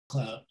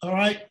cloud. All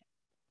right.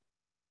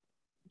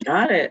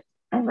 Got it.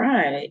 All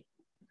right.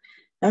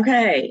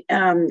 Okay.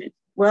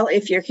 Well,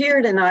 if you're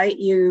here tonight,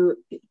 you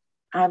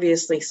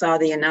obviously saw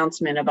the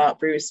announcement about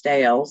Bruce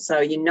Dale, so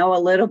you know a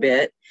little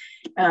bit.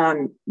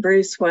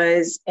 Bruce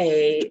was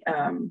a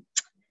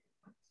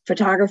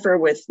photographer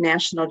with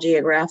National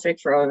Geographic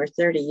for over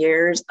 30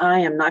 years. I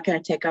am not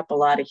going to take up a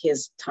lot of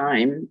his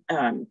time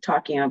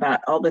talking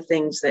about all the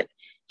things that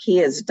he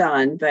has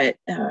done, but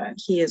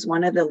he is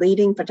one of the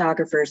leading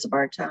photographers of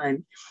our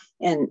time.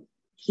 And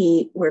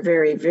we're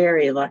very,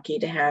 very lucky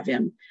to have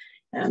him.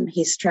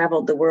 He's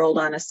traveled the world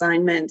on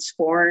assignments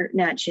for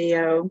Nat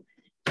Geo,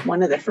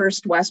 one of the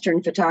first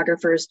Western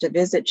photographers to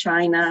visit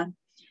China,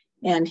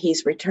 and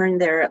he's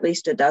returned there at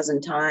least a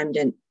dozen times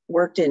and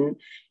worked in,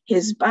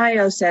 his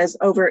bio says,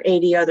 over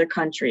 80 other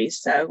countries.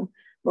 So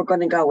we're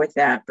going to go with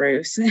that,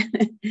 Bruce.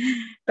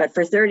 But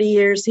for 30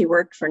 years, he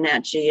worked for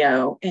Nat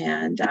Geo,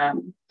 and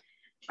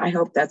I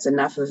hope that's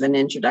enough of an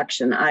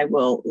introduction. I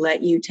will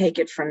let you take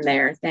it from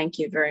there. Thank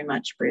you very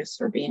much, Bruce,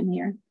 for being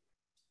here.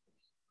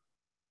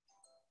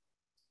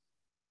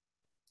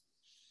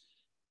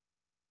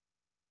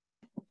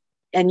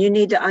 And you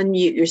need to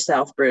unmute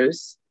yourself,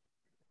 Bruce,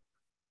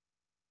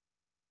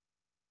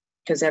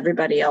 because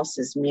everybody else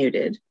is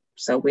muted,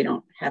 so we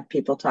don't have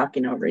people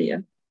talking over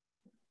you.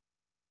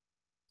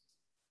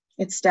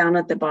 It's down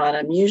at the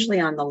bottom, usually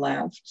on the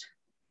left.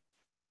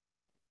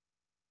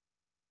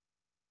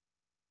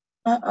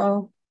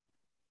 Uh-oh.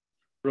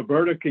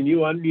 Roberta, can you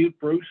unmute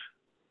Bruce?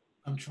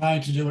 I'm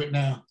trying to do it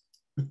now.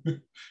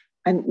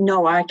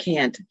 No, I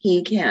can't.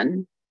 He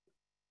can.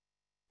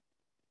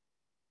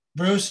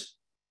 Bruce?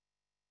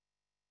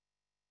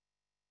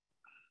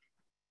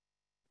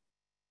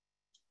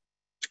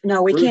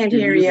 No, we Bruce, can't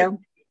hear you.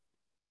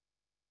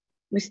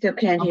 We still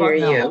can't hear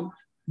you.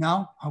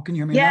 Now? How can you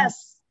hear me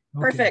yes,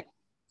 now? Yes, perfect. Okay.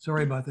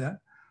 Sorry about that.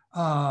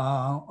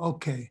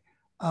 Okay.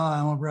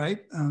 All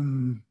right.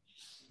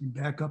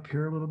 Back up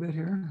here a little bit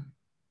here.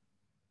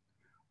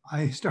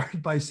 I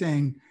started by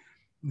saying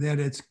that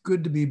it's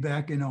good to be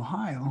back in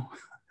Ohio,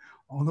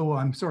 although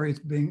I'm sorry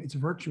it's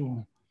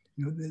virtual.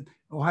 You know,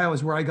 Ohio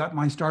is where I got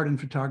my start in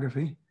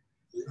photography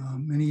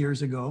many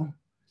years ago.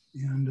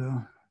 And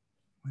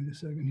wait a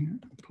second here,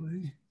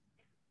 play.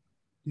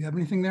 Do you have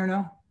anything there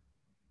now?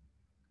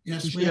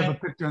 Yes, we have a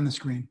picture on the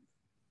screen.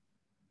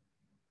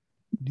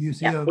 Do you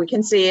see? Yeah, we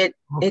can see it.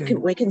 Okay.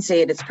 We can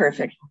see it. It's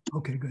perfect.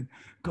 Okay, good.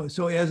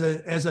 So as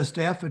a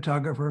staff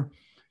photographer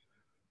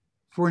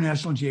for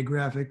National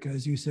Geographic,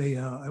 as you say,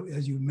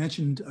 as you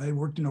mentioned, I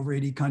worked in over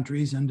 80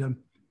 countries and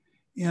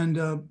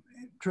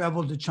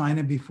traveled to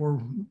China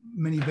before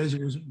many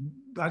visitors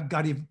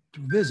got to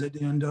visit,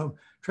 and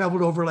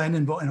traveled overland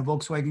in a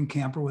Volkswagen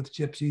camper with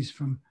gypsies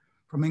from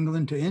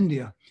England to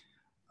India.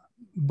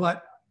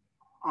 But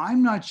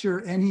I'm not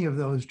sure any of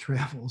those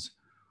travels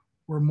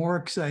were more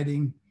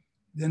exciting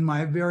than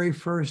my very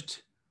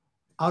first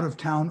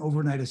out-of-town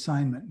overnight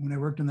assignment when I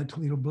worked on the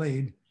Toledo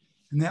Blade,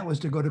 and that was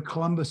to go to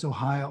Columbus,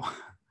 Ohio,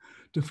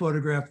 to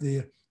photograph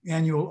the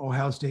annual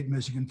Ohio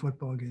State-Michigan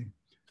football game.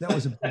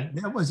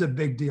 That was a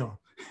big deal,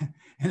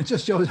 and it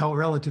just shows how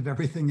relative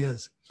everything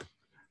is.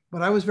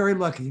 But I was very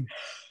lucky.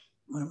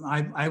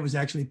 I was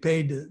actually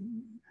paid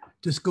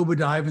to scuba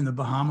dive in the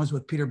Bahamas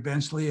with Peter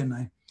Benchley, and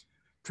I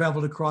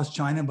traveled across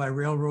China by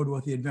railroad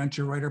with the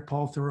adventure writer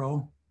Paul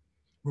Thoreau,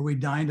 where we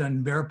dined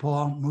on bear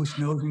paw, moose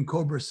nose, and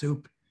cobra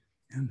soup.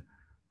 And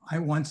I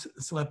once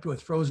slept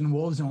with frozen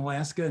wolves in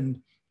Alaska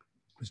and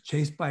was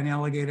chased by an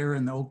alligator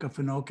in the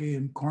Okefenokee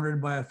and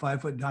cornered by a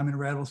 5-foot diamond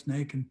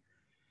rattlesnake and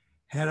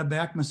had a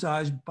back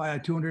massage by a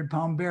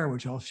 200-pound bear,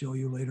 which I'll show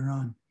you later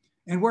on.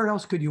 And where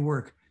else could you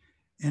work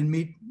and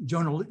meet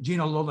Gina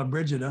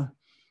Lollobrigida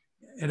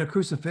at a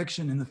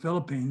crucifixion in the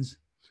Philippines,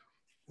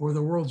 or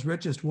the world's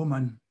richest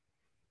woman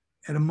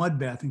at a mud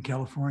bath in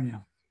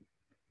California?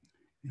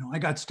 You know, I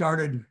got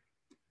started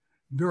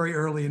very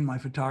early in my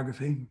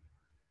photography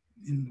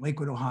in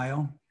Lakewood,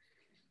 Ohio,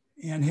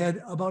 and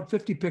had about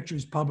 50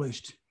 pictures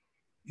published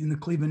in the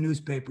Cleveland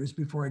newspapers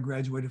before I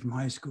graduated from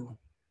high school.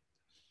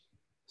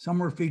 Some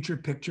were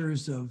featured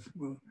pictures of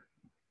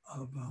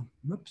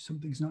whoops,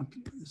 something's not,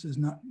 this is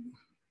not,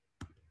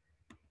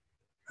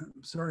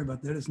 sorry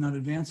about that, it's not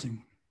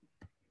advancing.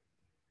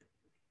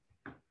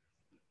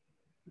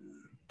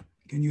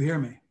 Can you hear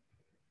me?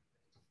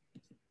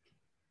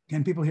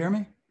 Can people hear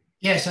me?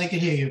 Yes, I can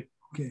hear you.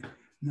 Okay.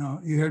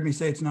 No, you heard me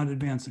say it's not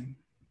advancing.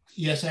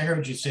 Yes, I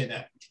heard you say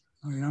that.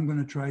 All right, I'm going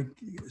to try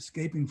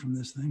escaping from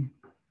this thing.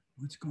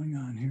 What's going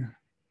on here?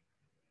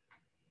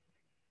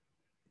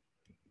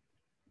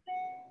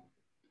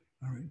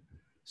 All right.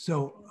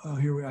 So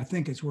here I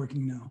think it's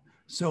working now.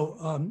 So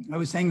I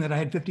was saying that I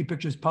had 50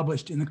 pictures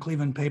published in the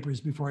Cleveland papers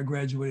before I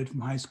graduated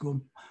from high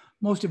school.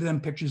 Most of them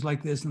pictures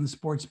like this in the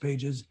sports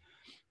pages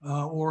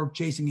or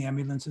chasing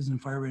ambulances and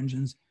fire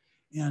engines,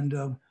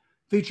 and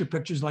feature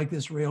pictures like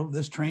this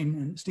train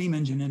and steam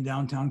engine in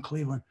downtown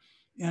Cleveland.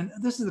 And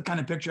this is the kind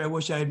of picture I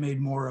wish I had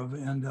made more of.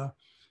 And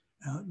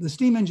the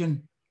steam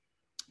engine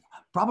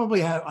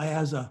probably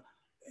has a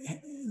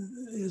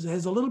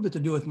little bit to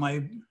do with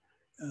my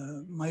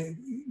my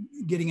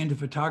getting into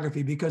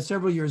photography, because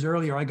several years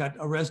earlier I got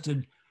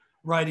arrested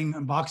riding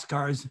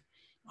boxcars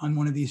on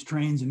one of these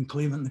trains in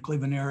Cleveland, the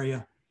Cleveland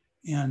area.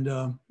 And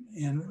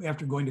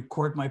after going to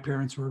court, my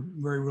parents were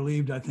very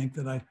relieved, I think,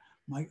 that I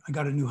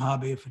got a new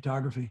hobby of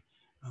photography.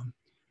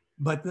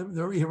 But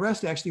the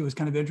arrest actually was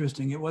kind of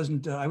interesting. It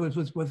wasn't, I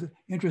was with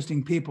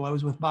interesting people. I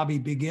was with Bobby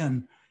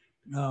Begin,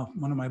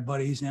 one of my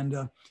buddies,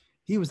 and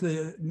he was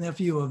the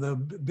nephew of the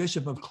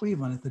Bishop of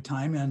Cleveland at the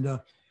time,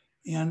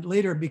 and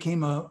later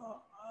became a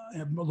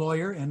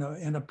lawyer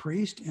and a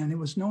priest, and he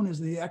was known as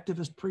the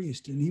activist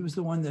priest. And he was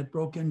the one that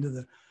broke into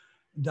the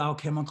Dow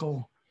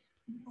Chemical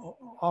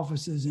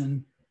offices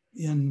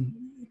in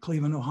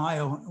Cleveland,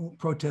 Ohio,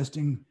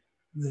 protesting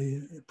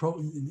the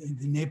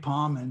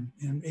napalm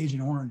and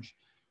Agent Orange.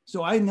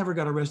 So I never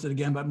got arrested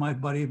again, but my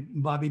buddy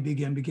Bobby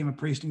Begin became a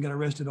priest and got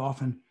arrested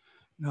often.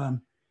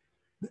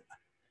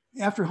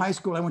 After high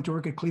school, I went to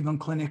work at Cleveland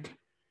Clinic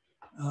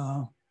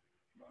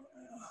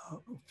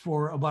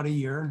for about a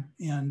year,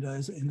 and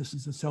this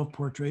is a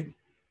self-portrait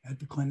at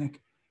the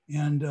clinic.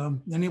 And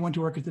then I went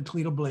to work at the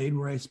Toledo Blade,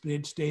 where I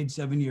stayed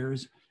 7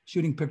 years,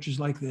 shooting pictures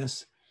like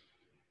this.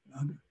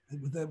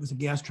 That was a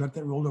gas truck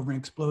that rolled over and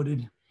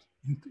exploded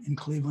in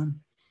Cleveland,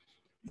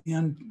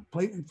 and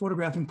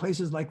photographing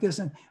places like this.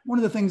 And one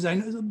of the things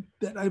I'm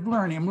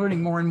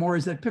learning more and more,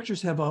 is that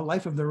pictures have a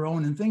life of their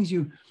own, and things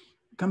you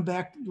come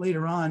back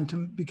later on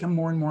to become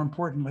more and more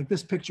important. Like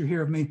this picture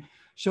here of me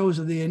shows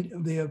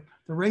the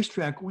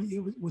racetrack,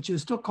 which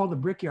is still called the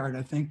Brickyard,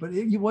 I think, but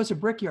it was a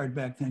brickyard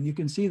back then. You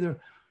can see the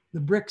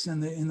bricks in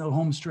the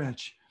home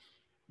stretch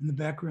in the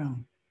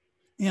background.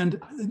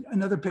 And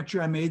another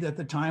picture I made at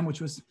the time,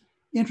 which was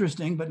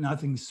interesting, but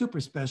nothing super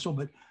special,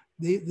 but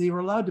they were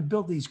allowed to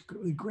build these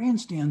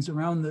grandstands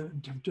around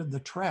the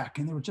track,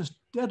 and they were just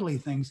deadly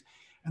things.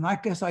 And I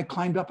guess I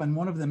climbed up on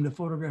one of them to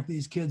photograph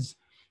these kids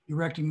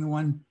erecting the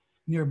one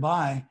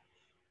nearby.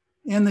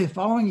 And the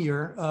following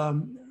year,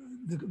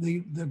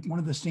 one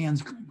of the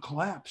stands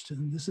collapsed,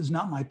 and this is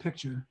not my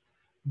picture,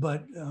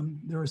 but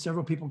there were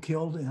several people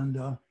killed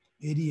and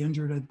 80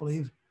 injured, I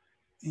believe.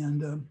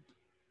 And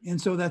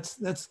so that's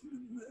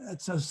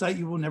a sight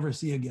you will never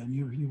see again.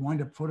 You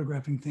wind up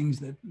photographing things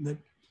that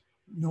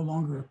no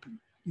longer,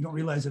 you don't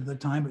realize at the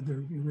time, but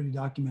you're really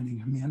documenting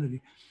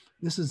humanity.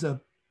 This is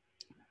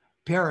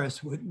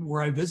Paris,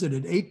 where I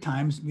visited 8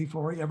 times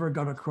before I ever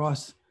got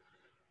across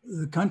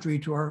the country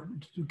to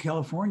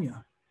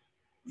California.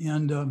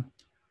 And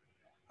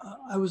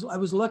I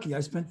was lucky.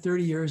 I spent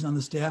 30 years on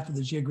the staff of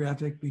the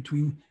Geographic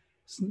between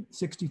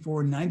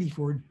 64 and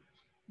 94,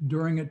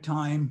 during a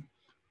time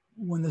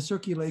when the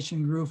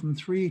circulation grew from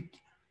 3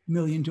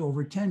 million to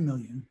over 10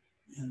 million.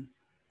 And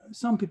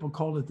some people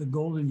called it the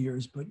golden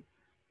years, but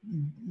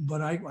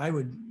I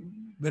would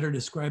better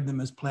describe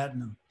them as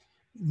platinum.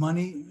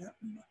 Money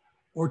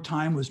or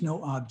time was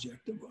no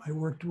object. I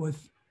worked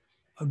with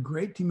a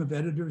great team of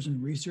editors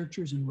and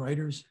researchers and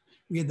writers.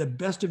 We had the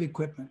best of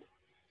equipment.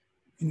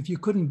 And if you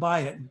couldn't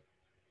buy it,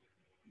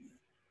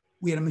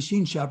 we had a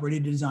machine shop ready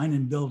to design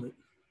and build it.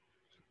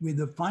 We had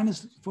the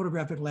finest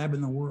photographic lab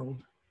in the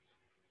world.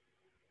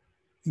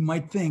 You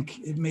might think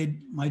it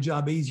made my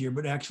job easier,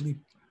 but actually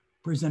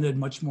presented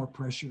much more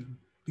pressure,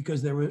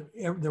 because there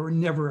was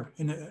never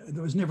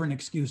an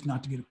excuse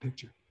not to get a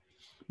picture.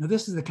 Now,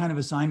 this is the kind of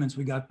assignments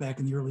we got back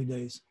in the early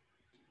days.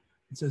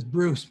 It says,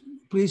 Bruce,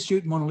 please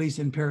shoot Mona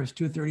Lisa in Paris,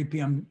 2:30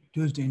 p.m.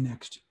 Tuesday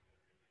next.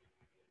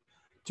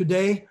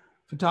 Today,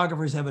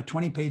 photographers have a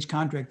 20-page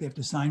contract they have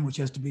to sign, which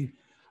has to be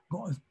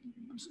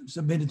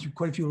submitted through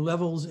quite a few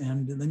levels,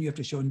 and then you have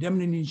to show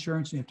indemnity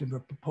insurance, and you have to have a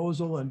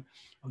proposal and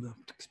of the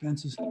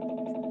expenses.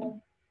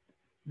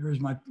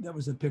 That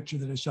was the picture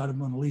that I shot of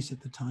Mona Lisa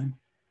at the time.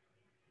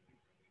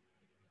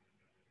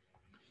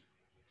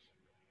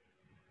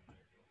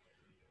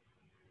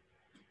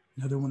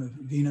 Another one of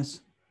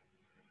Venus.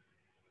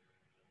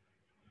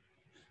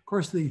 Of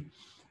course, the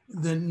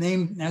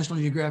name National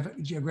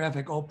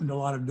Geographic opened a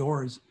lot of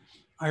doors.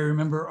 I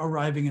remember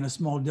arriving in a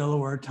small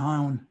Delaware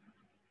town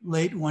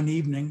late one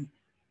evening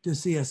to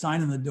see a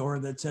sign on the door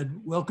that said,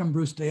 "Welcome,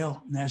 Bruce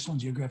Dale, National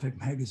Geographic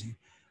Magazine."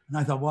 And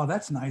I thought, wow,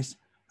 that's nice.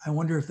 I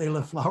wonder if they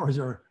left flowers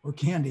or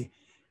candy.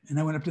 And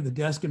I went up to the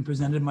desk and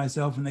presented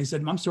myself, and they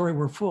said, "I'm sorry,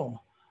 we're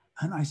full."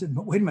 And I said,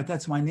 "But wait a minute,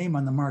 that's my name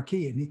on the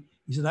marquee." And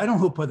he said, "I don't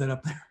know who put that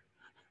up there."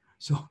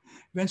 So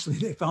eventually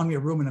they found me a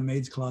room in a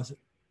maid's closet.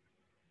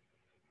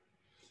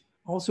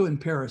 Also in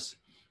Paris,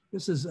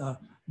 this is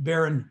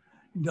Baron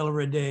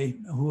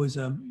Delarade, who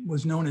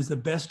was known as the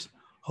best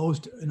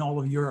host in all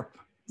of Europe.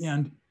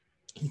 And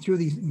he threw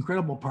these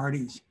incredible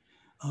parties.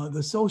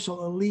 The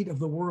social elite of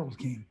the world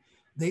came.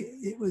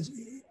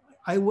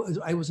 I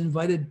was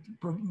invited,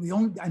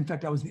 in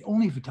fact, I was the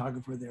only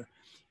photographer there.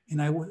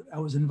 And I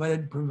was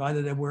invited,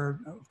 provided I wear,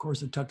 of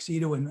course, a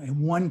tuxedo and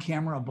one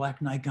camera, a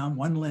black Nikon,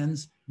 one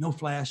lens, no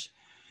flash.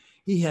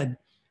 They had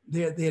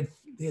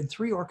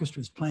 3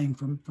 orchestras playing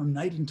from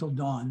night until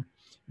dawn.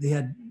 They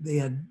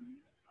had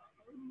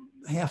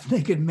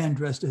half-naked men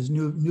dressed as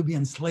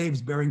Nubian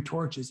slaves bearing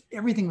torches.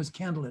 Everything was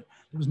candlelit.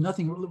 There was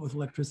nothing with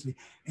electricity.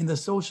 And the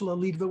social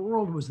elite of the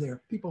world was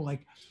there. People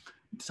like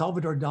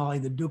Salvador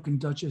Dali, the Duke and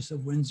Duchess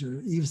of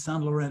Windsor, Yves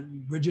Saint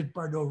Laurent, Brigitte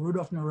Bardot,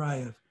 Rudolf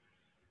Nureyev,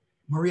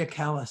 Maria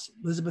Callas,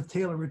 Elizabeth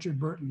Taylor, Richard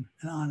Burton,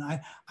 and on.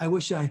 I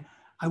wish I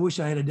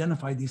had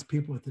identified these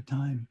people at the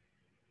time.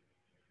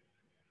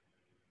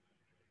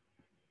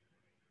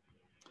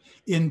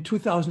 In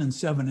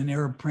 2007, an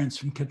Arab prince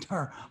from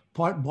Qatar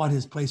bought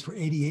his place for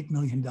 $88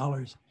 million.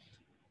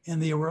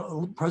 And the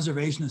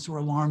preservationists were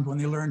alarmed when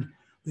they learned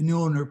the new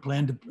owner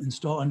planned to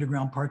install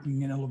underground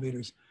parking and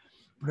elevators.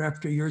 But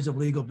after years of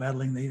legal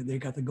battling, they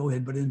got the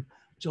go-ahead. But in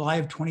July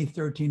of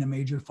 2013, a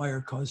major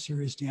fire caused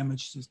serious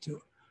damage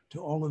to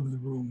all of the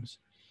rooms.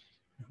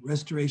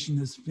 Restoration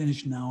is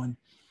finished now, and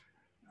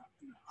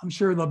I'm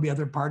sure there'll be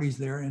other parties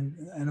there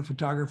and a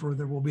photographer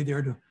that will be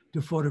there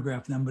to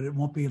photograph them, but it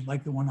won't be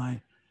like the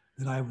one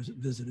that I was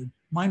visited.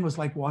 Mine was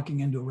like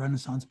walking into a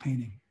Renaissance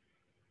painting.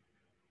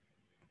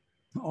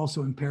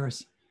 Also in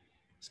Paris.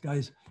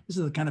 This is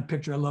the kind of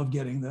picture I love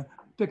getting, the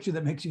picture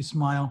that makes you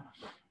smile.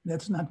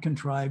 That's not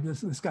contrived.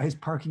 This guy's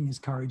parking his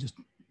car. He just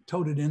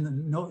towed it in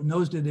and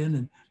nosed it in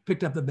and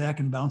picked up the back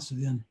and bounced it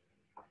in.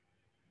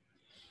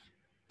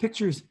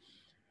 Pictures,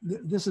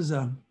 these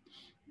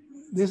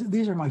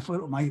are my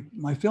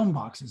film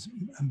boxes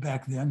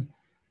back then.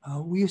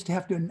 We used to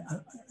have to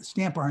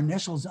stamp our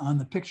initials on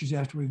the pictures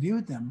after we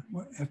reviewed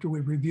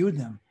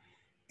them.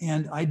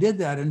 And I did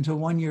that until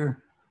one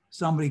year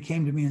somebody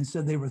came to me and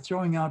said they were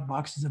throwing out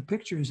boxes of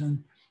pictures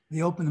and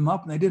they opened them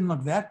up and they didn't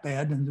look that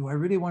bad. And do I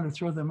really want to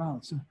throw them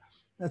out? So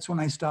that's when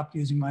I stopped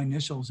using my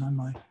initials on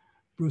my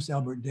Bruce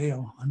Albert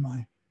Dale on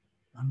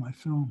my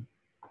film.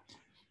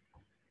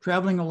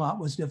 Traveling a lot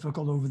was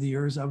difficult over the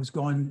years. I was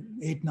gone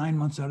 8-9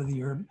 months out of the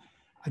year.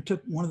 I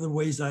took one of the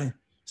ways I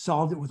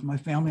solved it with my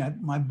family. I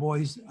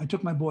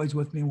took my boys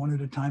with me one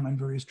at a time on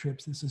various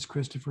trips. This is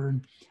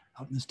Christopher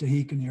out in the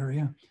Stehekin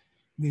area.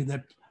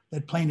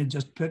 That plane had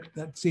just picked,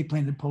 that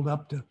seaplane had pulled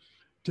up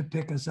to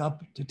pick us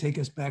up, to take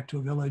us back to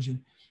a village.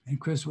 And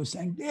Chris was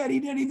saying, Daddy,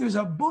 there's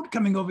a boat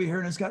coming over here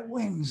and it's got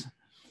wings.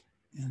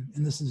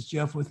 And this is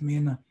Jeff with me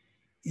in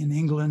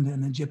England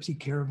in a gypsy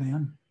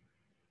caravan.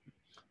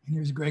 And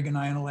here's Greg and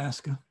I in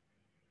Alaska.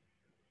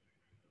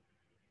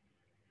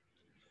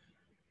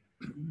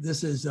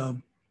 This is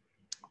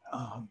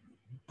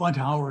Bunt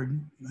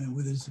Howard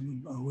with his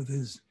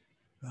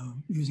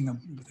using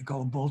what they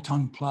call a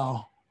bull-tongue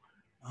plow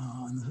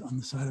on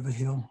the side of a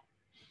hill.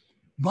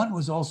 Bunt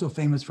was also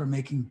famous for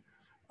making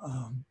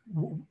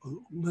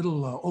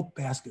little oak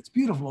baskets,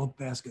 beautiful oak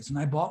baskets, and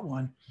I bought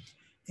one.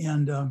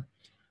 And on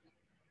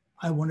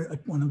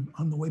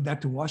the way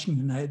back to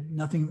Washington, I had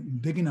nothing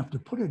big enough to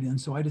put it in,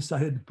 so I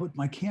decided to put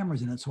my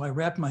cameras in it. So I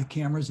wrapped my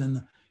cameras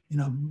in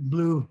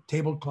blue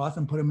tablecloth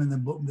and put them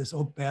in this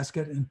oak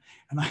basket, and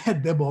I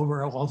had bib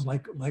overalls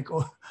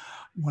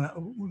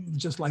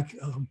just like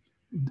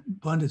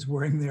Bunt is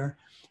wearing there.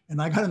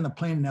 And I got on the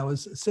plane and I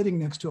was sitting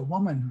next to a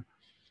woman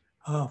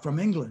from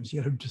England. She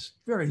had a just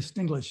very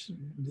distinguished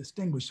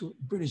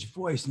British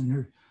voice, and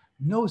her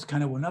nose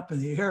kind of went up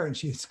in the air, and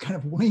she kind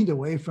of leaned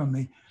away from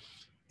me.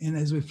 And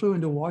as we flew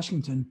into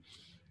Washington,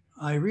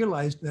 I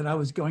realized that I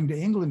was going to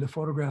England to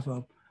photograph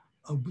a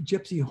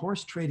gypsy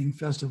horse trading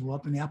festival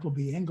up in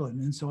Appleby, England.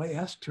 And so I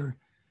asked her,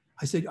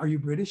 I said, "Are you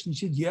British?" And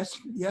she said,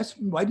 yes.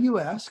 Why do you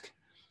ask?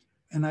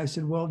 And I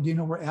said, "Well, do you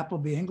know where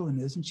Appleby,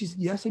 England is?" And she said,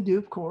 "Yes, I do,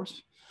 of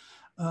course."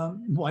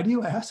 "Why do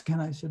you ask?"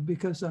 And I said,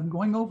 "Because I'm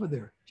going over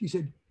there." She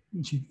said,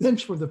 and then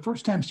for the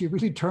first time, she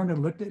really turned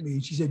and looked at me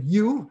and she said,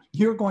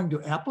 "You're going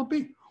to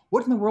Appleby?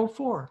 What in the world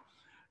for?"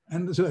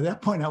 And so at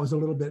that point, I was a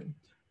little bit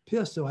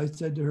pissed. So I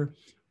said to her,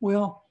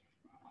 "Well,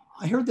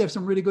 I heard they have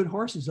some really good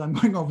horses. I'm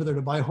going over there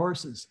to buy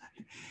horses."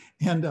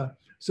 And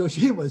so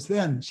she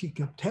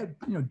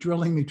kept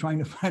drilling me, trying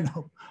to find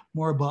out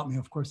more about me.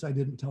 Of course, I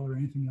didn't tell her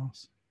anything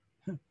else.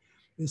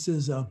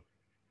 These are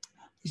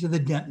the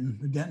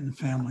Denton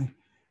family.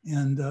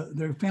 And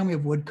they're a family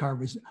of wood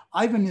carvers.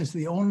 Ivan is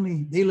they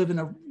live in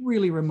a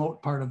really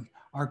remote part of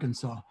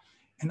Arkansas.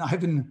 And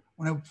Ivan,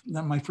 on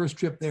my first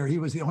trip there, he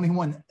was the only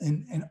one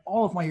in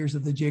all of my years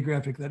at the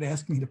Geographic that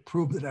asked me to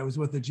prove that I was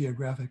with the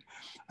Geographic.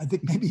 I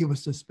think maybe he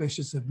was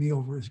suspicious of me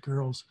over his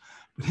girls.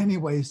 But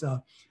anyways,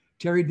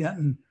 Terry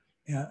Denton,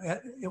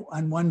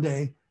 on one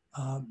day,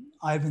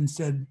 Ivan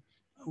said,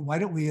 "Why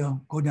don't we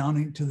go down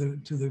into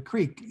the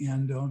creek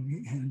and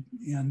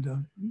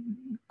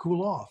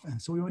cool off?"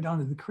 And so we went down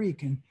to the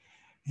creek,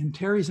 and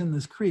Terry's in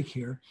this creek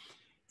here.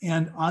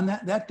 And on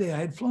that day, I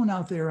had flown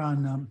out there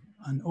on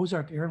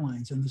Ozark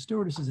Airlines, and the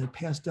stewardesses had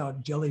passed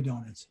out jelly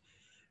donuts.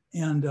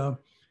 And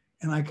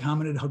I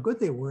commented how good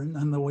they were. And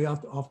on the way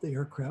off the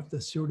aircraft,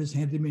 the stewardess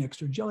handed me an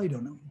extra jelly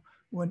donut,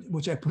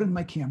 which I put in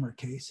my camera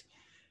case.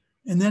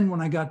 And then when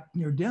I got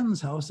near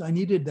Denton's house, I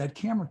needed that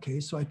camera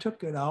case. So I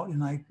took it out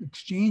and I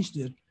exchanged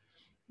it,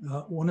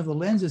 one of the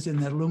lenses in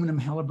that aluminum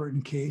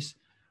Halliburton case,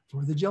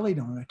 for the jelly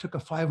donut. I took a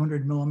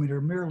 500 millimeter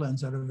mirror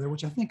lens out of there,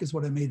 which I think is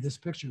what I made this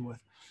picture with.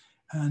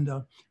 And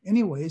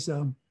anyways,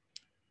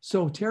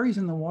 so Terry's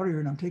in the water here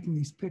and I'm taking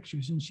these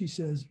pictures, and she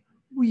says,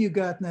 "What you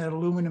got in that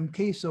aluminum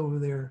case over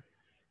there?"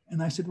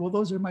 And I said, well,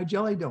 those are my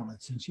jelly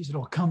donuts. And she said,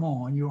 oh, come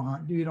on, you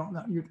don't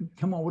know,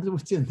 come on,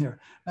 what's in there?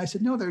 And I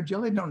said, no, they're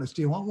jelly donuts.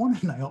 Do you want one?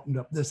 And I opened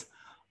up this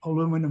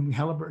aluminum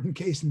Halliburton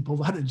case and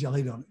pulled out a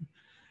jelly donut.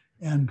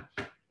 And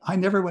I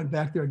never went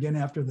back there again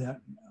after that,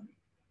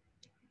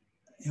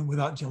 and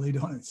without jelly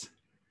donuts.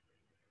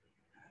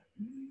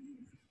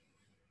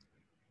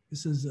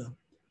 This is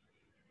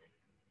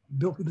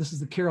Bill. This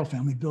is the Carroll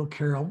family, Bill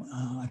Carroll.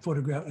 I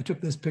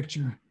took this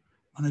picture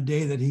on a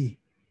day that he'd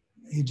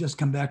just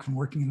come back from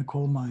working in the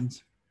coal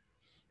mines.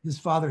 His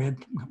father had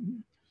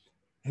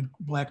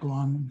black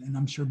lung, and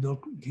I'm sure Bill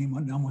came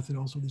on down with it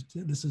also.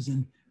 This is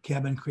in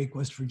Cabin Creek,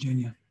 West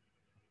Virginia.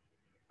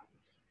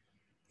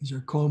 These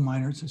are coal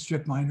miners,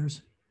 strip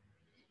miners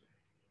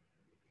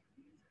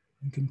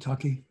in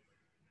Kentucky.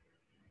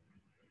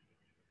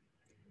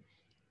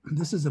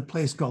 This is a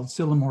place called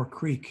Sylamore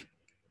Creek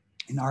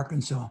in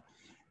Arkansas.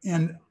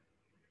 And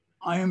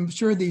I am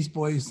sure these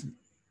boys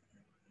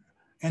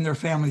and their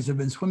families have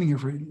been swimming here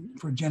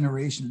for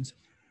generations.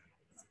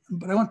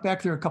 But I went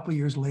back there a couple of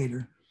years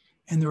later,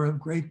 and there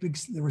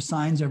were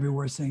signs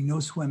everywhere saying no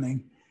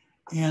swimming.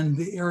 And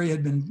the area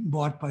had been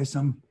bought by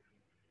some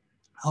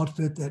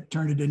outfit that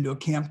turned it into a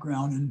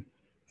campground and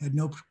had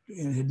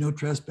no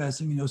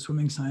trespassing, no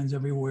swimming signs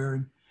everywhere.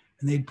 And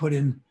they'd put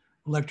in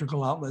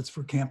electrical outlets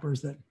for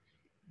campers that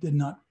did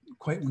not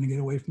quite want to get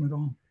away from it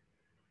all.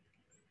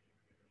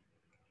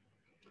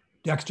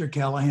 Dexter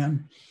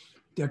Callahan.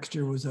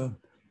 Dexter was a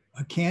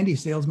candy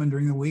salesman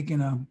during the week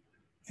and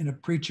a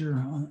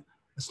preacher,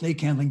 a snake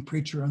handling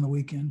preacher on the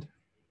weekend.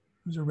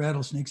 Those are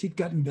rattlesnakes. He'd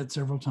gotten bit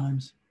several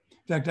times.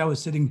 In fact, I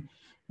was sitting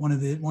one of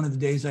the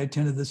days I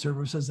attended the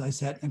services, I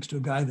sat next to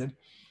a guy that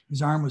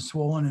his arm was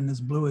swollen and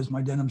as blue as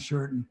my denim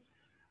shirt. And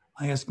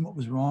I asked him what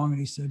was wrong. And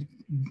he said,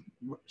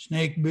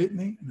 snake bit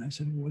me. And I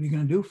said, what are you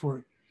going to do for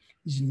it?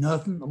 He said,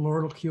 nothing, the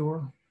Lord will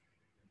cure.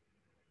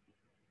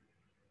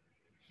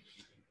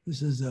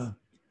 This is a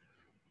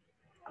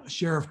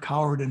Sheriff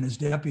Coward and his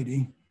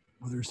deputy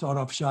with their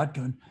sawed-off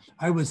shotgun.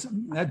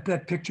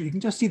 That picture, you can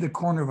just see the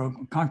corner of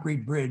a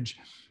concrete bridge,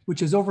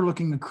 which is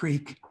overlooking the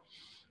creek.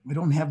 We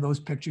don't have those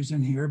pictures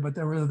in here, but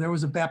there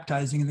was a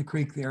baptizing in the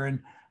creek there,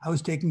 and I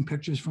was taking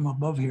pictures from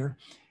above here.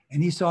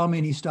 And he saw me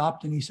and he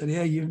stopped and he said,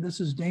 hey, this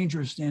is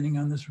dangerous standing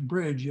on this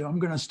bridge. I'm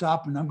going to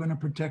stop and I'm going to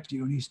protect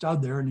you. And he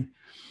stood there and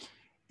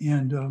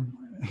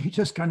he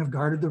just kind of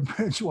guarded the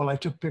bridge while I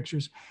took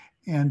pictures.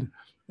 And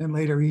then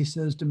later he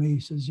says to me, he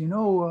says,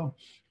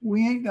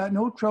 we ain't got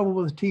no trouble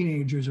with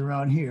teenagers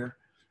around here.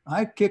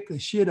 I kick the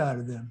shit out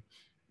of them.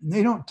 And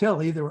they don't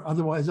tell either,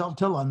 otherwise I'll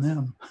tell on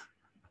them.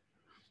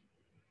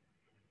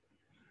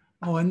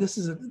 Oh, and this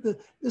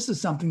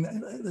is something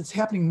that's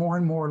happening more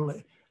and more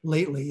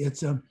lately.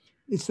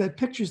 It's that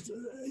pictures,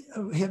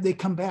 have they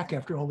come back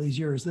after all these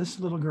years? This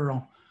little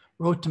girl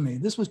wrote to me.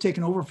 This was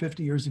taken over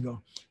 50 years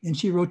ago. And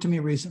she wrote to me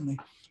recently.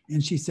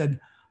 And she said,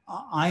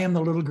 I am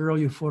the little girl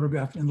you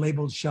photographed and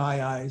labeled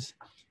Shy Eyes.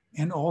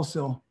 And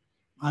also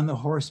on the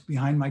horse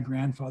behind my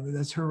grandfather.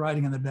 That's her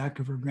riding on the back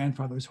of her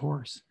grandfather's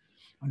horse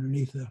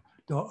underneath a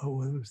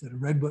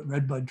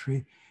redbud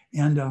tree.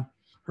 And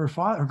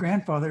her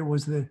grandfather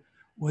was a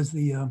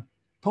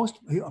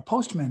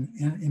postman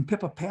in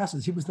Pippa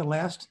Passes. He was the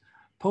last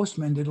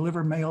postman to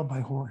deliver mail by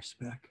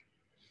horseback.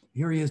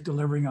 Here he is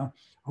delivering a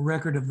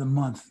record of the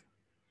month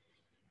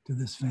to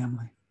this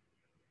family.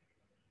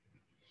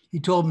 He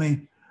told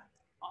me,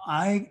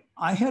 I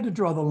had to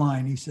draw the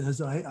line. He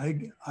says,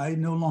 I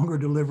no longer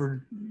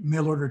deliver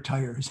mail order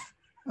tires.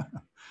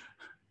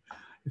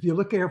 If you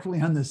look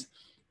carefully on this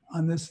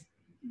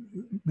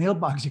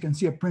mailbox, you can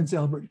see a Prince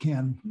Albert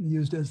can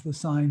used as the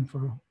sign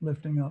for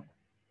lifting up.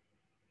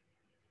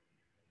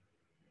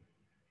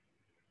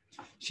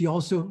 She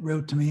also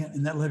wrote to me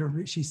in that letter,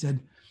 she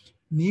said,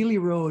 Neely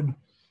Road,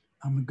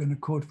 I'm going to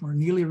quote from her,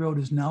 Neely Road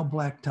is now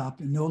blacktop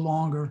and no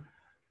longer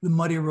the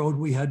muddy road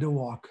we had to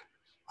walk.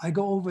 I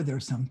go over there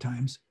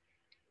sometimes,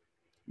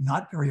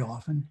 not very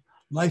often.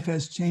 Life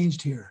has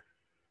changed here,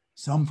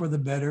 some for the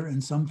better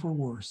and some for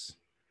worse.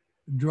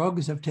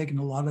 Drugs have taken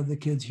a lot of the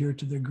kids here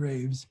to their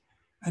graves,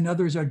 and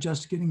others are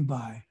just getting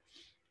by.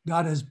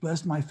 God has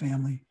blessed my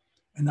family,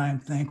 and I am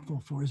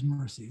thankful for his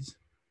mercies.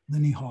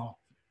 Linnie Hall.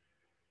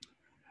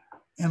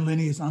 And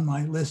Linnie is on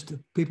my list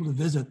of people to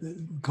visit.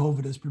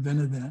 COVID has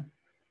prevented that,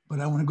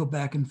 but I want to go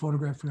back and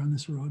photograph her on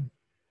this road.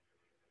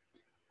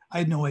 I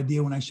had no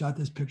idea when I shot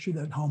this picture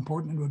that how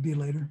important it would be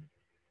later.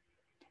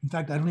 In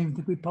fact, I don't even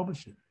think we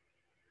published it.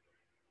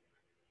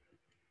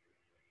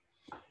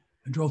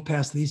 I drove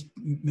past these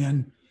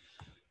men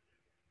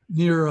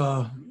near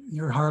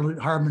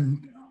Harlan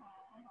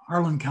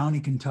County,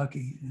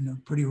 Kentucky, in a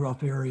pretty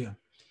rough area.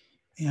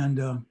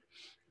 And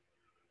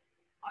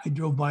I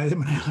drove by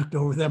them and I looked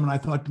over them and I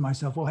thought to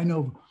myself, well, I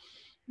know,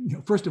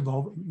 first of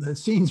all, the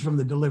scenes from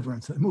The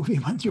Deliverance, that movie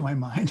went through my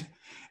mind.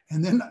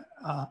 And then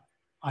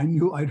I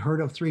knew I'd heard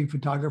of 3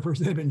 photographers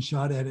that had been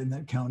shot at in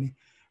that county.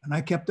 And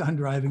I kept on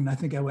driving. And I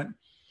think I went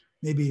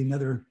maybe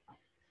another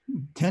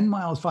 10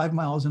 miles, 5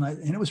 miles, and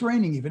it was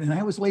raining even. And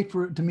I was late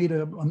to meet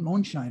a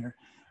moonshiner.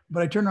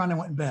 but I turned around and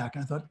went back.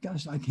 I thought,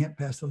 gosh, I can't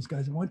pass those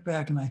guys. I went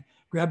back and I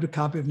grabbed a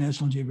copy of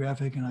National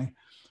Geographic and I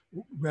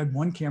grabbed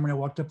one camera and I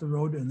walked up the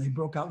road and they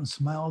broke out in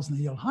smiles and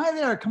they yelled, "Hi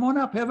there, come on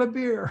up, have a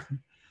beer."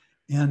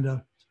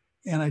 And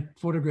I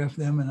photographed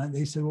them and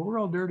they said, "Well, we're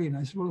all dirty." And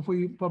I said, "Well, if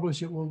we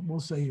publish it, we'll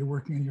say you're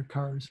working on your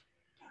cars."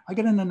 I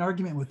got in an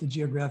argument with the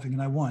Geographic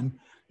and I won.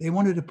 They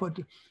wanted to put,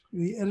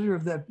 the editor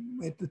of that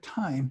at the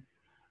time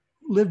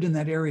lived in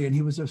that area and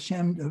he was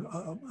ashamed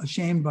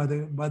by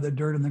the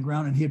dirt in the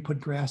ground, and he had put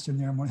grass in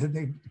there. And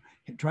they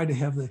tried to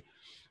have the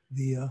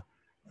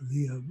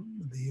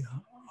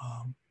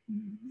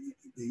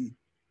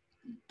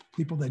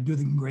people that do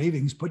the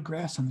engravings put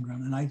grass on the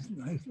ground, and I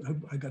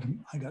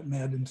got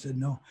mad and said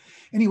no.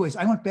 Anyways,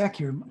 I went back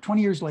here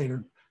 20 years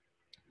later,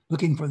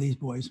 looking for these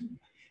boys,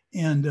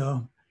 and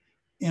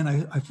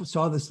I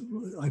saw this.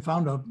 I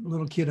found a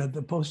little kid at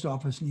the post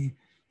office, and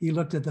he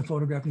looked at the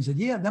photograph and he said,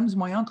 "Yeah, them's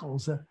my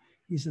uncles."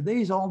 He said,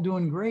 "They's all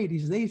doing great." He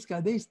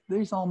said,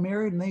 "They's all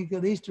married, and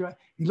they's drive."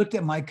 He looked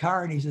at my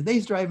car and he said,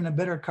 "They's driving a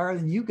better car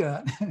than you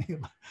got,"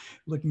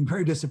 looking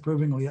very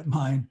disapprovingly at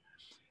mine.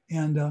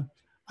 And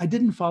I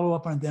didn't follow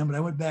up on them, but I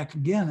went back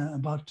again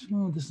about,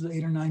 this is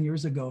 8 or 9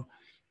 years ago,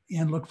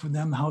 and looked for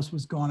them. The house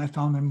was gone. I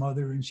found their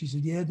mother, and she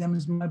said, "Yeah, them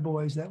is my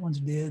boys. That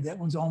one's dead. That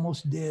one's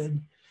almost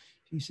dead."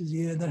 She says,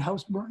 "Yeah, that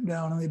house burnt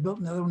down, and they built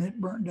another one.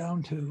 It burnt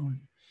down too." And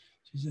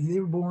she said, "They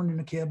were born in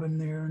a cabin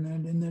there,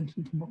 and then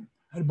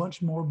had a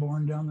bunch more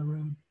born down the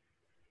road."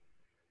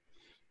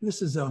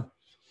 This is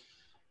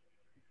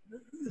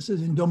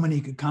in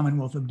Dominica,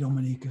 Commonwealth of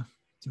Dominica.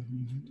 It's a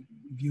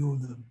view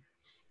of the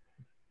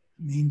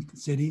main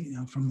city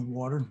from the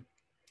water.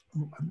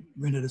 I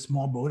rented a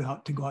small boat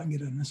out to go out and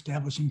get an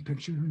establishing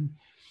picture.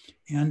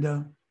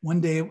 And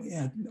one day,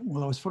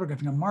 while I was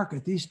photographing a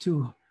market, these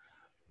two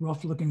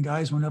rough-looking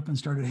guys went up and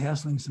started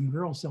hassling some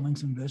girls selling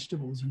some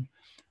vegetables. And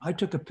I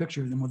took a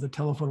picture of them with a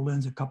telephoto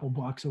lens a couple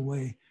blocks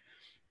away.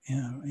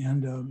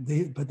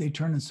 But they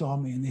turned and saw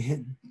me, and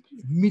they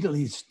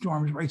immediately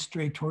stormed right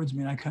straight towards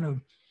me. And I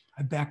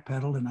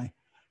backpedaled and I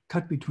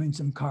cut between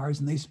some cars,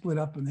 and they split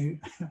up and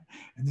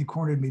they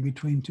cornered me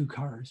between two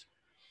cars.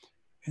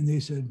 And they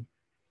said,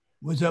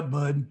 "What's up,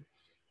 bud?"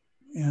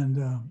 And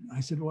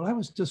I said, "Well, I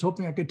was just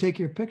hoping I could take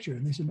your picture."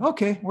 And they said,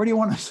 "Okay, where do you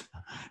want us?"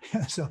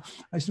 So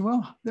I said,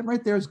 "Well, that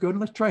right there is good.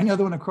 Let's try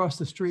another one across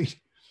the street."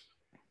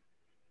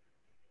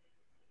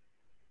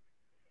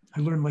 I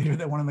learned later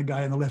that one of the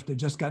guy on the left had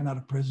just gotten out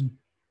of prison,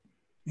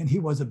 and he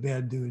was a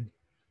bad dude.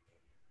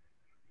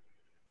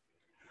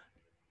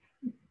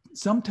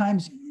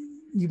 Sometimes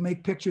you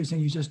make pictures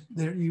and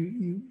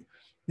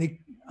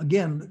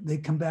they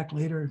come back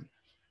later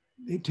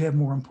to have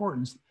more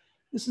importance.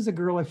 This is a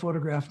girl I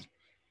photographed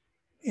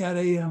at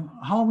a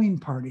Halloween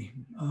party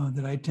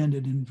that I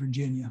attended in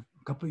Virginia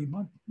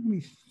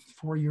maybe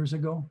 4 years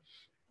ago.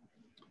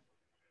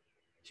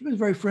 She was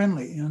very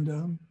friendly,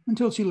 and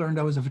until she learned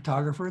I was a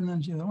photographer, and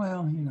then she said,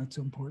 "Well, you're not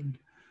so important."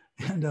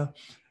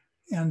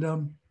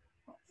 And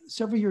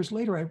several years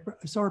later, I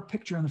saw her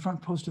picture on the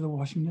front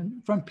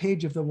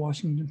page of the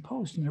Washington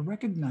Post, and I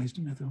recognized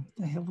her. And I thought, "What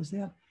the hell was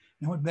that?"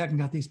 And I went back and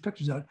got these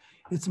pictures out.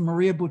 It's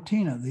Maria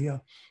Butina,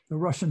 the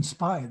Russian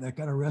spy that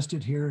got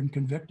arrested here and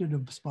convicted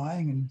of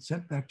spying and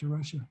sent back to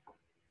Russia.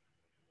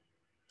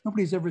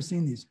 Nobody's ever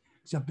seen these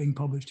except being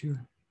published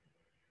here.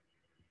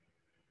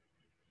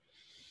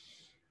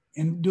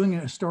 And doing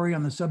a story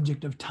on the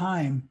subject of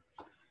time,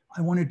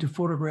 I wanted to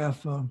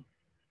photograph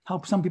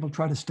how some people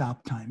try to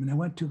stop time. And I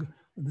went to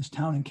this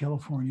town in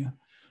California.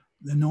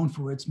 They're known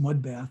for its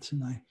mud baths.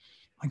 And I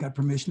got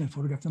permission to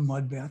photograph the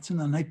mud baths.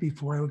 And the night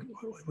before I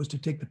was to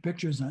take the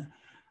pictures,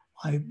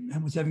 I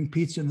was having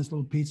pizza in this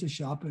little pizza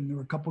shop. And there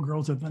were a couple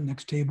girls at the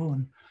next table.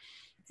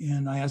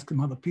 And I asked them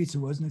how the pizza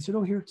was. And they said,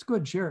 "Oh, here, it's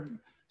good, share it."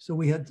 So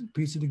we had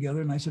pizza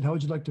together, and I said, "How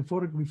would you like to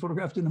be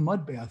photographed in a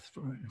mud bath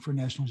for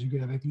National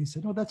Geographic?" And he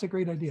said, "Oh, that's a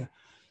great idea."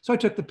 So I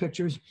took the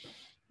pictures.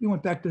 We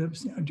went back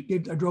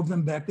I drove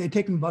them back. They had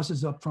taken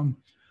buses up from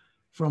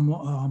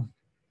where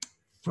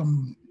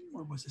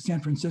was it,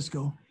 San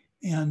Francisco,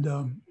 and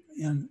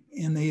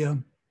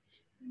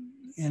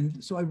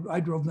so I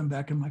drove them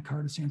back in my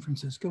car to San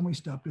Francisco, and we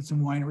stopped at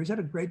some wineries. Had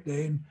a great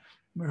day, and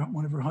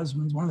one of the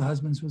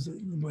husbands was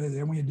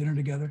there. We had dinner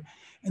together,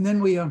 and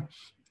then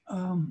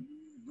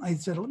I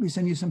said, "Let me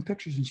send you some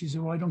pictures." And she said,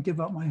 "Well, I don't give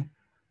out my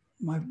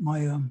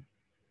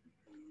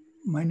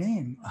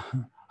name,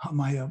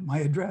 my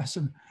address."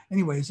 And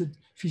anyways,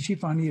 she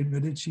finally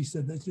admitted, she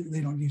said that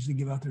they don't usually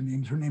give out their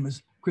names. Her name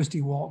is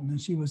Christy Walton,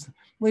 and she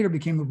later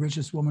became the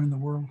richest woman in the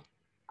world.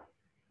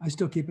 I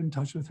still keep in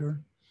touch with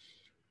her.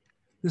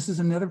 This is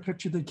another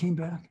picture that came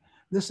back.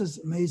 This is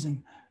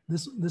amazing.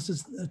 This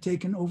is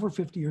taken over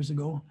 50 years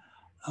ago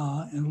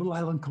in a little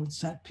island called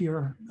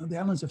Saint-Pierre, the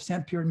islands of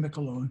Saint-Pierre and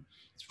Miquelon.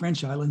 It's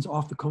French islands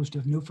off the coast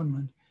of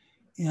Newfoundland.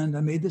 And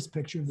I made this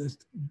picture of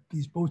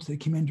these boats that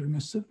came in during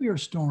a severe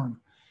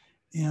storm.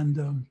 And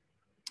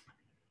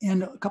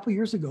a couple of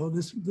years ago,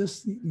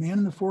 this man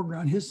in the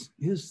foreground,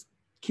 his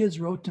kids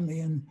wrote to me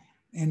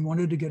and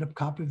wanted to get a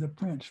copy of the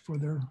print for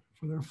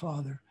their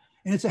father.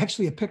 And it's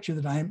actually a picture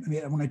that I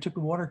made when I took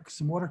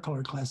some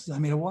watercolor classes. I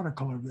made a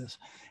watercolor of this.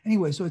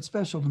 Anyway, so it's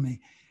special to me.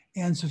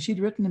 And so she'd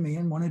written to me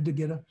and wanted to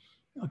get a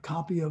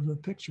copy of the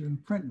picture in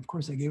print. Of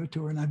course, I gave it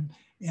to her,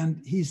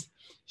 and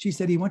she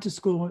said he went to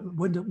school,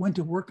 went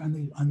to work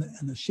on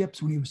the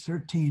ships when he was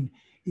 13.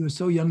 He was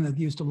so young that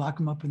they used to lock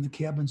him up in the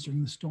cabins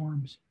during the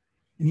storms.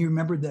 And he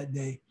remembered that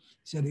day.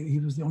 He said he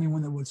was the only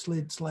one that would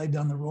slide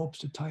down the ropes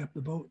to tie up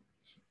the boat.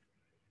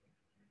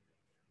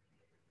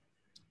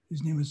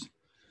 His name was,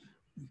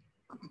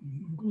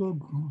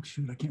 oh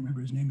shoot, I can't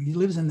remember his name. He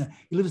lives in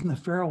the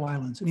Faroe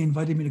Islands, and he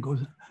invited me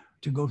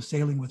to go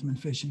sailing with him and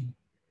fishing.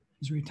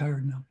 He's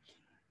retired now.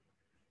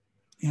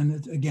 And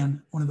it's,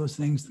 again, one of those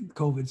things,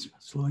 COVID's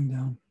slowing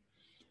down.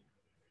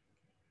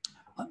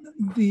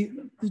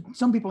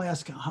 Some people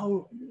ask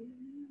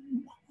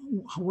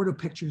where do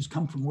pictures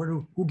come from?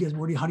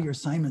 How do your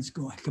assignments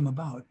come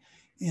about?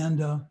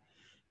 And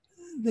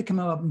they come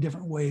up in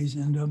different ways.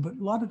 And but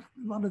a lot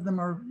of them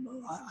are.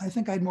 I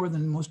think I had more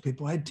than most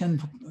people. I had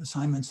 10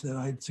 assignments that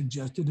I'd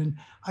suggested, and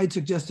I'd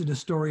suggested a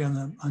story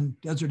on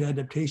desert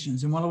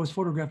adaptations. And while I was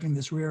photographing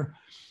this rare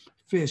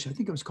fish, I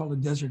think it was called a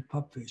desert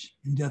pupfish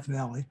in Death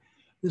Valley,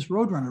 this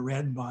roadrunner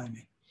ran by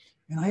me.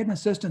 And I had an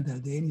assistant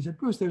that day, and he said,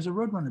 "Bruce, there's a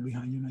roadrunner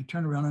behind you." And I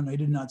turned around and I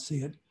did not see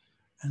it.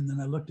 And then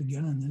I looked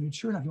again, and then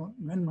sure enough, he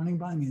ran running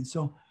by me. And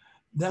so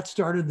that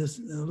started this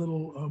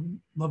little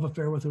love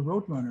affair with a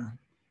roadrunner.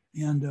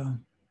 And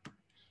I'm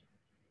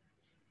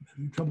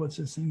having trouble with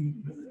this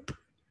thing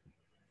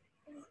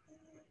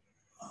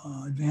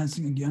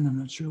advancing again. I'm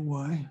not sure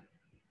why.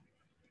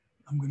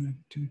 I'm going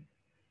to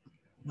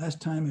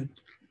last time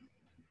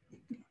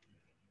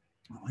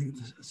I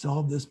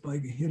solved this by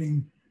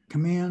hitting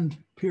Command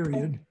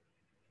period.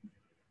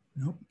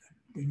 Nope,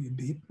 gave me a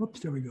beep. Whoops,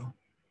 there we go.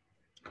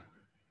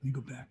 Let me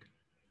go back.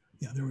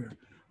 Yeah, there we are.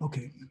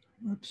 Okay,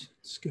 oops,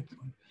 skipped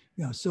one.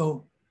 Yeah,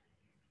 so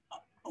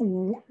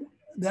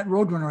that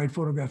roadrunner I'd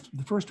photographed,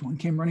 the first one,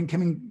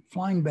 came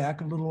flying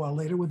back a little while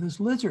later with this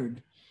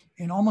lizard,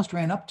 and almost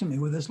ran up to me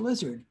with this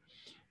lizard.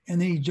 And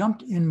then he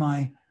jumped in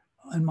my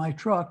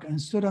truck and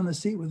stood on the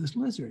seat with this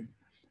lizard.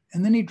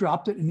 And then he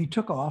dropped it and he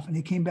took off, and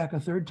he came back a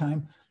third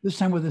time, this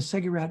time with a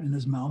cigarette in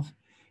his mouth.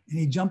 And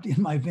he jumped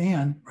in my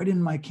van, right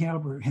in my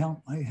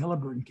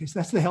Halliburton case.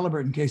 That's the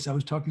Halliburton case I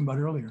was talking about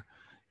earlier.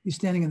 He's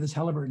standing in this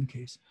Halliburton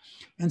case.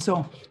 And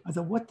so I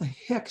thought, what the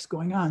heck's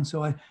going on?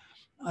 So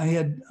I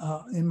had,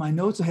 in my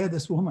notes, I had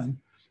this woman,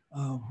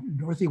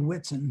 Dorothy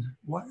Whitson,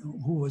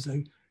 who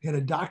had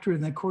a doctorate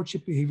in the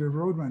courtship behavior of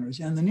roadrunners.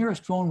 And the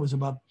nearest phone was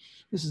of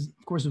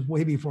course, was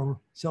way before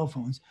cell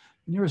phones.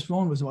 The nearest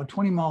phone was about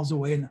 20 miles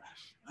away. And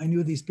I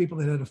knew these people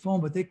that had a phone,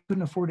 but they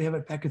couldn't afford to have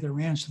it back at their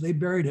ranch. So they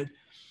buried it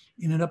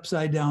in an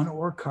upside down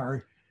ore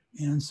car.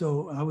 And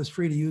so I was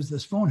free to use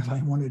this phone if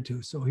I wanted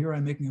to. So here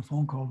I'm making a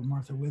phone call to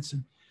Martha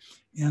Whitson.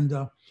 And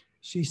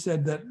she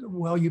said that,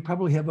 well, you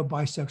probably have a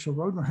bisexual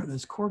roadrunner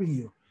that's courting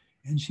you.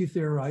 And she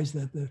theorized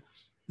that the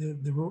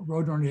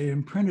roadrunner had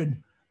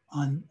imprinted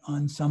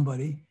on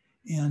somebody,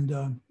 and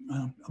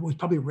was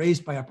probably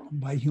raised by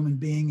a human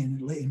being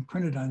and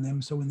imprinted on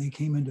them. So when they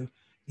came into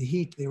the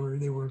heat, they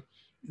were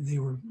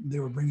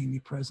bringing me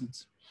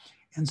presents.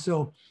 And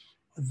so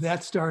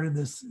that started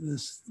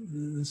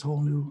this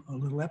whole new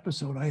little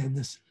episode. I had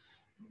this.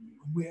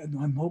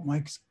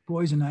 My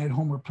boys and I at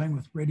home were playing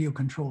with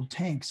radio-controlled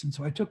tanks, and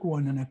so I took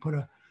one and I put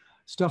a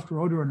stuffed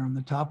roadrunner on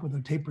the top with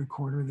a tape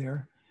recorder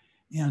there,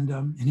 and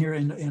here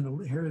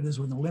it is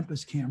with an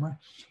Olympus camera,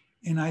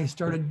 and I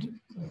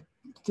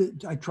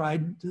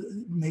tried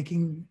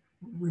making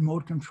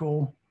remote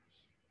control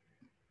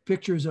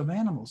pictures of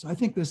animals. I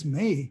think this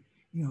may,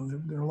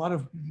 there are a lot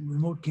of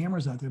remote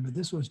cameras out there, but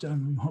this was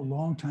done a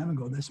long time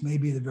ago. This may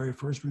be the very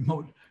first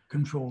remote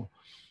control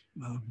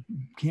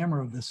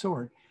camera of the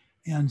sort.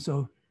 And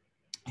so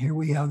here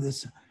we have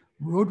this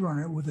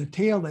roadrunner with a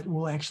tail that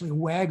will actually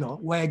wag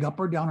up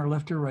or down or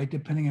left or right,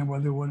 depending on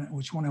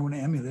which one I want to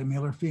emulate,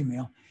 male or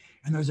female.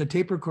 And there's a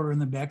tape recorder in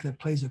the back that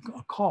plays a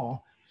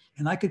call.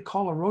 And I could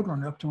call a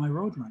roadrunner up to my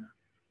roadrunner.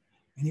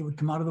 And he would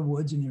come out of the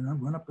woods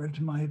and run up right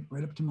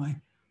up to my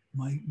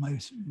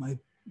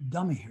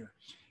dummy here.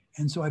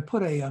 And so I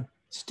put a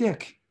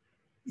stick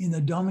in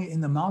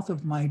the mouth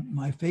of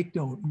my fake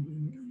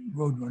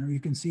roadrunner. You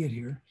can see it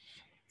here.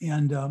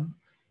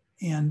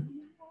 And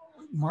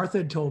Martha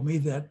had told me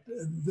that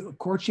the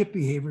courtship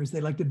behaviors,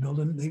 they like to build,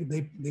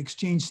 they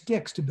exchange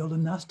sticks to build a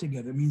nest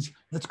together. It means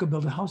let's go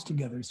build a house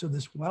together. So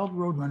this wild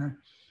roadrunner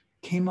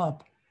came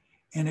up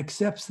and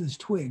accepts this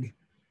twig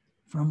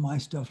from my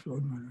stuffed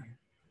roadrunner.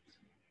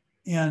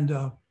 And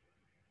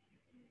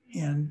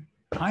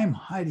I'm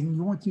hiding.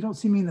 You don't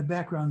see me in the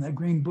background, that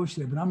green bush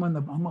there, but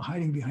I'm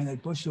hiding behind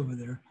that bush over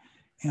there.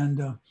 And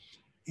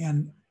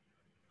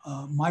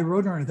my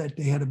roadrunner that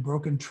day had a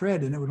broken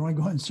tread, and it would only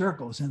go in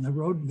circles. And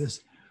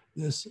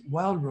this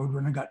wild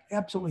roadrunner got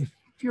absolutely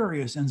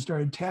furious and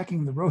started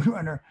attacking the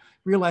roadrunner,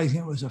 realizing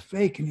it was a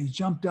fake, and he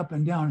jumped up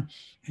and down.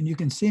 And you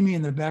can see me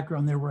in the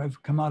background there where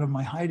I've come out of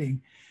my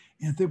hiding.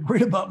 And they're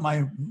worried about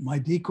my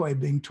decoy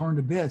being torn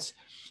to bits.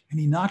 And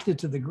he knocked it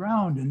to the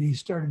ground, and he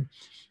started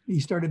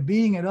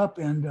beating it up.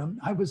 And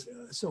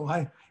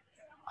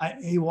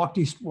he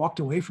walked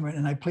away from it,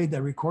 and I played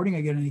that recording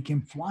again, and he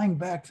came flying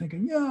back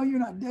thinking, "Yeah, you're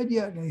not dead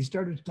yet." And he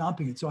started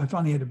stomping it. So I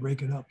finally had to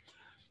break it up.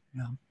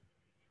 Yeah.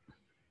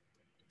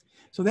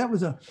 So that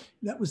was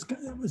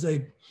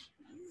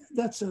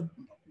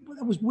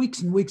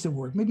weeks and weeks of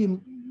work, maybe a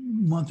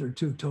month or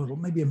two total,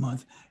 maybe a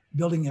month,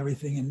 building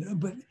everything. And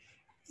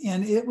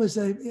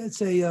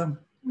it's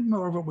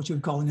more of what you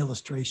would call an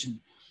illustration.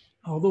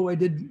 Although I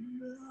did,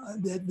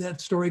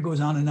 that story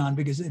goes on and on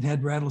because it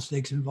had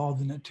rattlesnakes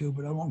involved in it too,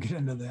 but I won't get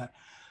into that.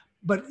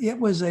 But it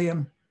was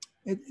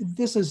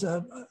this is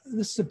a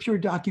pure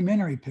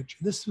documentary picture.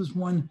 This was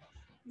one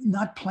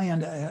not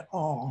planned at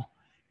all.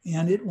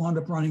 And it wound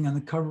up running on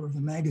the cover of the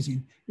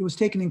magazine. It was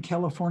taken in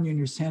California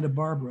near Santa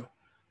Barbara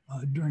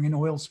during an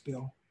oil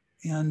spill,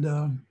 and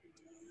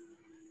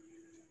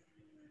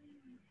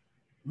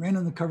ran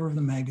on the cover of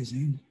the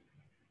magazine.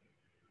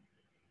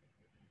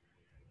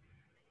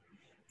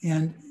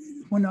 And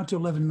went out to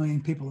 11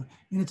 million people.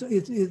 And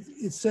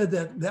it said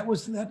that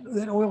was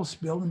that oil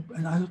spill,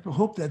 and I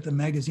hope that the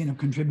magazine have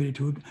contributed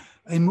to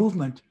a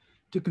movement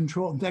to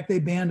control. In fact, they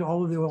banned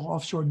all of the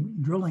offshore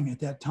drilling at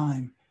that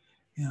time.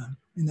 Yeah,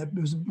 and that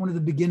was one of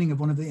the beginning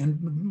of one of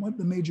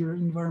the major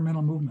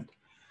environmental movement.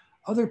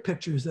 Other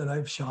pictures that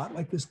I've shot,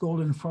 like this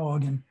golden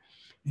frog in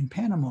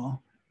Panama,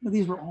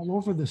 these were all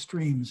over the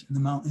streams in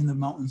the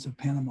mountains of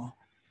Panama,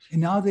 and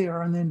now they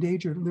are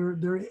endangered.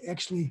 They're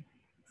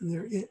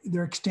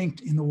extinct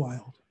in the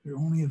wild. They're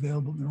only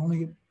available. They're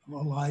only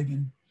alive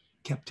in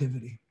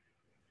captivity.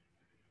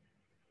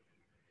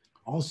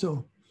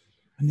 Also,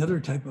 another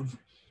type of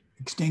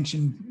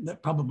extinction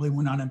that probably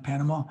went on in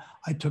Panama.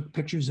 I took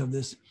pictures of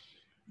this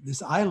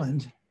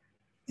island,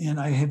 and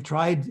I have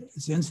tried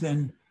since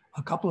then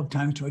a couple of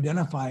times to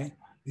identify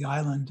the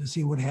island to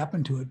see what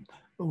happened to it.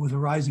 But with the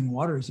rising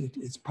waters,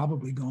 it's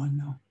probably gone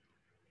now.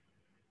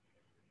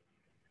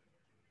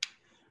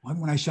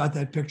 When I shot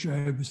that picture,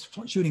 I was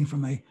shooting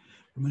from a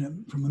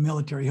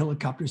military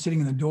helicopter, sitting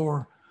in the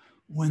door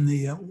when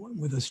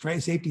with a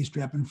safety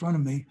strap in front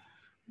of me.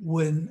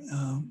 When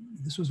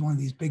this was one of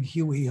these big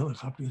Huey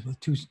helicopters with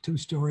two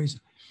stories,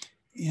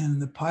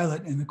 and the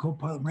pilot and the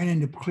co-pilot ran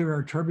into clear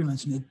air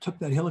turbulence, and it took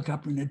that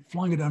helicopter and it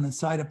flung it on its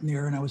side up in the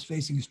air, and I was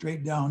facing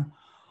straight down,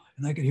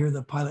 and I could hear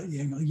the pilot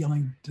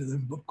yelling to the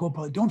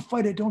co-pilot, don't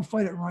fight it,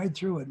 ride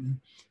through it."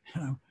 And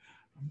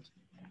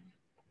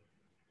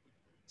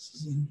this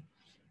is in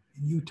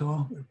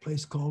Utah, a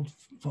place called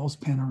False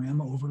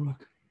Panorama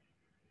Overlook.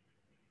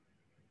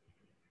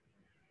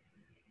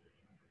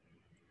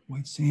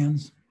 White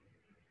Sands,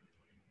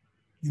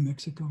 New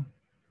Mexico.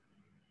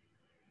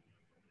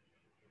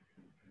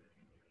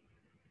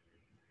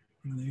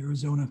 On the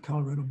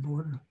Arizona-Colorado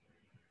border.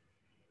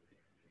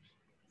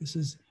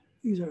 These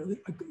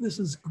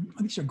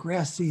are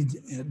grass seeds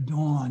at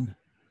dawn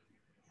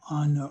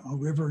on a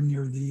river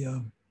near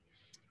the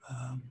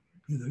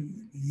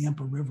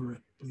Yampa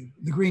River,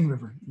 the Green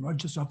River, right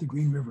just off the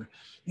Green River.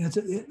 And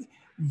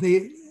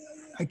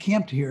I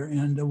camped here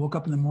and woke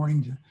up in the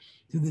morning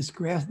to this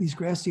grass. These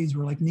grass seeds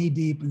were like knee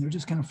deep, and they're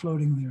just kind of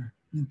floating there.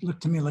 And it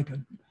looked to me like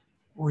an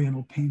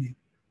Oriental painting.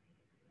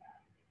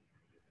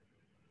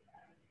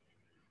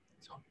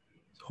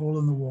 Hole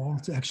in the wall.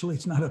 It's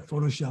not a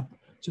Photoshop,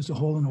 it's just a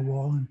hole in a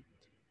wall in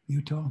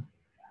Utah.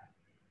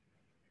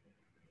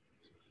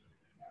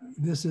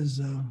 This is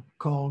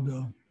called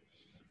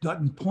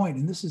Dutton Point,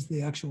 and this is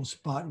the actual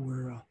spot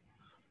where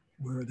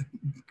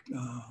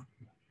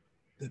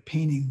the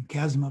painting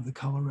Chasm of the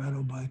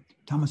Colorado by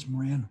Thomas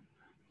Moran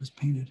was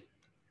painted.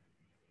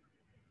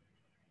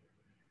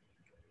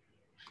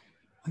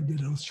 I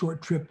did a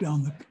short trip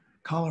down the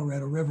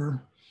Colorado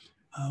River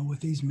with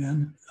these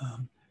men.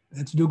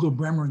 That's Dougal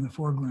Bremer in the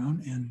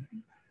foreground, and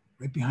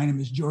right behind him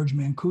is George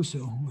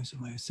Mancuso, who was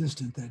my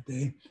assistant that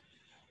day.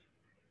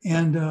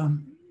 And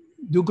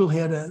Dougal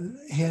had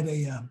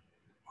a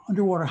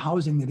underwater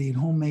housing that he had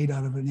homemade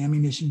out of an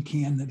ammunition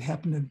can that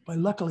happened to, by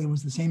luckily, it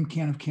was the same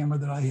can of camera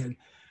that I had.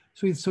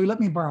 So he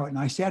let me borrow it, and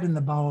I sat in the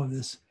bow of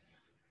this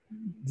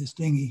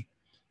dinghy,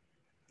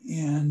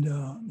 and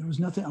there was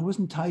nothing. I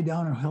wasn't tied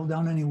down or held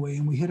down anyway,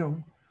 and we hit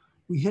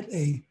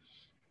a.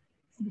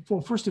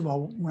 Well, first of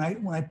all,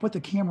 when I put the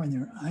camera in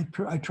there,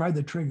 I tried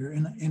the trigger,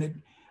 and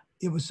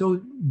it was so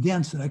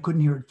dense that I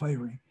couldn't hear it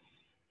firing,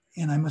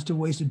 and I must have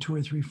wasted 2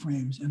 or 3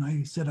 frames. And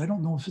I said, I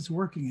don't know if it's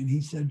working. And he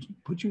said,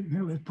 put your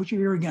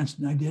ear against it.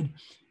 And I did,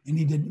 and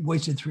he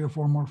wasted 3 or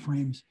 4 more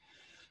frames.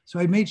 So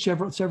I made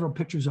several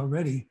pictures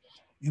already,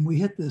 and we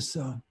hit this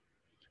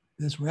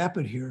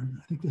rapid here.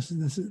 I think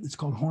it's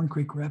called Horn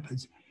Creek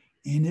Rapids,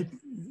 and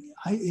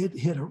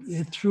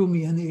it threw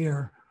me in the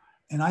air.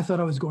 And I thought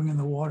I was going in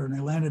the water, and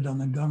I landed on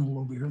the gunnel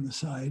over here on the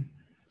side.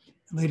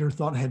 Later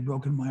thought I had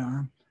broken my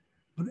arm,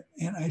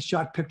 and I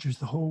shot pictures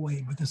the whole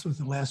way, but this was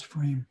the last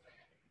frame.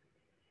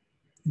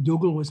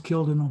 Dougal was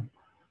killed in a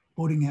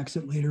boating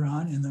accident later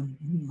on, and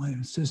my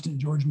assistant,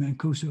 George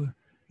Mancuso,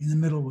 in the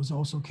middle was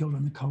also killed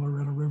on the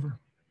Colorado River.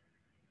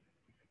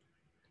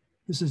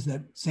 This is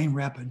that same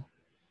rapid.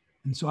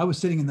 And so I was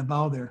sitting in the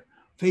bow there,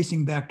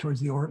 facing back towards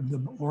the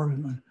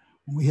Oregon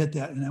when we hit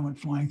that, and I went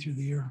flying through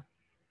the air.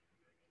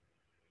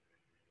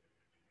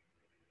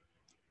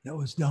 That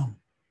was dumb.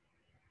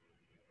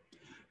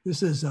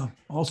 This is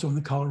also in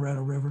the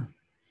Colorado River.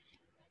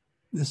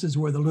 This is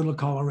where the Little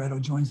Colorado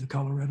joins the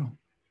Colorado.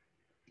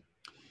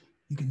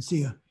 You can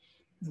see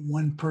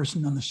one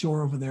person on the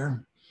shore over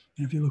there.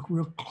 And if you look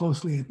real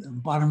closely at the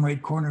bottom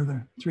right corner, there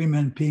are 3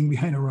 men peeing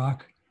behind a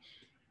rock.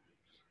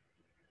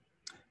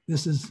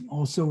 This is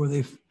also where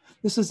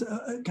this is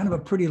kind of a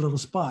pretty little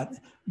spot,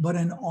 but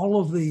in all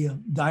of the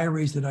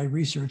diaries that I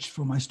researched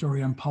for my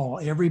story on Powell,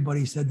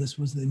 everybody said this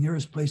was the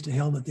nearest place to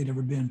hell that they'd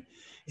ever been.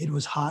 It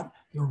was hot,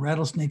 there were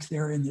rattlesnakes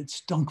there, and it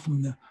stunk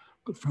from the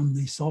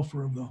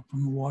sulfur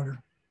from the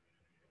water.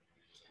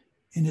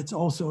 And it's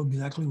also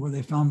exactly where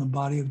they found the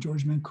body of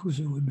George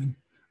Mancuso, who had been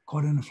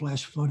caught in a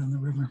flash flood on the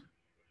river.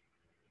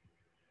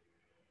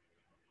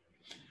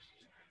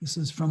 This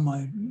is from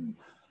my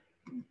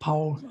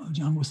Powell,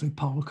 John Wesley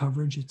Powell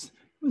coverage. It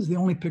was the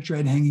only picture I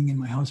had hanging in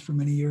my house for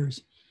many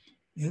years.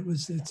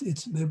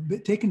 It's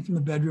taken from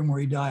the bedroom where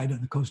he died on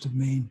the coast of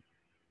Maine.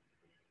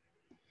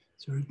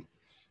 So,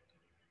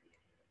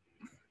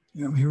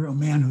 you know, here a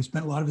man who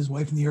spent a lot of his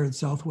life in the arid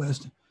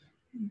Southwest,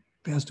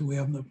 passed away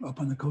up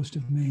on the coast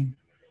of Maine.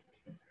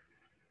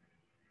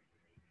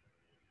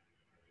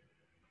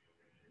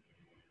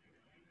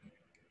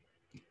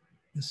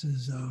 This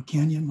is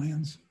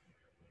Canyonlands.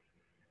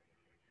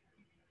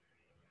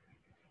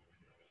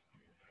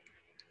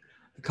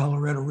 The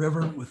Colorado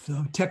River with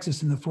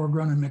Texas in the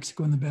foreground and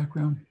Mexico in the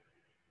background.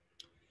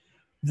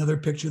 Another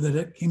picture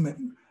that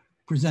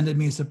presented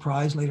me a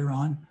surprise later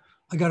on.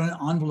 I got an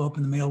envelope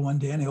in the mail one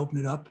day and I opened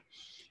it up.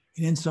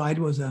 And inside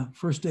was a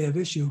first day of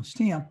issue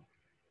stamp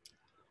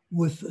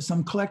with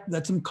some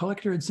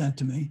collector had sent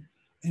to me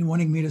and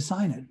wanting me to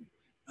sign it.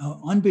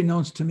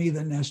 Unbeknownst to me,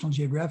 that National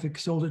Geographic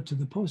sold it to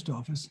the post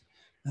office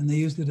and they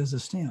used it as a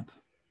stamp.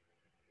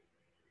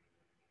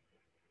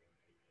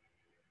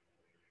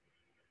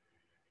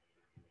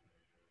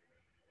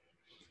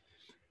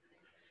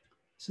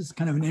 This is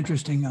kind of an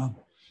interesting, what's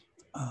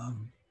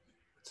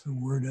the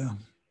word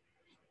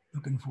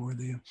looking for?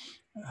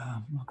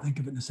 I'll think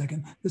of it in a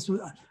second.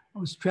 I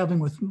was traveling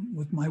with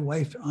my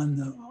wife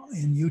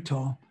in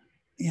Utah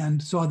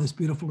and saw this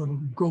beautiful little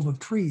grove of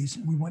trees.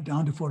 And we went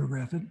down to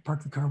photograph it,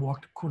 parked the car,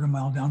 walked a quarter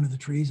mile down to the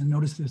trees and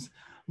noticed this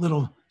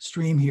little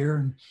stream here.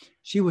 And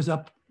she was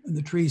up in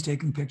the trees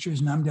taking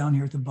pictures and I'm down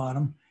here at the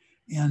bottom.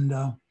 And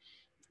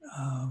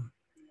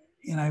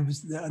I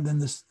was then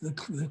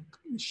the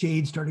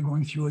shade started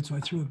going through it, so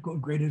I threw a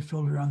graded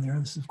filter on there.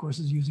 This, of course,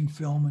 is using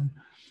film and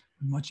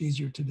much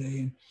easier today.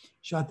 And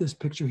shot this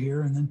picture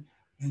here, and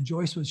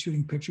Joyce was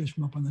shooting pictures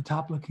from up on the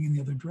top, looking in the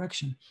other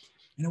direction.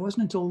 And it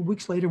wasn't until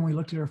weeks later when we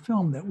looked at our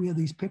film that we had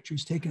these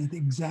pictures taken at the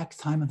exact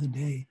time of the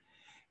day,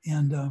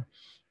 and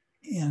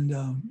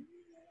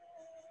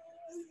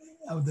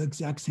of the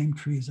exact same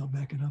trees. I'll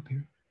back it up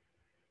here.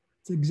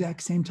 It's the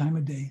exact same time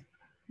of day.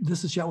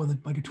 This is shot with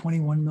like a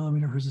 21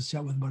 millimeter. Hers is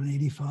shot with about an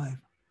 85,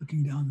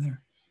 looking down there.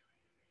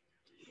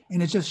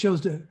 And it just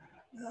shows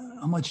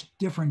how much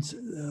difference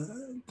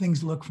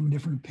things look from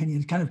different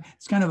opinions.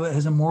 It's kind of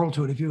has a moral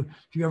to it. If you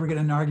ever get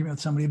in an argument with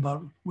somebody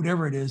about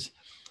whatever it is,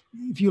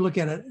 if you look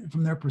at it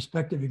from their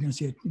perspective, you're going to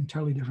see an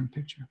entirely different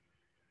picture.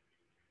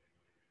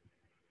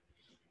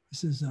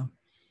 This is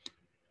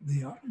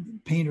the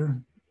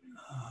painter,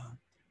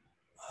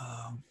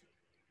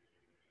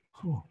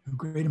 a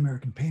great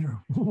American painter.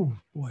 Oh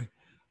boy.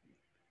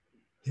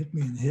 Hit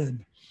me in the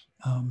head.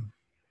 From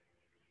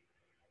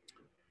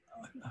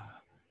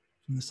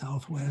the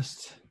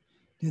Southwest,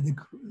 did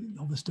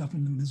all the stuff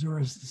in the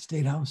Missouri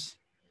State House.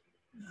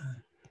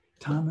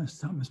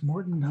 Thomas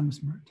Merton.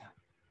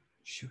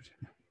 Shoot,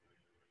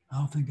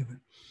 I'll think of it.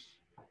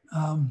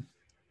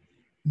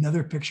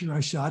 Another picture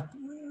I shot.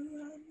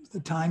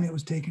 The time it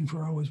was taken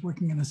for, I was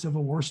working in a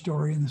Civil War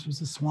story, and this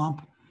was a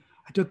swamp.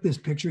 I took this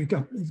picture. It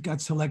got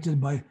selected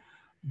by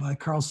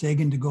Carl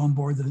Sagan to go on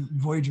board the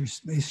Voyager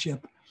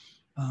spaceship.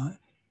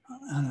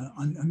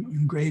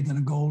 Engraved on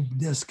a gold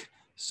disc,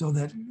 so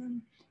that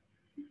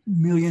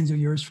millions of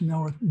years from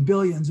now, or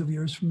billions of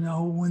years from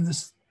now, when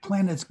this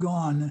planet's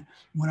gone,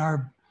 when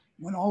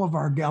all of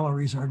our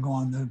galleries are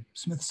gone, the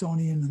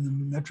Smithsonian and the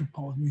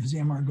Metropolitan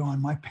Museum are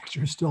gone, my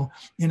picture is still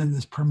in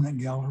this permanent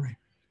gallery,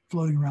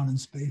 floating around in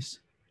space.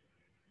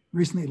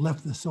 Recently it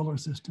left the solar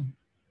system.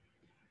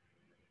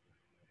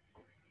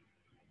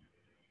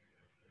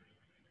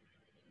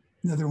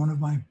 Another one of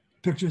my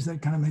pictures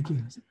that kind of make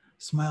you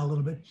smile a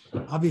little bit.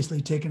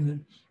 Obviously taken it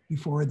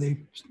before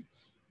it's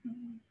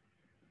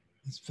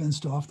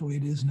fenced off the way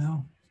it is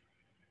now.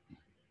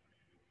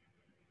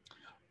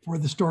 For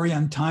the story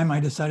on time, I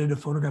decided to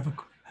do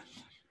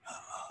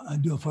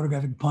a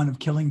photographic pun of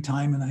killing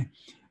time, and I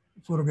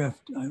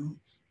photographed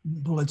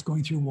bullets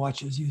going through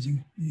watches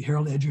using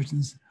Harold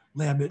Edgerton's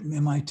lab at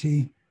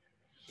MIT.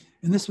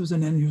 And this was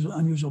an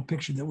unusual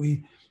picture that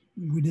we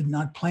did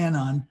not plan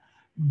on,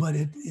 but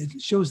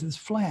it shows this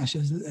flash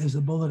as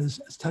the bullet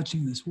is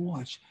touching this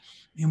watch.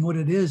 And what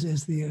it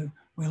is the,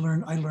 I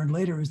learned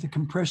later, is the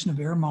compression of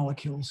air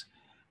molecules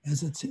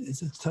as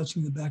it's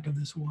touching the back of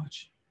this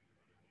watch.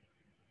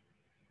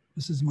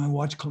 This is my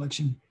watch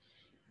collection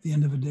at the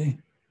end of a day.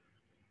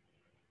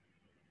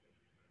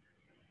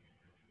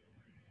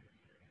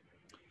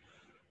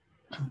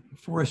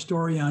 For a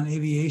story on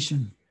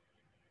aviation,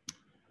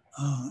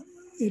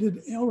 it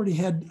had already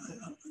had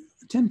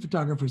 10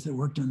 photographers that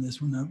worked on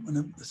this when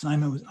the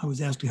assignment I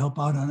was asked to help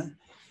out on it.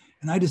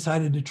 And I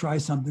decided to try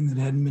something that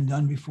hadn't been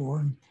done before.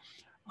 And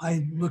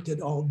I looked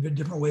at all the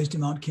different ways to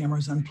mount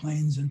cameras on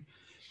planes, and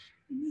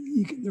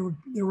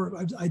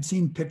I'd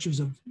seen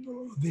pictures of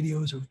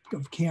videos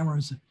of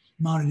cameras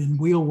mounted in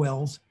wheel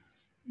wells,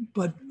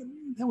 but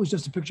that was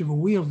just a picture of a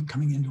wheel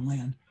coming into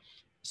land.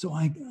 So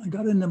I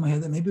got into my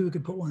head that maybe we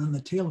could put one on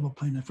the tail of a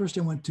plane. At first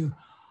I went to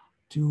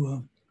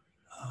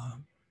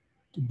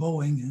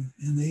Boeing,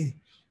 and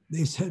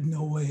they said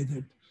no way,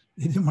 that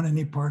they didn't want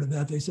any part of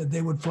that. They said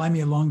they would fly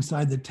me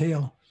alongside the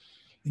tail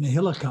in a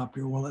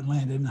helicopter while it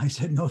landed. And I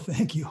said, no,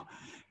 thank you.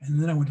 And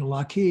then I went to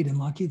Lockheed, and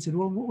Lockheed said,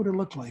 well, what would it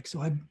look like?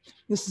 So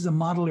this is a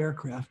model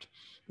aircraft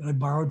that I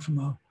borrowed from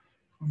a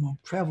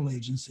travel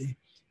agency,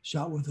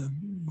 shot with a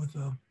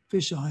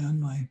fisheye on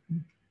my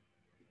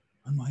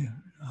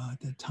at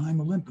that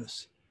time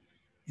Olympus,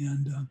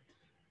 and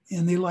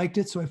they liked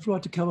it. So I flew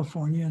out to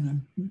California,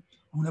 and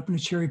I went up in a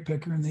cherry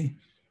picker, and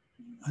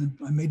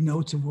I made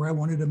notes of where I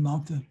wanted to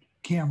mount the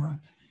camera,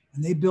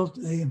 and they built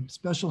a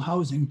special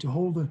housing to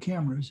hold the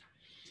cameras.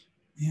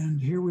 And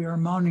here we are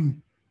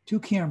mounting 2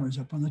 cameras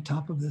up on the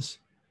top of this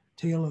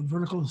tail of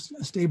vertical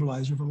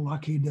stabilizer for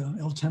Lockheed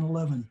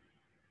L-1011.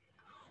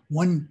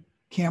 One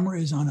camera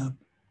is on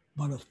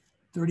about a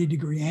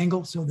 30-degree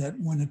angle, so that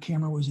when the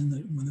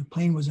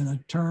plane was in a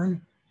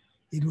turn,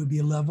 it would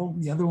be level.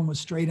 The other one was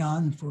straight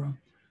on for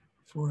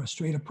a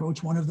straight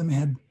approach. One of them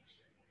had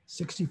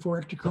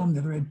 64 ectochrome, the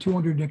other had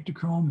 200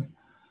 ectochrome,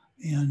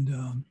 and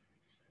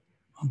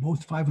on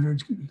both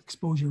 500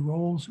 exposure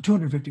rolls,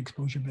 250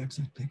 exposure backs,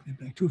 I take that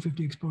back,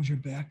 250 exposure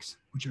backs,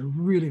 which are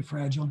really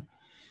fragile.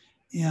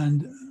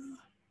 And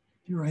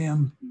here I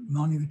am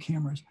mounting the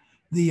cameras.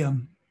 There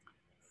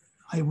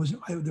were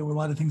a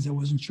lot of things I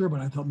wasn't sure,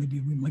 but I thought maybe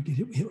we might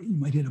hit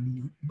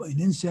an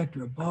insect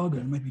or a bug,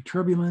 or it might be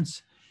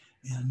turbulence.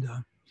 And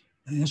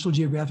National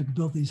Geographic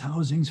built these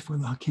housings for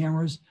the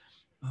cameras.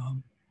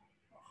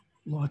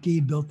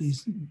 Lockheed built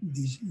this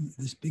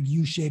big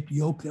U-shaped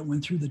yoke that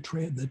went through the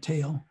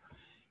tail.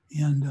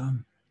 And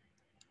I'm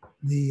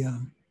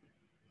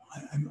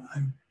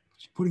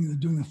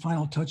doing the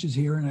final touches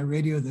here, and I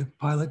radioed the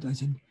pilot. And I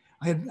said,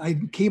 I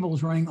had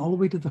cables running all the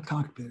way to the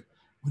cockpit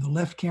with a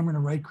left camera and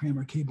a right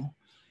camera cable.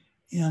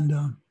 And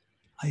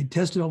I had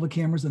tested all the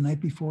cameras the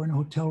night before in a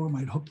hotel room.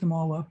 I'd hooked them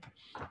all up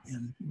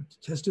and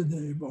tested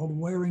all the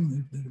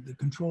wiring, the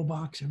control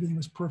box, everything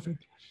was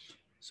perfect.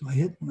 So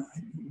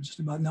just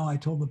about now, I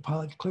told the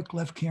pilot, click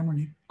left camera,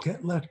 and he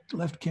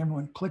left camera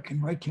went click,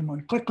 and right camera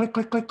went click, click,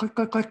 click, click, click,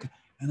 click, click.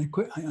 And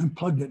I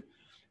unplugged it.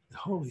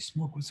 Holy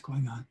smoke, what's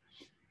going on?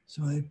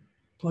 So I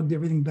plugged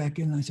everything back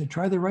in, and I said,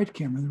 try the right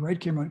camera. The right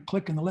camera went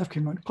click, and the left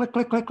camera went click,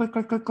 click, click, click,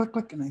 click, click, click,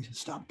 click. And I said,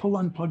 stop,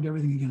 unplugged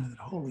everything again. I said,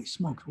 holy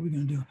smokes, what are we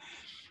gonna do?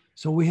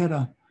 So we had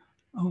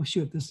oh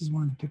shoot, this is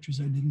one of the pictures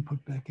I didn't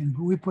put back in.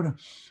 But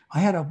I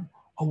had a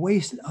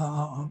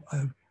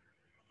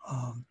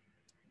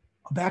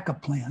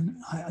backup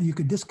plan. You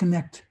could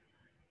disconnect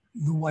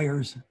the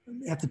wires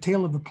at the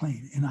tail of the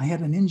plane. And I had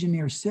an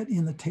engineer sit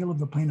in the tail of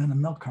the plane on a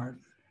milk carton.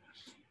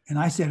 And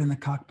I sat in the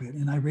cockpit,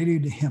 and I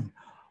radioed to him,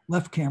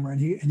 left camera,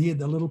 and he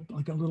had a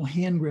little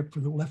hand grip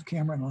for the left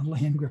camera and a little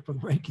hand grip for the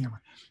right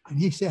camera. And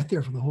he sat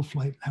there for the whole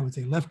flight. I would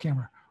say left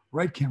camera,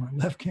 right camera,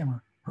 left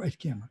camera, right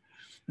camera.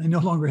 And I no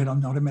longer had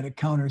an automatic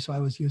counter, so I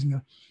was using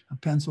a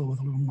pencil with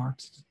little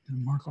marks to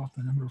mark off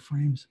the number of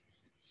frames.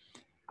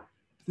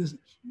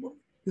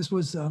 This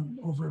was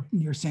over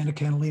near Santa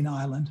Catalina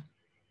Island.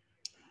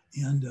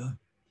 And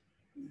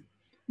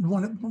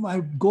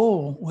my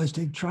goal was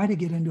to try to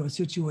get into a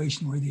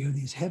situation where there are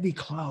these heavy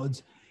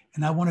clouds,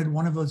 and I wanted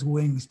one of those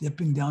wings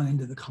dipping down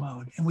into the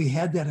cloud. And we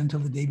had that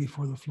until the day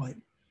before the flight.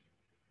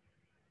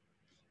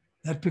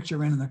 That picture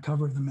ran on the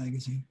cover of the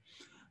magazine.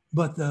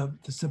 But the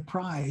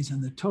surprise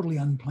and the totally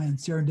unplanned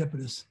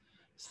serendipitous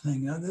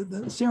thing,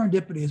 the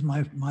serendipity is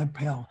my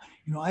pal.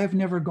 You know, I have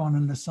never gone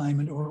on an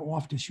assignment or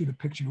off to shoot a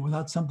picture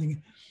without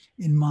something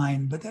in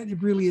mind, but that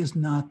it really is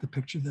not the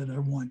picture that I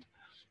want.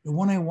 The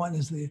one I want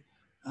is the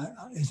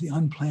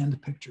unplanned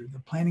picture, the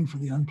planning for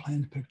the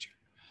unplanned picture.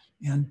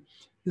 And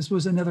this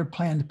was another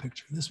planned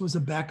picture. This was a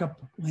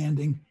backup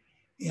landing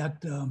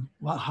at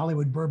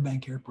Hollywood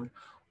Burbank Airport.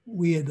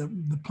 We had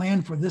the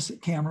plan for this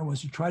camera was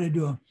to try to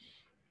do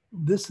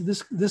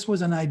this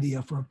was an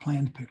idea for a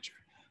planned picture.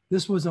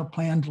 This was a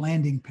planned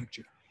landing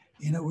picture,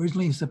 and it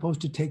originally supposed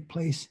to take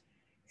place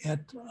at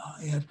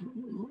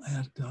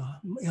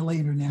LA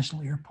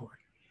International Airport.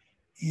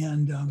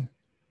 And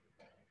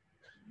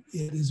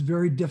it is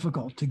very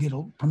difficult to get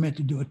a permit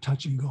to do a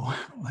touch and go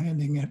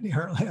landing at the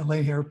LA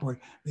airport.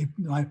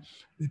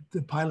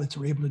 The pilots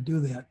were able to do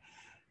that.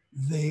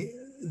 They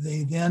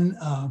then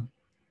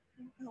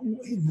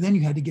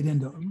you had to get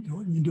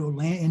into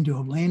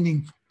a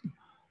landing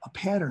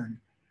pattern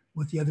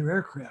with the other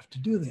aircraft to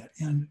do that.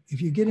 And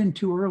if you get in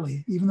too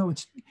early, even though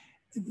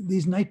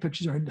these night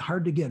pictures are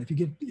hard to get.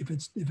 If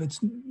it's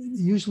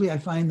usually I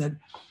find that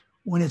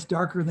when it's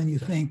darker than you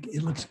think,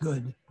 it looks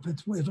good.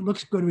 If it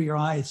looks good with your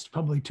eye, it's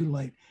probably too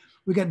late.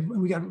 We got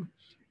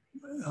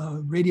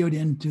radioed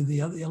into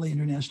the LA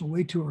International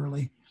way too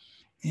early,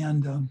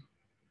 and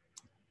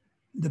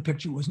the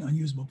picture was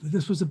unusable. But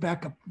this was a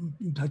backup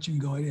touch and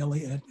go at LA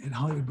at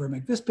Hollywood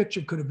Burbank. This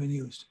picture could have been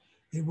used.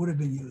 It would have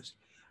been used.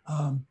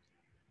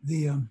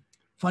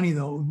 Funny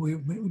though,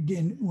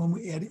 when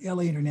we at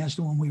LA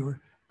International, when we were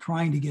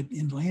trying to get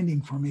in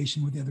landing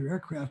formation with the other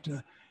aircraft,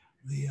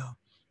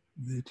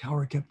 the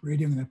tower kept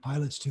radioing the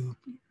pilots to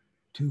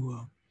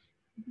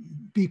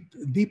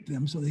beep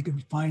them so they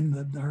could find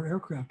our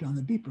aircraft on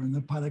the beeper. And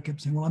the pilot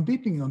kept saying, "Well, I'm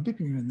beeping you, I'm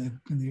beeping you." And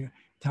the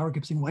tower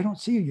kept saying, "Well, I don't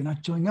see you. You're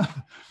not showing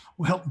up."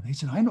 Well, they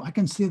said, "I know. I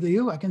can see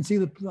you. I can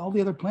see all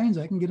the other planes.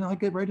 I can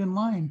get right in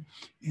line."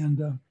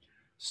 And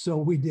so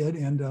we did.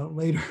 And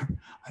later,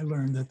 I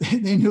learned that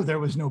they knew there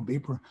was no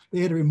beeper.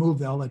 They had to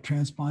remove all that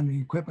transponding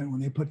equipment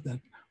when they put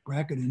that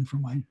bracket in for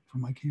my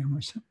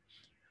cameras.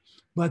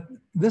 But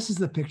this is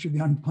the picture,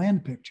 the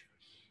unplanned picture.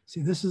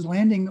 See, this is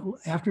landing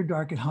after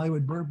dark at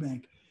Hollywood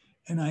Burbank.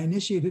 And I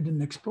initiated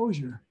an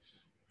exposure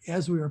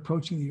as we were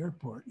approaching the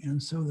airport.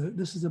 And so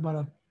this is about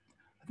I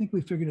think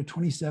we figured a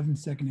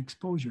 27-second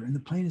exposure. And the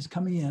plane is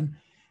coming in.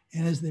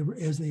 And as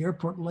the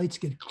airport lights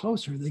get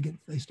closer,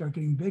 they start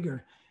getting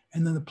bigger.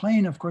 And then the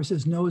plane, of course,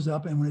 is nose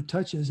up. And when it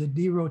touches, it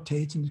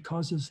derotates and it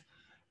causes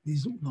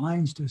these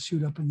lines to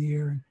shoot up in the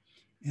air.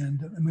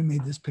 And we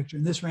made this picture.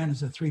 And this ran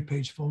as a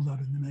 3-page fold-out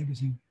in the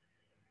magazine.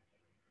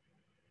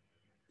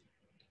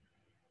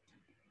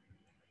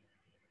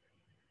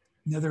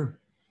 Another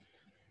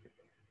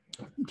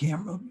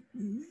camera,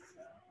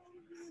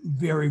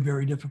 very,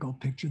 very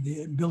difficult picture.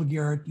 Bill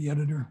Garrett, the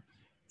editor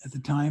at the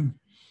time,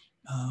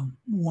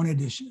 wanted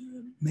to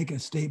make a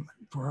statement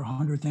for our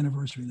 100th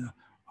anniversary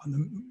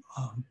on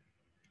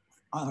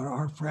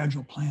our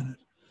fragile planet.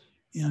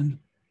 And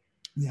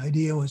the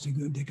idea was to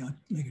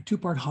make a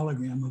 2-part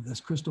hologram of this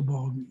crystal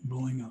ball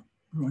blowing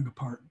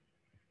apart.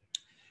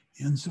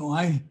 And so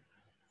I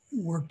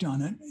worked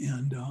on it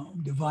and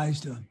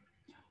devised a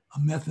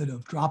method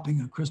of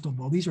dropping a crystal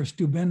ball. These are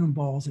Steuben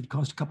balls that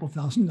cost a couple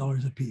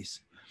 $1,000s a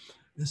piece.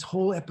 This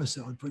whole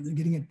episode for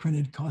getting it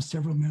printed cost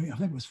several million. I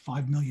think it was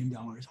 $5 million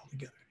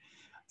altogether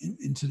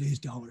in today's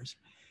dollars.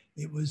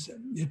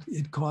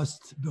 It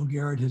cost Bill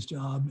Garrett his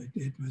job.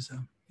 It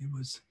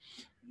was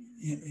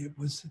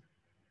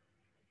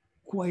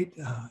quite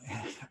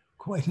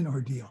an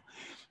ordeal.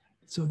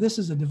 So this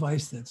is a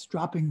device that's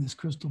dropping this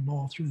crystal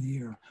ball through the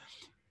air.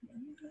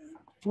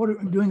 For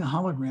doing a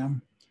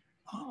hologram,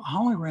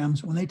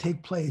 holograms, when they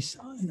take place,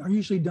 are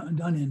usually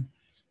done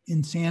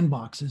in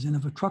sandboxes. And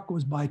if a truck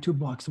goes by 2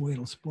 blocks away,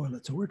 it'll spoil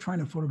it. So we're trying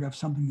to photograph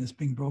something that's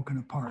being broken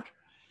apart.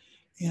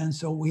 And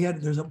so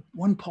there's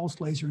one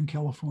pulse laser in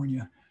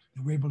California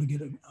that we're able to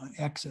get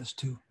access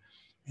to.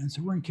 And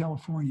so we're in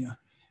California.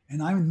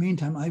 And in the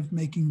meantime, I'm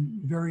making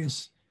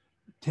various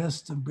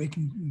tests of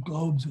breaking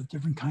globes with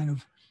different kind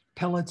of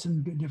pellets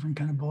and different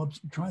kind of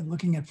bulbs,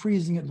 looking at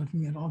freezing it,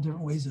 looking at all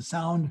different ways of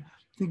sound,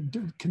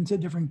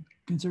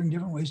 considering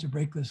different ways to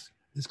break this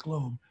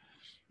globe.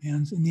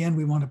 And in the end,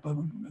 we wound up,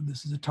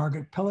 this is a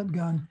target pellet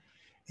gun,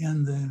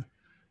 and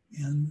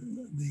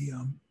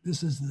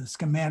this is the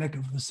schematic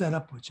of the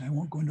setup, which I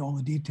won't go into all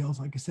the details.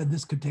 Like I said,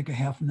 this could take a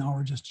half an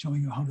hour just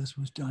showing you how this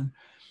was done.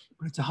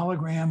 But it's a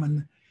hologram,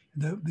 and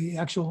the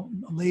actual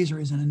laser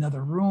is in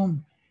another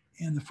room.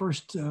 And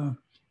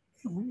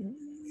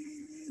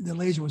the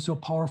laser was so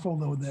powerful,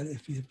 though, that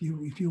if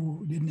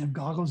you didn't have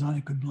goggles on,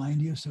 it could blind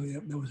you. So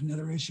there was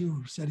another issue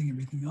of setting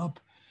everything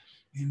up.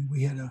 And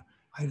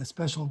I had a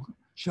special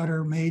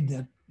shutter made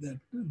that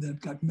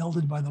got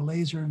melted by the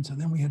laser. And so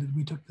then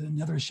we took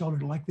another shutter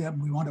like that,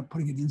 and we wound up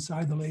putting it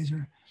inside the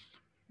laser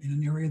in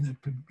an area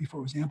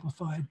before it was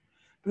amplified.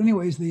 But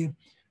anyways, the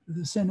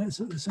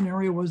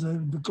scenario was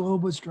the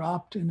globe was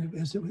dropped, and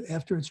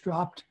after it's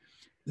dropped,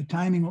 the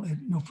timing,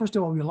 first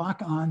of all, we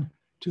lock on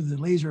to the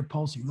laser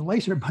pulsing. The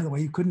laser, by the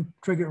way, you couldn't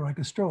trigger it like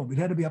a strobe. It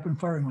had to be up and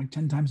firing like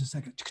 10 times a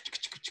second.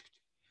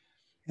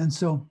 And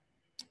so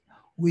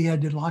we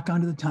had to lock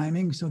onto the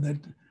timing so that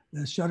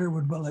the shutter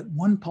would let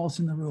one pulse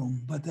in the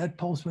room, but that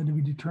pulse had to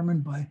be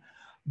determined by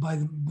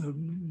the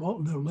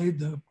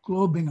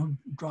globe being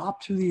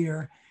dropped through the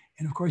air.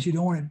 And of course, you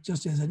don't want it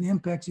just as an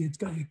impact. It's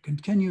got to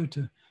continue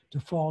to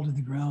fall to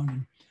the ground.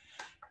 And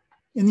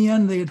in the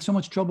end, they had so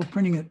much trouble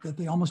printing it that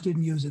they almost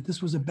didn't use it.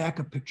 This was a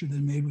backup picture they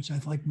made, which I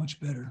liked much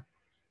better.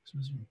 This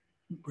was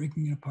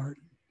breaking it apart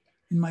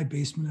in my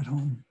basement at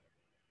home.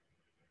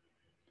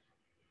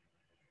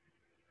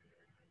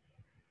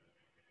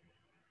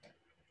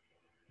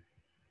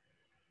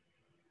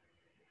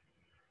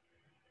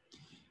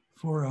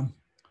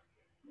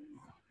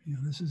 you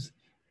know, this is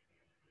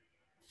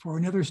for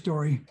another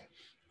story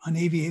on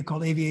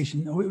called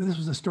Aviation. This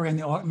was a story on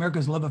the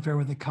America's Love Affair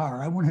with the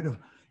Car. I wanted to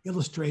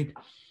illustrate,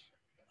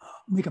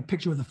 make a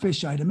picture with a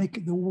fisheye to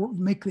make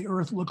the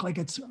Earth look like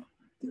it's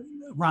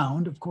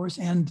round, of course,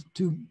 and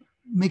to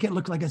make it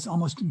look like it's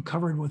almost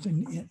covered with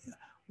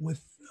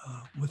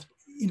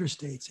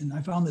interstates. And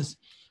I found this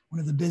one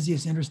of the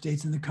busiest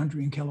interstates in the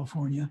country in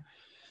California,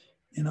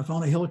 and I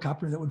found a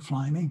helicopter that would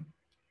fly me.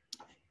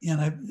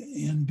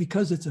 And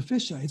because it's a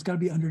fisheye, it's got to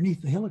be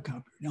underneath the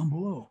helicopter down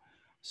below.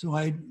 So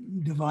I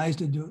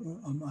devised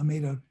I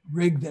made a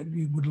rig that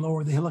would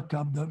lower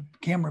the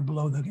camera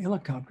below the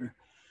helicopter.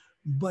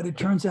 But it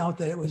turns out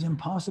that it was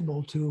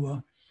impossible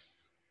to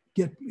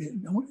you're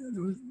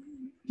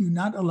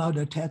not allowed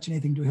to attach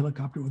anything to a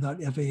helicopter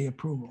without FAA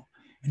approval.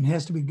 And it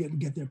has to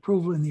get the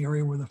approval in the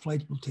area where the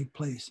flights will take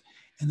place.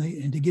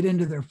 And to get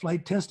into their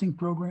flight testing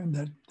program,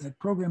 that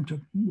program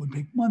would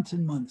take months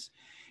and months.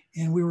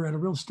 And we were at a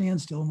real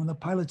standstill. And when the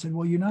pilot said,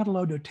 well, you're not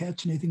allowed to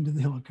attach anything to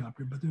the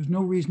helicopter, but there's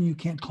no reason you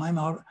can't climb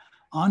out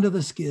onto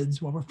the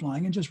skids while we're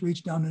flying and just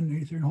reach down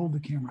underneath there and hold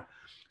the camera.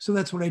 So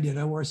that's what I did.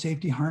 I wore a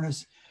safety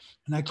harness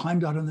and I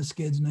climbed out on the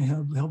skids and I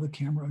held the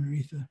camera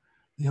underneath the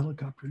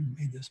helicopter and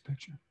made this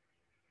picture.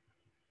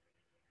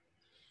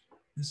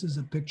 This is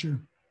a picture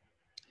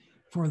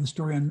for the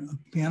story on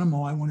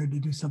Panama. I wanted to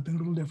do something a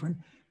little different.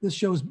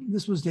 This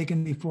was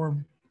taken before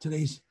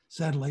today's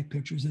satellite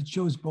pictures. It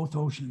shows both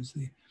oceans.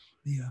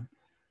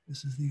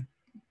 This is the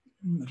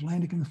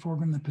Atlantic in the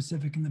foreground, the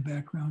Pacific in the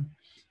background,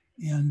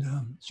 and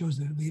shows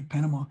the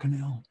Panama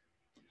Canal.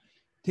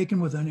 Taken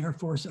with an Air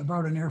Force, I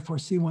borrowed an Air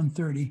Force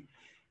C-130,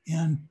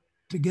 and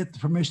to get the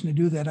permission to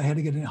do that, I had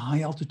to get a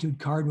high altitude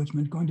card, which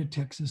meant going to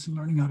Texas and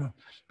learning how to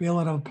bail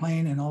out of a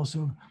plane and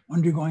also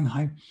undergoing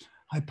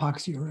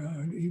hypoxia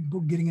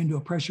or getting into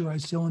a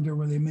pressurized cylinder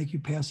where they make you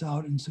pass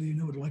out. And so you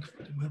know what it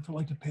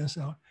like to pass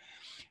out.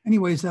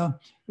 Anyways, it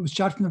was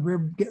shot from the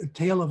rear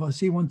tail of a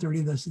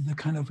C-130. This is the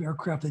kind of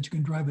aircraft that you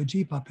can drive a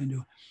Jeep up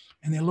into.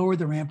 And they lowered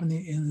the ramp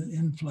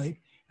in flight,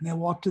 and I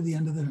walked to the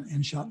end of the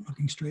end shot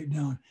looking straight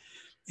down.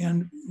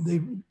 And the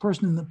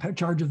person in the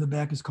charge of the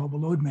back is called the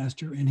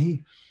loadmaster, and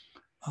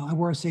I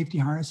wore a safety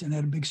harness and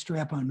had a big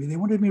strap on me. They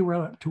wanted me to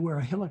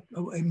wear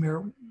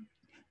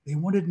they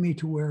wanted me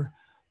to wear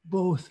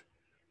both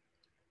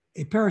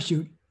a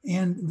parachute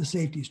and the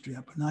safety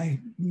strap. And I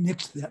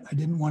nixed that. I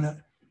didn't want to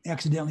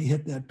accidentally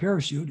hit that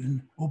parachute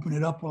and open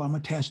it up while I'm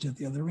attached at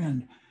the other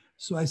end.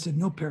 So I said,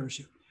 no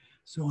parachute.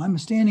 So I'm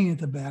standing at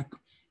the back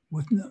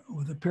with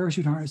a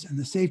parachute harness and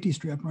the safety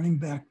strap running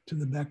back to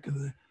the back of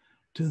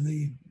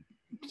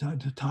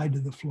tied to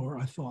the floor,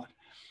 I thought.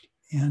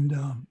 And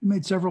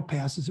made several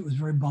passes. It was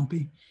very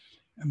bumpy,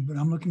 but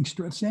I'm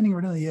standing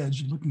right on the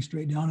edge, looking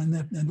straight down. And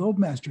the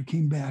loadmaster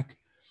came back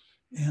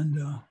and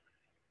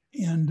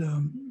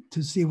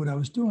to see what I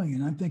was doing.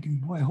 And I'm thinking,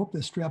 boy, I hope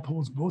this strap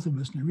holds both of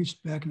us. And I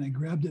reached back and I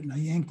grabbed it and I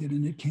yanked it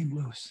and it came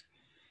loose.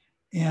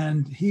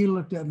 And he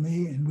looked at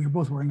me, and we were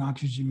both wearing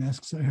oxygen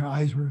masks. So our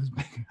eyes were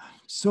big,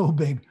 so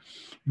big.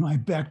 You know, I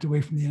backed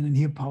away from the end and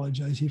he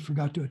apologized. He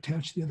forgot to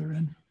attach the other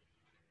end.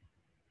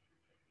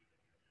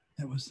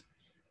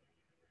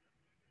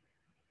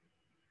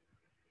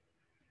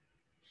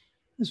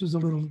 This was a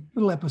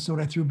little episode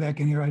I threw back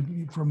in here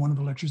from one of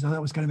the lectures. I thought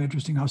it was kind of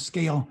interesting how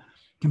scale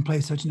can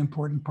play such an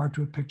important part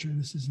to a picture.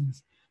 This is in the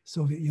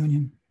Soviet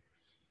Union,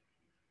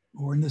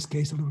 or in this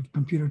case, a little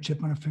computer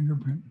chip on a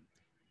fingerprint.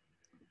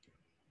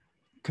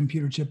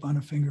 Computer chip on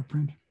a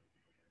fingerprint.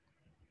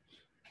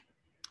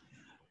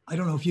 I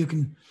don't know if you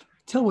can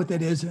tell what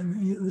that is.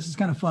 And this is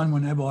kind of fun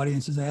when I have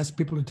audiences. I ask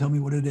people to tell me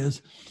what it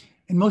is.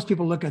 And most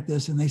people look at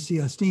this and they see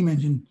a steam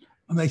engine.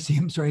 They see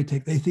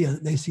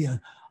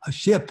a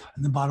ship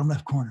in the bottom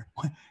left corner.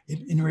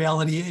 In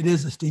reality, it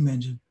is a steam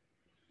engine.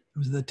 It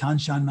was the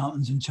Tanshan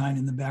Mountains in China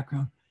in the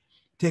background,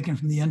 taken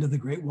from the end of the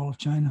Great Wall of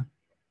China.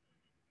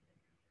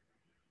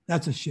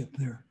 That's a ship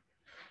there.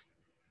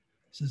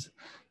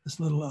 This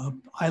little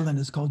island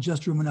is called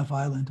Just Room Enough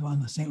Island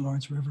on the St.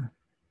 Lawrence River.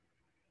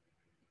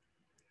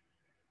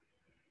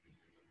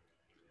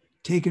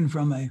 Taken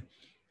from a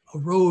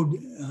road.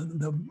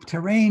 The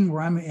terrain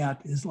where I'm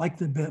at is like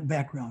the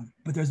background,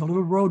 but there's a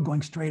little road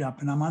going straight up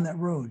and I'm on that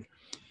road,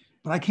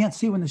 but I can't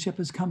see when the ship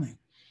is coming.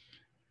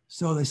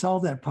 So they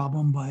solved that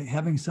problem by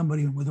having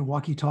somebody with a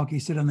walkie-talkie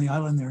sit on the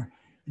island there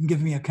and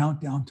give me a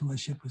countdown till the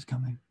ship was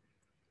coming.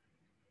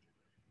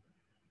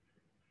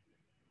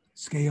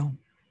 Scale.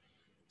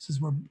 This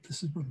is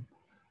where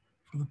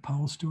for the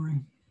Powell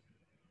story.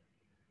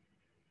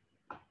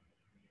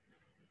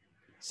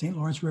 St.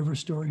 Lawrence River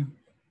story.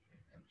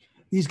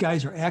 These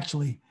guys are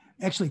actually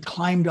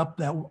climbed up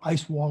that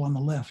ice wall on the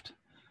left,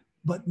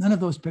 but none of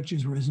those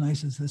pictures were as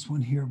nice as this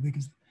one here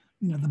because,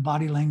 you know, the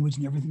body language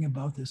and everything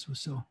about this was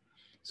so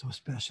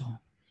special.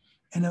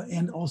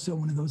 And also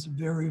one of those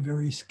very,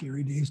 very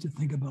scary days to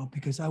think about,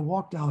 because I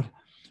walked out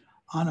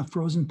on a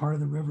frozen part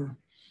of the river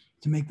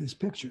to make this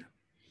picture.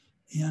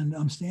 And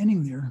I'm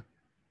standing there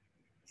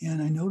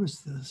and I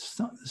noticed the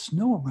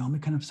snow around me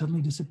kind of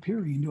suddenly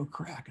disappearing into a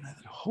crack. And I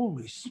thought,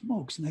 holy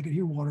smokes. And I could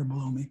hear water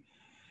below me.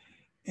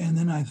 And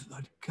then I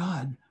thought,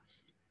 God,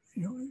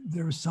 you know,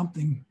 there was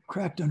something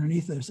cracked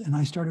underneath this. And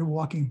I started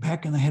walking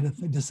back, and I had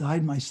to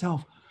decide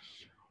myself,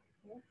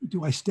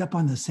 do I step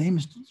on the same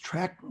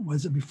track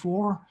was it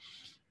before?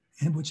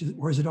 And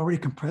or is it already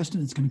compressed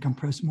and it's going to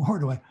compress more?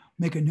 Do I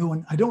make a new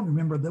one? I don't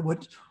remember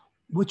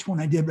which one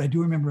I did, but I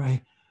do remember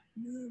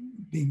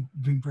being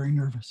very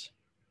nervous.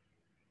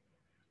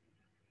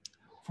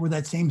 For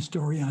that same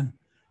story on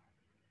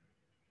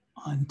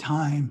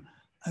time,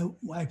 I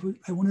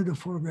wanted to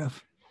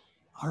photograph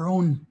our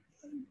own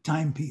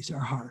timepiece, our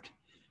heart.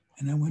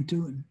 And I went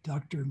to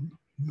Dr.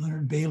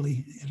 Leonard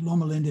Bailey at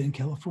Loma Linda in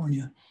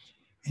California,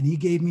 and he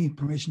gave me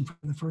permission for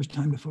the first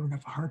time to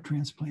photograph a heart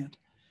transplant.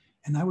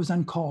 And I was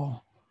on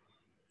call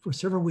for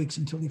several weeks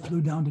until he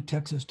flew down to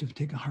Texas to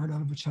take a heart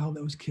out of a child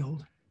that was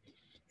killed.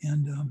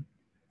 And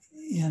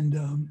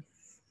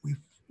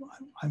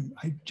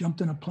I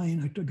jumped in a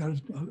plane. I got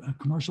a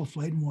commercial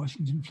flight in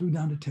Washington, flew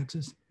down to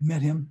Texas,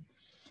 met him.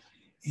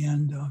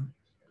 And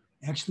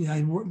actually,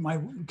 my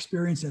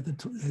experience at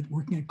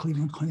working at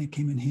Cleveland Clinic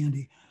came in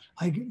handy.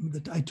 I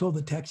told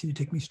the taxi to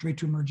take me straight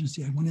to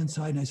emergency. I went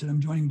inside and I said, I'm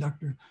joining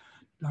Dr.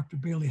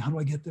 Bailey. How do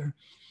I get there?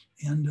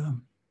 And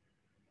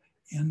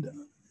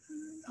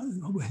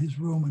his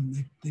room,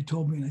 and they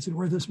told me, and I said,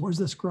 where's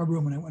the scrub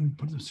room? And I went and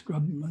put the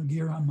scrub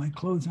gear on, my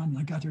clothes on, and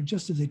I got there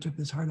just as they took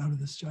this heart out of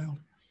this child.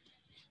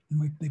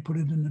 And they put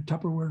it in a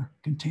Tupperware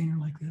container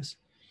like this.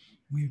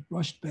 We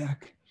rushed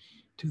back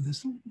to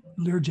this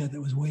Learjet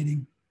that was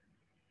waiting,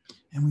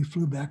 and we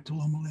flew back to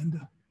Loma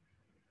Linda.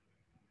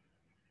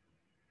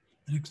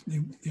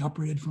 And they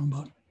operated from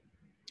about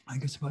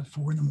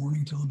 4 in the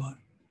morning till about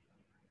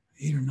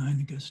 8 or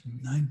 9,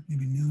 9,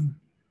 maybe noon,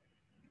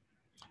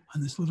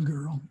 on this little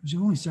girl. She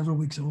was only several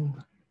weeks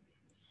old.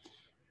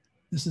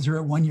 This is her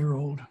at 1 year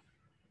old,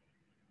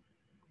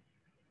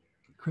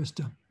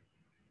 Krista.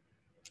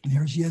 And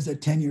here she is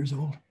at 10 years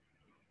old.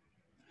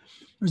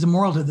 There's a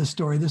moral to this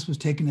story. This was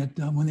taken at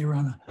when they were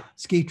on a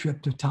ski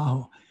trip to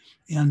Tahoe.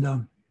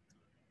 And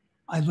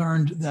I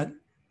learned that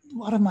a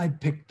lot of my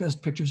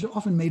best pictures are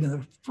often made in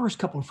the first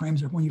couple of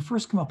frames, or when you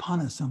first come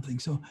upon something.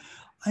 So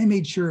I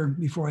made sure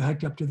before I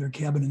hiked up to their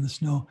cabin in the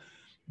snow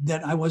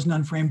that I wasn't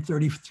on frame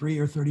 33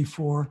 or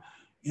 34.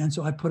 And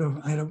so I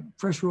had a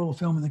fresh roll of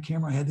film in the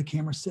camera. I had the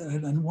camera set, I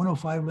had a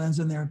 105 lens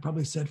in there,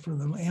 probably set for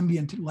the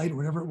ambient light or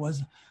whatever it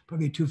was,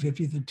 probably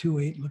 250 to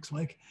 2.8 looks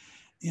like.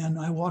 And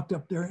I walked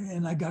up there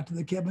and I got to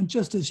the cabin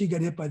just as she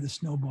got hit by the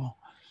snowball.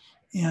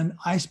 And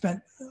I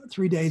spent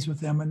 3 days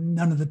with them, and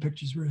none of the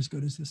pictures were as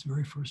good as this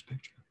very first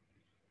picture.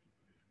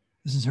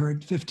 This is her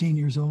at 15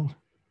 years old.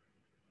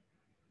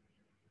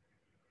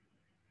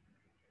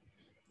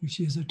 Here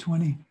she is at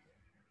 20.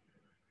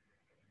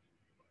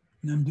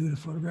 And I'm due to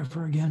photograph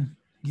her again,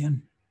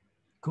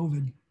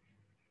 COVID.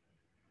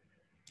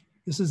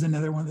 This is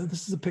another one.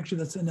 This is a picture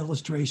that's an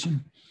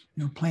illustration,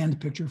 planned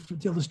picture to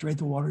illustrate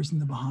the waters in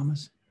the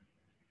Bahamas.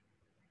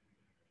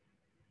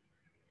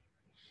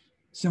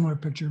 Similar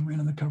picture ran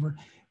on the cover.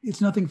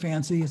 It's nothing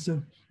fancy. It's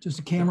just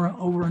a camera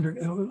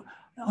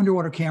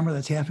underwater camera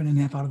that's half in and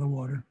half out of the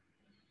water.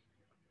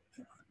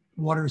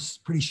 The water is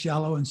pretty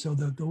shallow, and so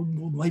the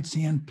light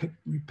sand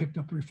picked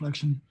up the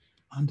reflection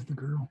onto the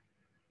girl.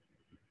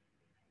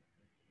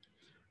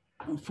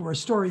 For a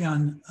story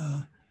on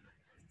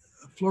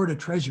Florida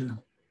treasure,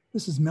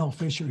 this is Mel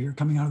Fisher here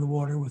coming out of the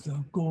water with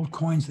the gold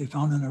coins they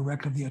found in a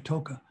wreck of the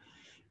Atoka.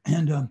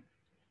 And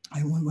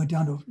I went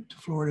down to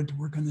Florida to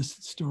work on this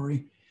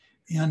story.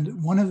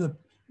 And one of the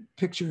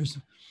pictures,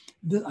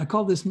 I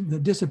call this the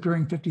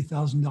disappearing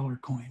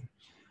 $50,000 coin.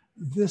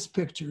 This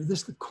picture,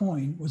 this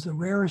coin was the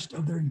rarest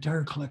of their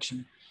entire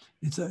collection.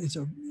 It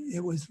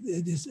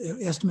is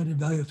estimated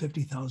value of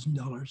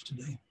 $50,000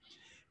 today.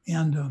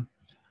 And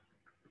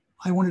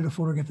I wanted to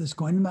photograph this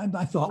coin.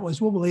 My thought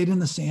was, well, we'll lay it in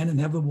the sand and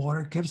have the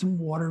water, have some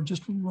water,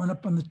 just run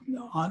up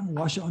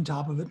wash it on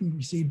top of it and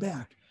recede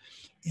back.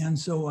 And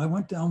so I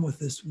went down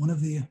with one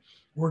of the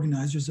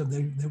organizers of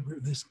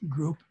this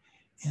group,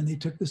 and they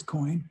took this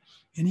coin,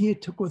 and he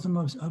took with him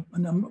a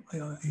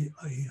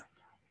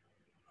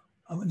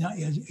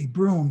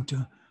broom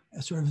to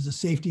sort of as a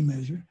safety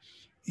measure.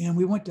 And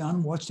we went down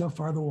and watched how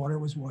far the water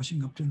was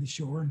washing up to the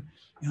shore.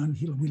 And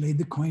we laid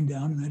the coin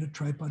down, and I had a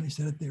tripod. I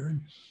set it there,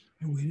 and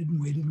I waited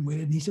and waited and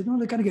waited. And he said, no,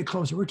 they got to get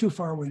closer. We're too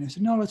far away. And I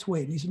said, no, let's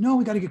wait. And he said, no,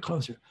 we got to get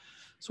closer.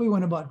 So we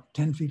went about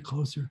 10 feet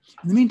closer.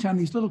 In the meantime,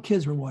 these little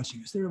kids were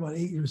watching us. They were about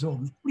 8 years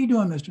old. What are you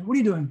doing, mister? What are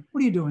you doing?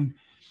 What are you doing?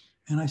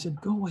 And I said,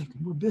 go away.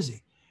 We're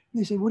busy.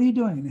 And they said, what are you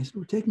doing? And I said,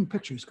 we're taking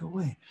pictures. Go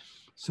away.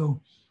 So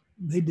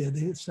they did.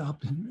 They had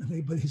stopped,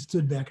 but he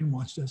stood back and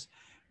watched us.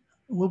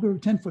 Well, we were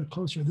 10 foot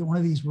closer. Then one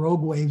of these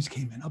rogue waves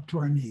came in up to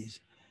our knees,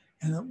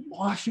 and it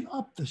washing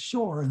up the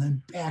shore and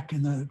then back,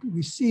 and the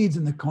recedes,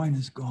 and the coin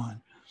is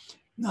gone.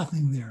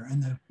 Nothing there.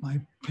 And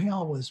my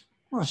pal was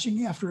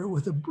rushing after it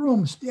with a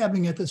broom,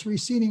 stabbing at this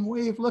receding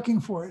wave, looking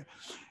for it.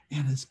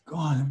 And it's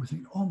gone. And we're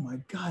thinking, oh my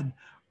God,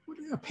 what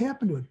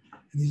happened to it?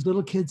 And these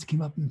little kids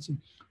came up and said,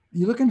 are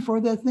you looking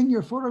for that thing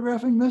you're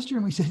photographing, mister?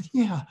 And we said,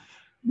 yeah.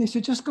 And they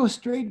said, just go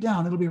straight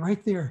down. It'll be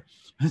right there.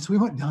 And so we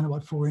went down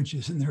about 4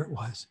 inches, and there it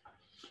was.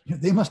 You know,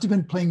 they must have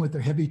been playing with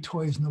their heavy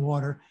toys in the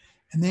water,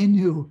 and they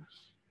knew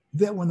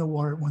that when the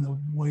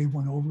wave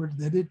went over it,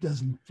 that it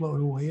doesn't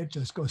float away, it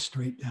just goes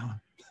straight down.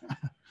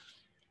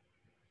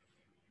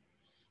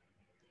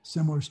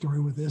 Similar story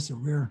with this,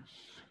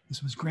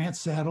 this was Grant's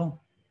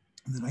saddle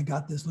that I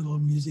got this little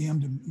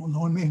museum to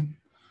loan me.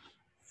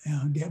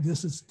 And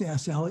this is a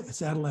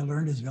saddle I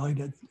learned is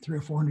valued at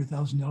 $300,000 or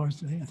 $400,000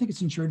 today. I think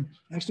it's insured.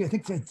 Actually, I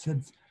think it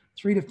said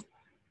 $300,000 to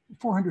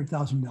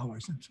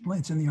 $400,000.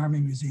 It's in the Army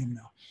Museum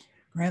now.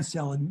 Grant's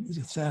saddle is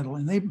a saddle,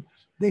 and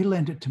they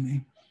lent it to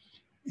me.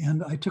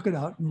 And I took it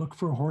out and looked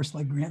for a horse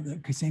like Grant,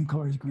 the same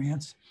color as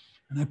Grant's.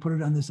 And I put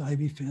it on this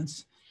ivy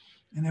fence.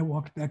 And I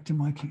walked back to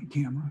my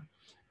camera.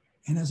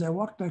 And as I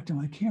walked back to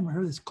my camera, I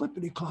heard this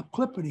clippity-clop,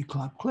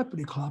 clippity-clop,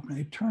 clippity-clop. And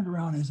I turned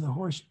around as the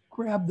horse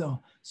grabbed the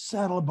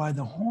saddle by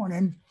the horn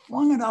and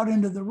flung it out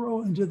into the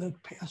road, into the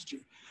pasture.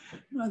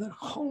 And I thought,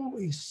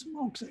 holy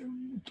smokes, I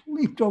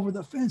leaped over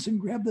the fence and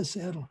grabbed the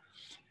saddle.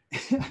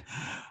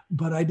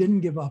 But I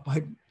didn't give up.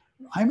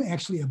 I'm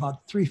actually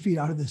about 3 feet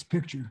out of this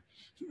picture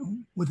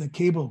with a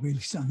cable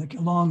release on the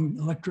long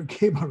electric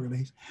cable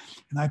release.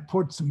 And I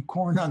poured some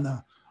corn on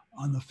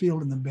the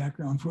field in the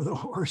background for the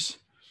horse.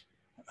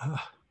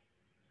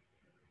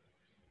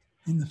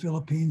 In the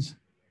Philippines.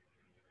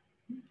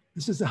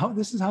 This is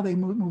how they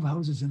move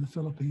houses in the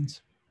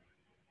Philippines.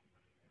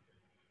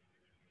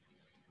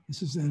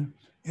 This is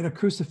at a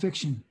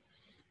crucifixion,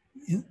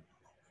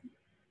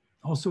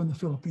 also in the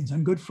Philippines.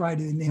 On Good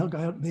Friday,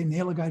 they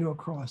nail a guy to a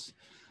cross,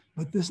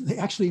 but they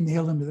actually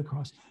nailed him to the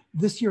cross.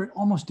 This year, it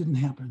almost didn't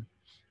happen.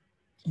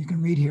 You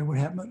can read here what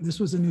happened. This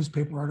was a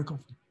newspaper article.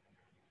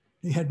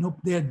 They had no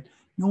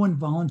one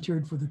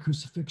volunteered for the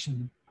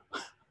crucifixion.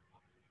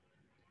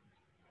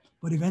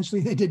 But eventually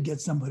they did get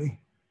somebody.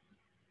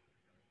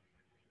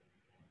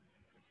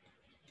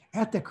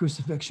 At that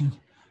crucifixion,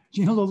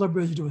 Gina Lola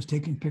Brigida was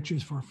taking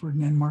pictures for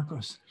Ferdinand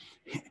Marcos.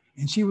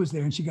 And she was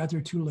there and she got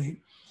there too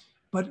late.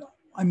 But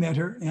I met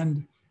her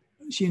and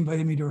she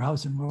invited me to her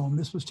house in Rome.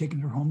 This was taking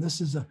her home. This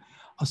is a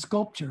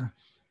sculpture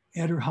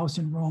at her house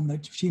in Rome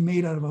that she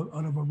made out of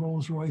a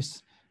Rolls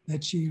Royce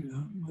that she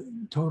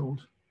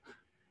totaled.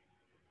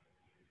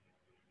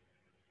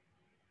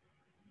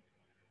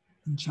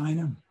 In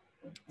China,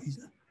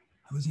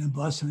 I was in a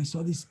bus and I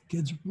saw these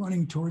kids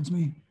running towards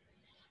me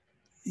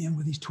and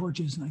with these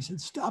torches, and I said,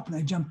 stop. And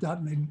I jumped out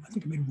and I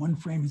think I made one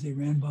frame as they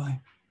ran by.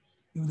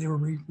 You know, they were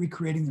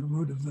recreating the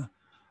route of the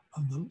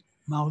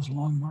Mao's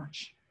Long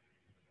March.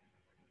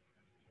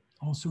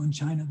 Also in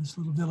China, this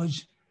little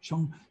village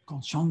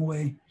called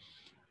Shangwei,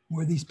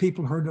 where these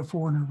people heard a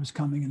foreigner was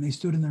coming and they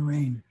stood in the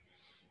rain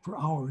for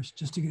hours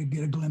just to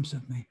get a glimpse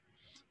of me.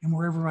 And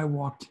wherever I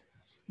walked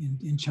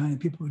in China,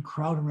 people would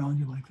crowd around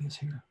you like this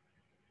here.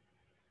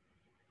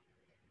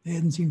 They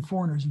hadn't seen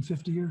foreigners in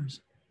 50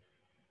 years.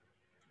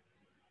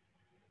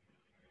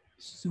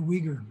 This is a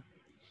Uyghur,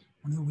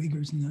 one of the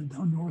Uyghurs in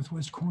the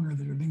northwest corner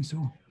that are being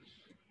so.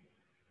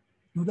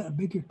 No, that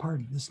beg your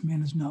pardon. This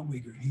man is not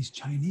Uyghur. He's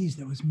Chinese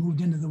that was moved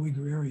into the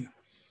Uyghur area.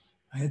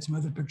 I had some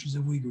other pictures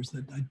of Uyghurs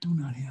that I do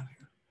not have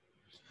here.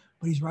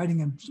 But he's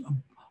riding a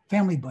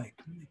family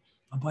bike,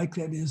 a bike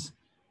that is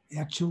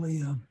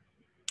actually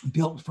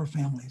built for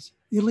families.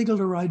 Illegal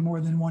to ride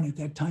more than one at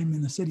that time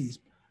in the cities,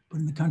 but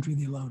in the country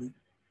they allowed it.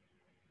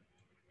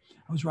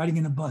 I was riding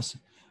in a bus,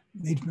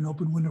 made from an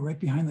open window right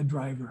behind the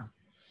driver.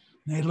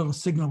 And I had a little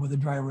signal with the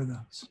driver.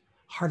 The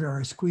harder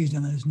I squeezed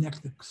on his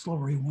neck, the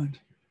slower he went.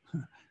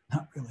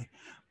 Not really.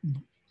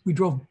 We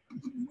drove,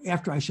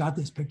 after I shot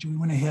this picture, we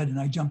went ahead and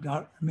I jumped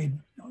out and made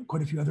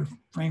quite a few other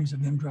frames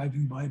of him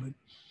driving by, but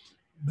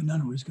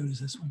none were as good as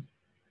this one.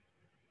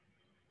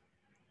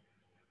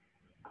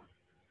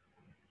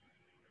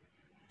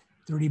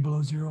 "30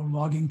 below zero"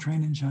 logging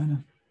train in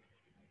China.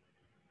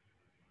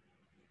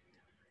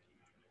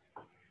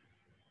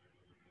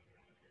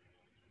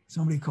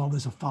 Somebody called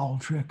this a foul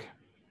trick.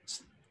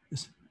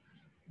 This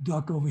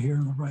duck over here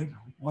on the right,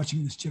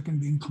 watching this chicken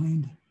being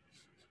cleaned.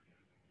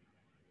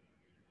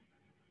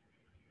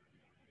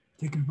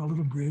 Taken from a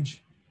little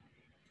bridge.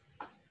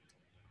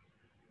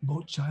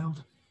 Boat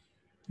child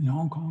in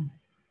Hong Kong.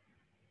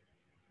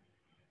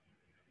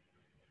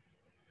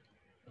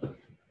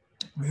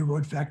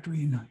 Railroad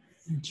factory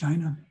in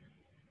China.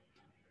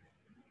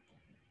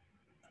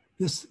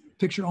 This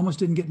picture almost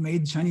didn't get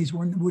made. The Chinese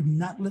would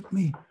not let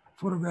me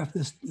photograph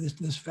this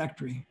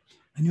factory.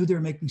 I knew they were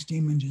making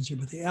steam engines here,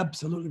 but they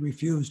absolutely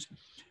refused.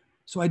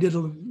 So I did a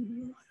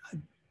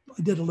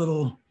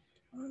little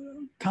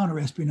counter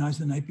espionage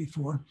the night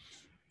before.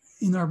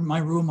 In my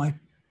room, I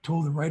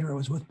told the writer I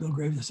was with, Bill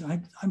Graves, I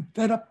said, I'm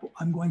fed up.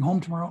 I'm going home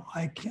tomorrow.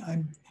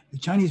 The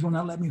Chinese will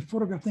not let me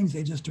photograph things.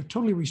 They just are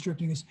totally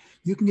restricting us.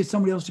 You can get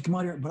somebody else to come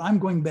out here, but I'm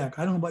going back.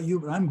 I don't know about you,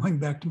 but I'm going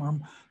back tomorrow.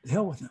 The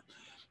hell with them.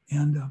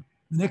 And the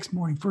next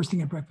morning, first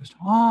thing at breakfast,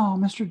 "Oh,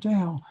 Mr.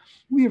 Dale,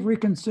 we have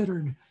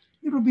reconsidered.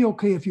 It'll be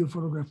okay if you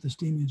photograph the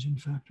steam engine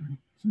factory."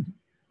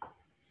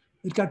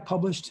 It got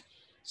published.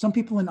 Some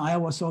people in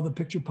Iowa saw the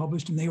picture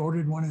published and they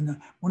ordered one.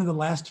 And one of the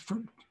last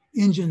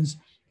engines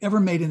ever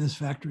made in this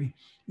factory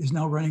is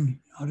now running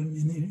out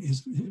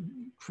is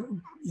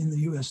in the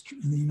U.S.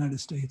 in the United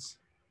States.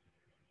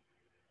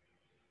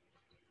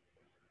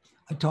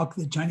 I talked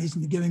to the Chinese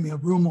into giving me a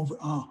room over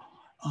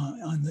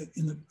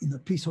in the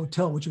Peace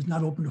Hotel, which was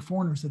not open to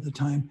foreigners at the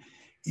time.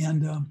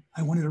 And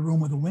I wanted a room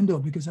with a window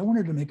because I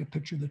wanted to make a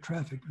picture of the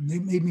traffic. And they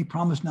made me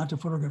promise not to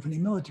photograph any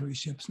military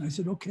ships. And I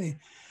said, okay.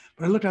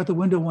 But I looked out the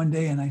window one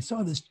day and I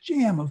saw this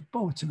jam of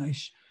boats, and I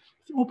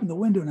opened the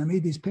window and I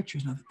made these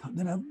pictures. And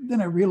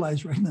then I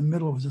realized right in the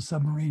middle was a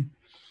submarine.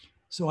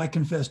 So I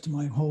confessed to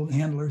my whole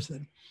handlers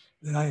that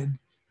I had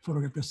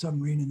photographed a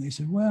submarine, and they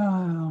said,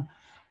 well,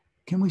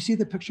 can we see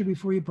the picture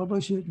before you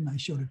publish it? And I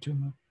showed it to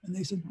them. And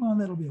they said, well,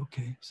 that'll be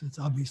okay. So it's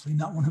obviously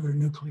not one of their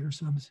nuclear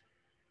subs.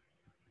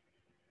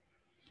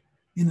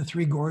 In the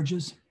Three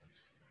Gorges,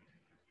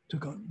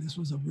 this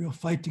was a real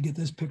fight to get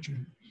this picture.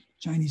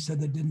 Chinese said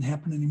that didn't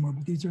happen anymore,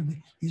 but these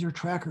are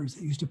trackers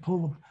that used to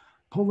pull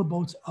the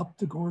boats up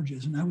the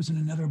gorges. And I was in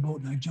another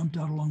boat and I jumped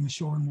out along the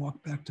shore and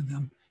walked back to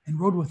them and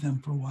rode with them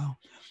for a while.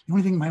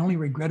 My only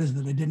regret is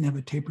that I didn't have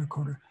a tape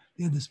recorder.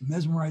 They had this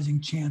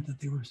mesmerizing chant that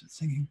they were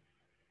singing.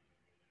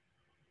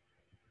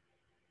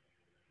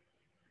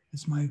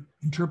 It's my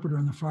interpreter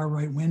on the far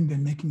right wind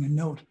bin making a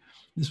note.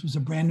 This was a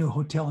brand new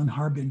hotel in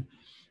Harbin,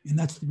 and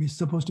that's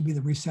supposed to be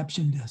the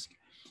reception desk.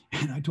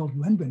 And I told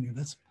Wenbin,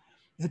 that's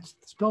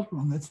spelled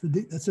wrong. That's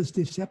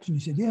deception. He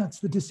said, yeah, it's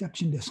the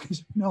deception desk. I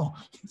said, no,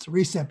 it's a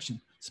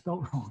reception,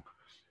 spelled wrong.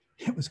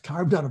 It was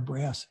carved out of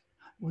brass.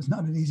 It was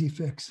not an easy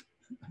fix.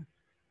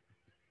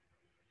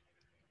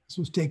 This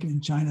was taken in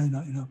China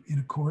in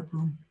a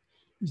courtroom.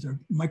 These are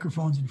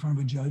microphones in front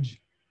of a judge.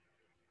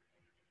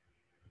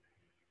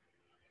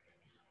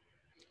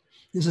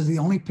 This is the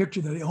only picture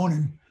that I own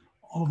in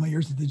all of my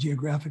years at the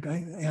Geographic.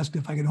 I asked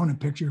if I could own a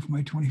picture for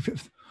my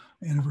 25th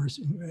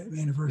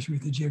anniversary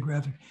at the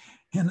Geographic.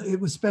 And it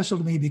was special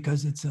to me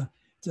because it's a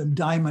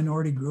Dai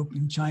minority group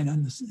in China,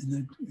 in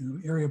the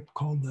area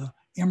called the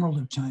Emerald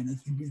of China, I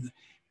think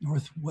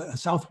the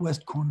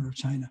southwest corner of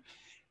China.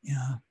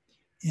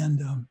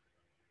 And it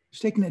was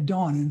taken at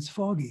dawn and it's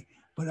foggy.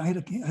 But I had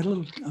a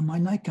little, my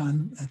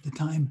Nikon at the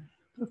time,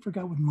 I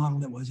forgot what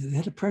model it was. It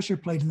had a pressure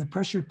plate, and the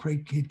pressure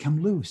plate had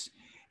come loose.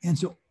 And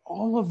so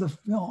all of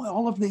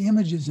the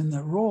images in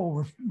that roll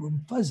were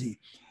fuzzy,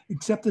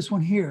 except this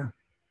one here,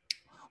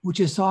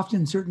 which is soft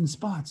in certain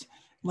spots,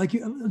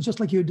 just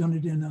like you had done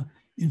it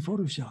in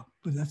Photoshop.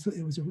 But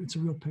it's a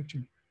real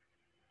picture.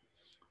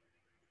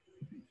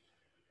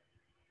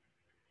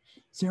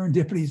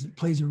 Serendipity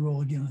plays a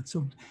role again.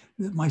 So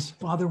my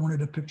father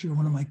wanted a picture of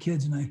one of my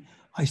kids, and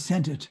I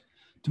sent it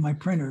to my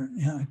printer.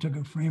 And I took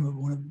a frame of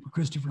one of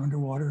Christopher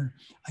underwater, and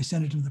I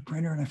sent it to the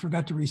printer, and I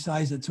forgot to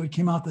resize it. So it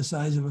came out the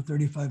size of a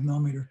 35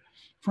 millimeter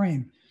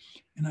frame.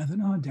 And I thought,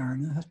 oh,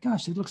 darn, I thought,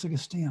 gosh, it looks like a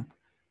stamp.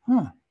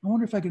 I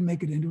wonder if I could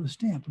make it into a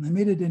stamp. And I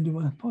made it into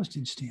a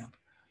postage stamp.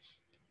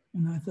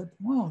 And I thought,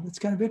 wow, that's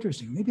kind of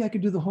interesting. Maybe I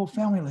could do the whole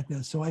family like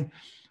this. So I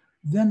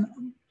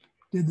then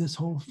did this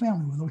whole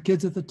family with the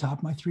kids at the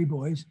top, my 3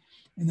 boys.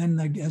 And then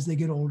as they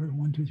get older,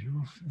 1, 2, 3,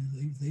 4,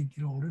 they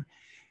get older.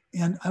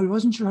 And I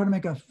wasn't sure how to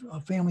make a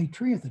family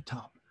tree at the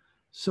top.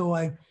 So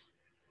I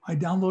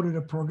downloaded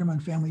a program on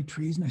family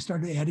trees, and I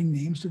started adding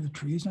names to the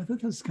trees. And I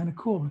thought that's kind of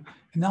cool.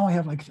 And now I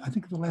have, I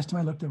think the last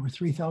time I looked, there were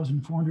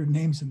 3,400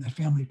 names in that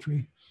family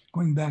tree,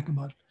 going back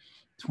about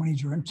 20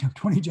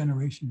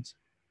 generations.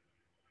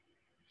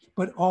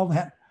 But all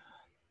that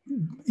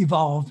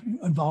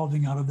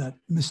evolving out of that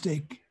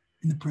mistake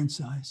in the print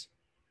size.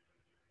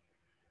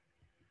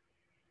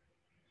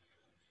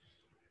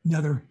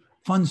 Another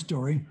fun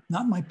story,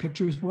 not my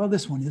pictures. Well,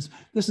 this one is.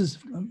 This is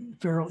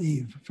Farrell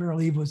Eve.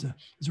 Farrell Eve was a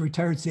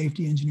retired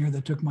safety engineer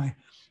that took a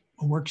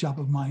workshop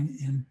of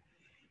mine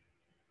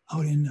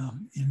out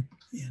in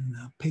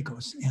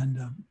Pecos, and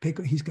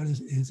Pecos. He's got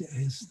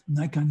his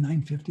Nikon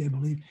 950, I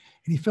believe, and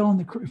he fell in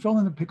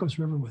the Pecos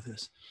River with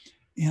this,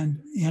 and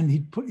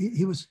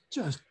he was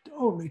just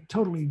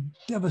totally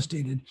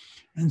devastated,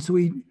 and so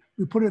we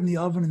put it in the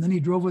oven, and then he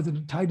drove with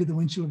it tied to the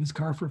windshield of his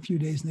car for a few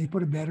days, and they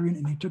put a battery in it,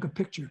 and he took a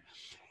picture.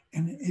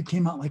 And it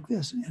came out like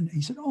this. And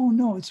he said, oh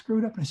no, it's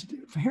screwed up. And I said,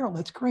 Harold,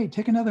 that's great,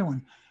 take another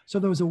one. So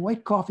there was a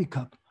white coffee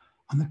cup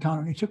on the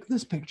counter, and he took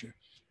this picture.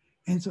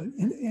 And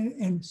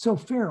so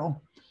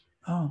Farrell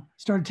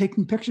started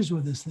taking pictures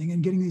with this thing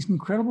and getting these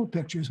incredible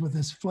pictures with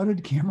his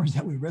flooded cameras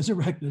that we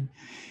resurrected.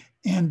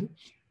 And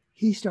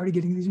he started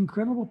getting these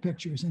incredible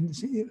pictures. And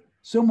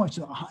so much,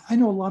 I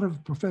know a lot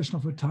of professional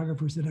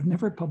photographers that have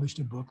never published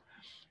a book,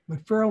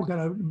 but Farrell got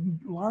a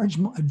large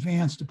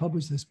advance to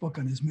publish this book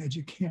on his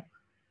magic camera.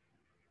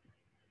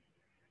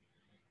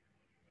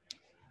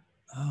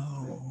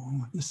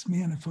 Oh, this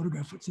man I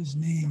photographed, what's his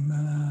name?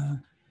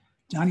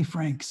 Johnny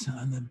Franks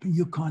on the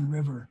Yukon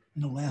River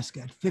in Alaska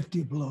at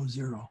 50 below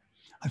zero.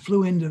 I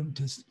flew in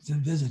to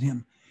visit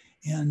him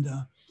and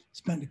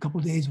spent a couple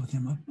of days with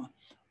him. A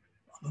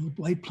little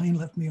light plane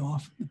left me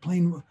off. The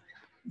plane,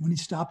 when he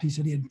stopped, he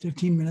said he had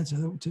 15 minutes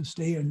to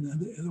stay,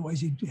 and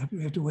otherwise he'd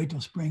have to wait till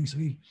spring. So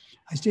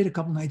I stayed a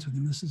couple nights with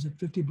him. This is at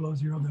 50 below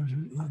zero.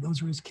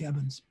 Those were his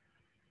cabins.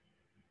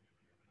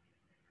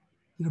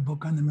 Did a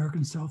book on the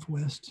American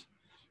Southwest.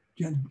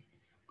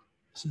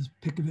 This is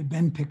Pickavit,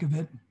 Ben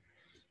Pickavit.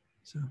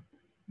 He's a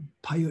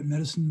Paiute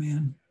medicine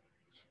man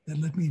that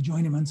let me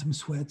join him on some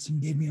sweats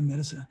and gave me a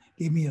medicine,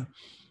 gave me an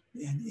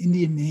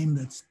Indian name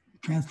that's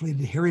translated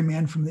to hairy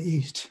man from the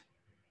east.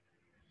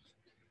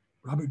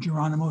 Robert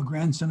Geronimo,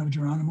 grandson of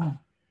Geronimo,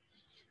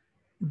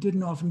 who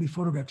didn't often be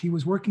photographed. He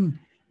was working,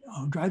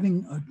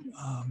 driving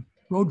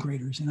road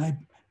graders, and I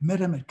met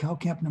him at cow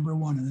camp number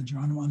 1 in the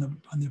Geronimo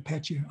on the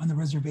Apache on the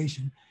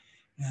reservation,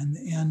 and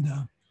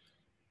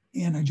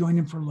I joined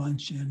him for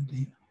lunch, and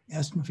he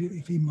asked him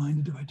if he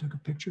minded if I took a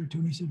picture or two,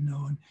 and he said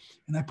no,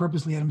 and I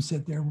purposely had him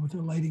sit there with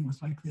the lighting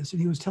was like this,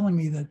 and he was telling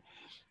me that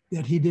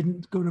he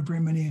didn't go to very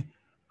many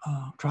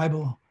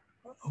tribal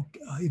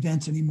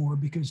events anymore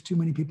because too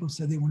many people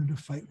said they wanted to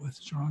fight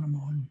with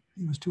Geronimo, and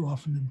he was too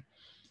often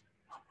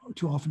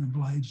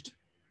obliged.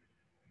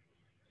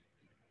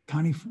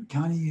 Connie's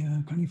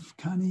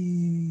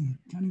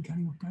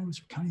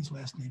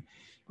last name.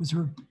 It was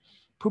her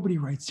puberty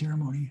rites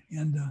ceremony,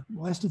 and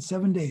lasted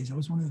 7 days. I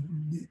was one of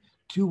the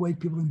 2 white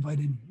people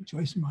invited.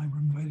 Joyce and I were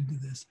invited to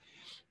this,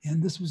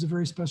 and this was a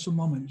very special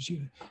moment.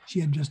 She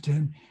had just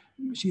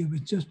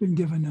been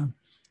given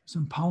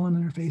some pollen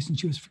in her face, and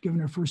she was given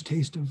her first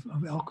taste of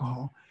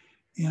alcohol,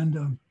 and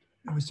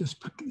it was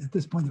just at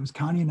this point there was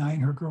Connie and I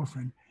and her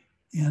girlfriend,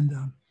 and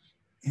the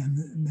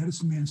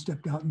medicine man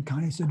stepped out, and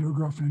Connie said to her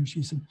girlfriend,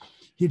 she said,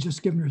 he had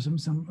just given her some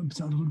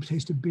little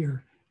taste of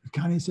beer. And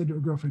Connie said to her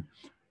girlfriend,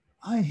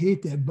 I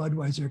hate that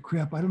Budweiser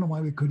crap. I don't know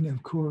why we couldn't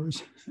have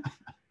Coors.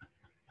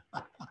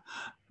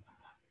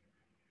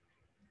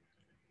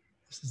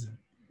 This is a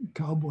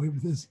cowboy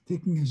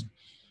taking his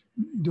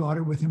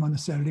daughter with him on the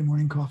Saturday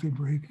morning coffee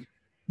break.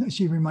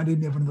 She reminded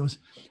me of one of those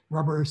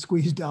rubber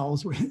squeeze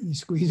dolls where you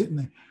squeeze it and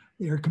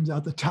the air comes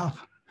out the top.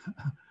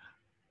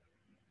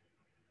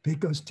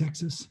 Pecos,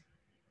 Texas.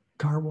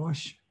 Car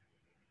wash.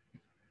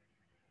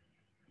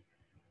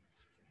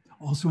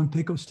 Also in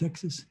Pecos,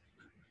 Texas.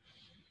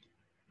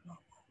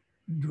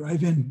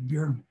 Drive-in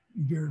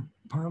beer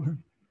parlor.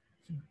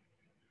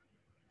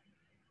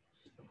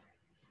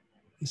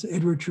 It's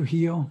Edward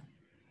Trujillo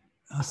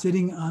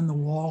sitting on the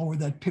wall where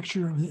that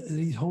picture that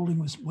he's holding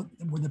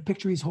where the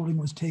picture he's holding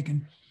was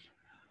taken.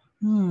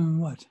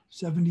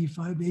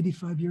 75,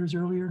 85 years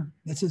earlier?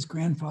 That's his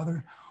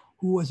grandfather,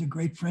 who was a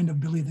great friend of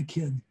Billy the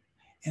Kid.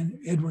 And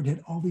Edward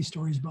had all these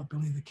stories about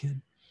Billy the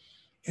Kid.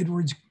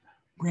 Edward's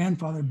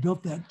grandfather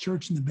built that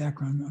church in the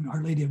background on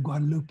Our Lady of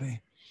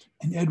Guadalupe,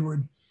 and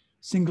Edward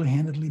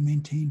single-handedly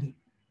maintained it.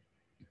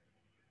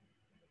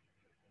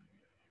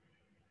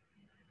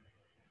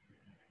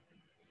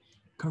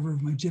 Cover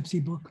of my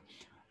gypsy book.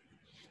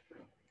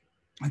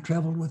 I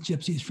traveled with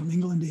gypsies from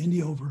England to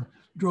India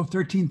drove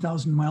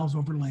 13,000 miles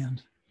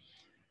overland.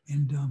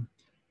 And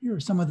here are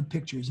some of the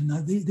pictures,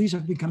 and these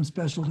have become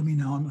special to me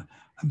now.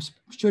 I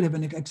should have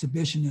an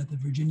exhibition at the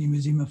Virginia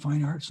Museum of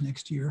Fine Arts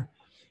next year,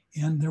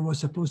 and there was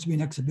supposed to be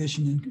an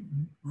exhibition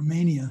in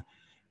Romania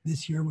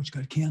this year, which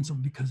got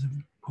canceled because of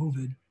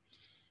COVID.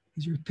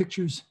 These are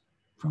pictures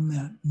from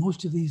that.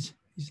 Most of this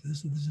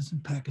is in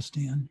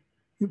Pakistan.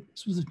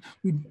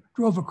 We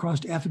drove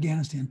across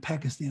Afghanistan,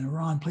 Pakistan,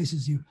 Iran,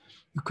 places you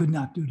could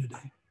not do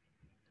today.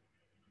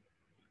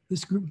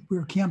 This group, we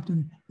were camped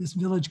in this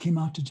village, came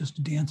out to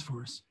just dance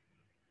for us.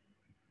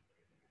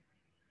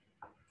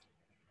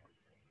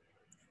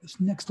 This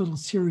next little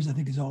series, I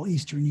think, is all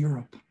Eastern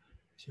Europe.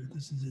 So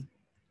this is a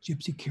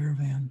gypsy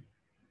caravan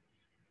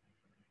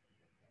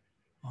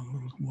on a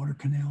little water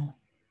canal.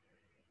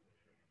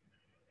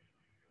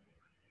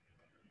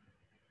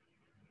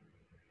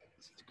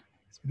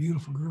 It's a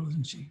beautiful girl,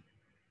 isn't she?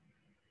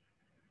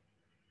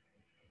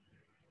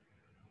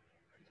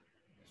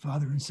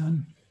 Father and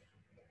son.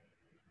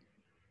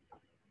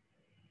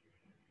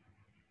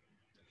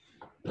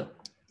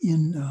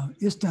 In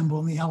Istanbul,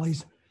 in the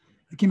alleys,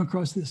 I came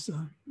across this,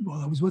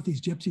 I was with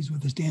these gypsies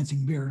with this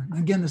dancing bear. And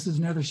again, this is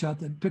another shot,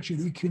 that picture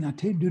that you cannot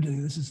do today.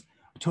 This is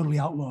totally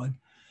outlawed.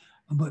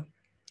 But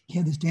he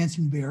had this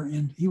dancing bear,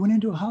 and he went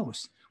into a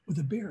house with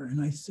a bear.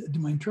 And I said to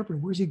my interpreter,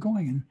 where's he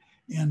going?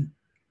 And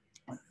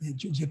the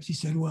gypsy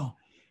said, well,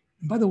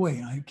 and by the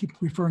way, I keep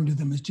referring to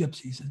them as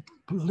gypsies.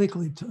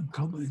 Politically,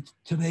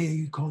 today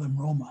you call them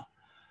Roma,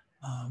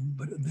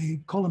 but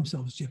they call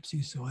themselves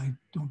gypsies, so I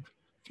don't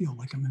feel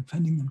like I'm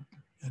offending them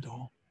at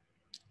all.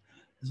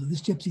 So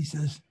this gypsy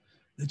says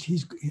that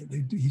he's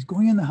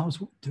going in the house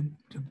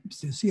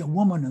to see a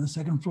woman on the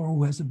second floor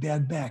who has a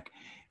bad back,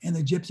 and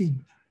the gypsy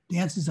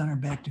dances on her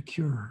back to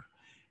cure her.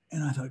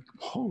 And I thought,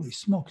 holy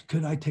smokes,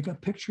 could I take a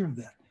picture of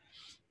that?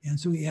 And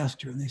so he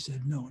asked her, and they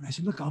said no. And I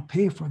said, look, I'll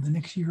pay for the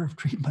next year of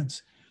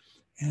treatments.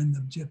 And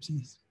the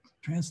gypsy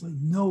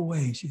translated, no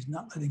way, she's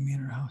not letting me in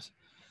her house.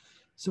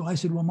 So I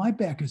said, well, my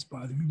back is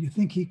bothering me. Do you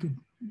think he could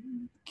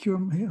cure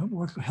me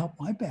or help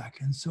my back?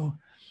 And so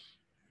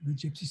the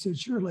gypsy said,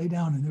 sure, lay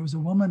down. And there was a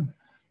woman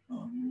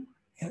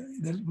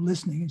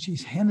listening, and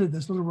she's handed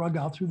this little rug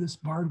out through this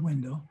barred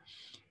window.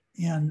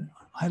 And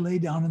I lay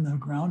down on the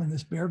ground, and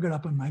this bear got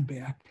up on my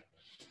back,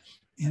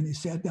 and he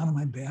sat down on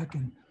my back,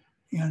 and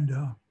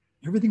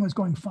everything was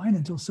going fine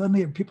until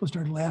suddenly people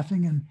started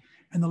laughing,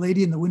 And the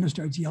lady in the window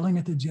starts yelling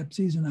at the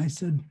gypsies. And I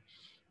said,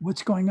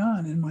 what's going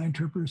on? And my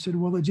interpreter said,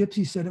 well, the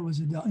gypsy said it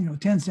was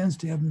 10 cents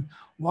to have them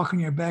walk on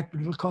your back,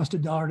 but it'll cost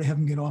 $1 to have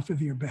them get off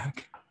of your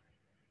back.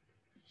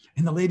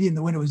 And the lady in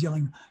the window was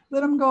yelling,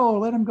 let him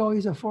go,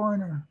 he's a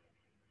foreigner.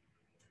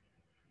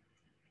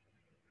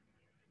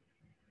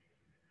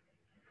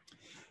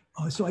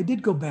 So I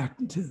did go back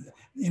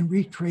and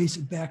retrace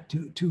it back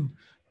to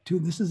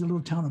this is a little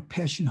town of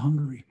Pest in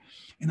Hungary.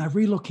 And I've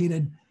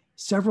relocated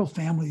several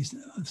families,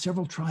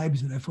 several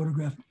tribes that I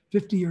photographed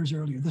 50 years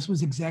earlier. This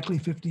was exactly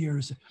 50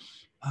 years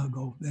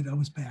ago that I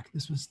was back.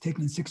 This was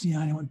taken in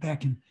 69. I went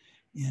back in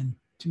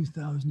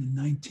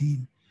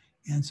 2019.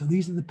 And so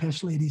these are the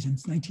Pest ladies in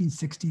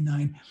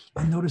 1969.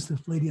 And notice the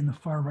lady on the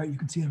far right, you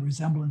can see the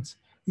resemblance.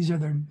 These are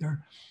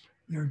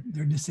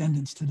their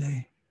descendants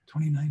today,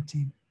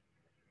 2019.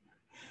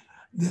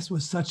 This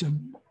was such a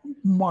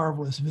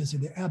marvelous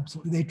visit.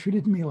 Absolutely, they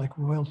treated me like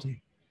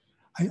royalty.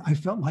 I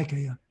felt like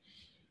a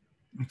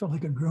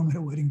groom at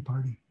a wedding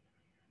party.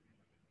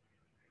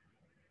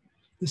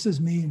 This is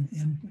me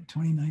in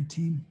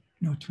 2019,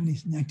 no,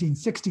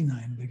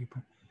 1969, beg your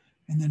pardon.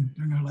 And then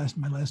during my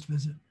last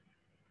visit.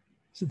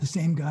 Is it the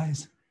same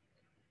guys?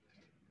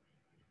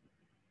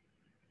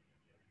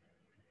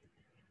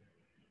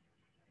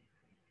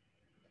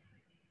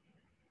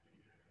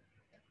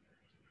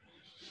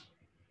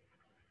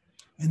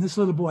 And this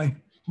little boy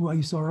who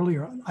you saw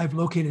earlier, I've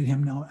located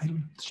him now.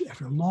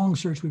 After a long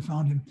search, we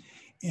found him.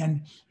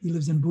 And he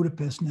lives in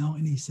Budapest now.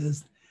 And he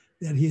says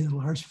that he has a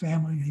large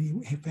family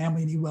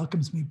and he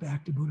welcomes me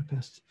back to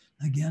Budapest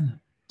again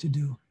to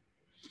do.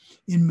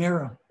 In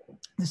Mera,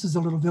 this is a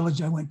little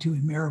village I went to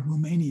in Mera,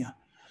 Romania,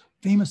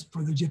 famous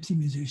for the gypsy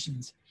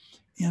musicians.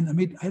 And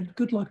I had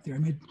good luck there. I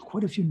made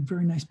quite a few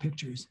very nice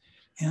pictures.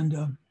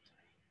 And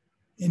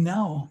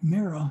now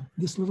Mera,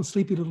 this little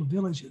sleepy little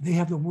village, they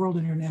have the World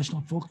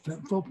International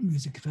Folk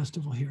Music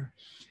Festival here.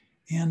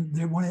 And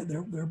they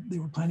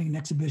were planning an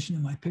exhibition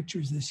of my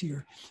pictures this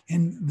year.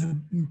 And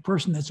the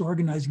person that's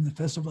organizing the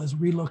festival has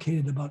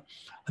relocated about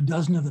a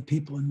dozen of the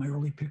people in my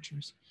early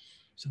pictures.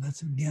 So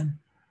that's again,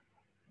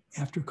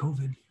 after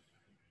COVID.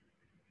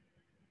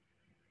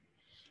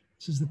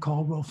 This is the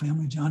Caldwell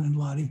family, John and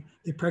Lottie.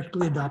 They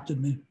practically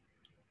adopted me.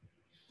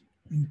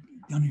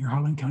 Down here,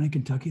 Harlan County,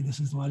 Kentucky. This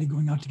is Lottie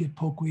going out to get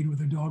pokeweed with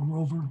her dog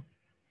Rover.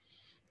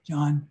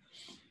 John,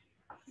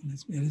 and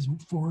it's at his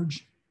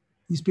forge.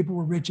 These people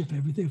were rich. If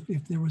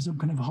there was some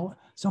kind of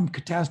some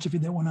catastrophe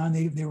that went on,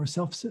 they were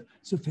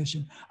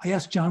self-sufficient. I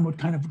asked John what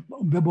kind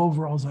of bib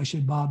overalls I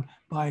should buy,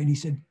 and he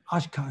said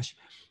Oshkosh.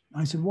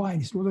 And I said, why?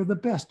 And he said, well, they're the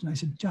best. And I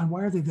said, John,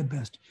 why are they the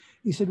best?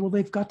 He said, well,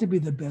 they've got to be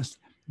the best.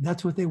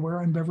 That's what they wear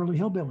on Beverly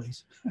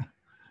Hillbillies.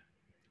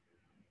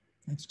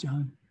 That's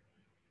John.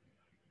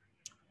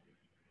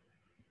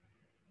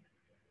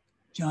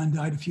 John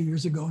died a few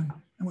years ago.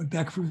 I went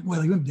back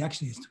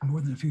actually, it's more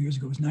than a few years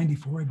ago. It was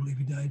 94, I believe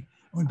he died.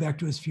 I went back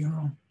to his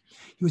funeral.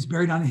 He was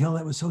buried on a hill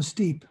that was so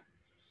steep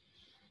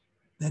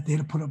that they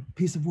had to put a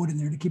piece of wood in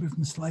there to keep it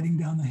from sliding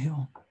down the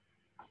hill.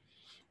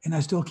 And I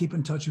still keep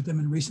in touch with them,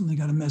 and recently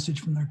got a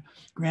message from their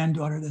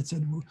granddaughter that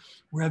said,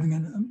 we're having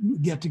a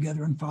get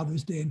together on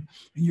Father's Day, and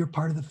you're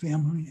part of the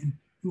family, and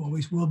you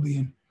always will be,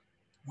 and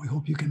we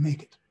hope you can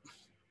make it.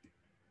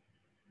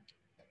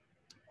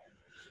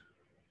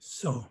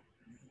 So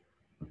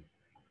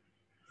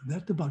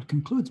that about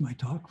concludes my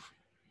talk.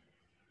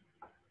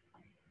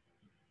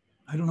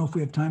 I don't know if we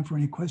have time for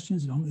any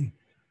questions. I'll only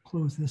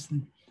close this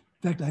thing.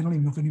 In fact, I don't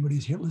even know if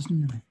anybody's here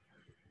listening to me.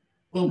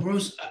 Well,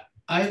 Bruce,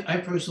 I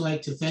personally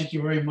like to thank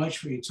you very much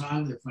for your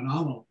time. They're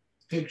phenomenal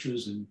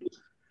pictures, and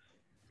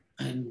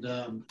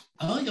I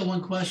only got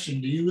one question.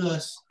 Do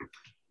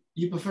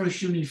you prefer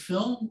shooting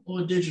film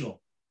or digital?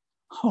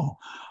 Oh,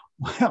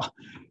 well,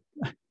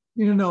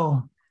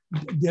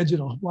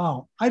 digital.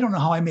 Wow, I don't know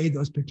how I made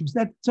those pictures.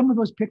 Some of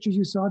those pictures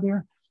you saw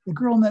there, the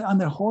girl on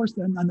the horse,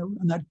 on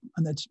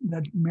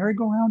that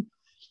merry-go-round,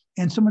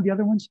 and some of the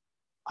other ones.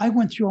 I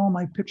went through all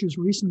my pictures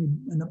recently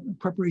in the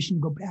preparation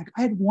to go back.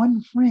 I had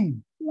one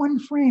frame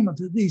of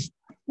these,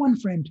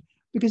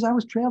 because I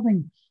was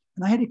traveling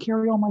and I had to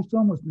carry all my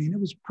film with me, and it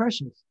was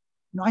precious.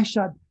 I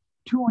shot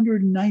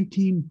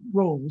 219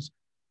 rolls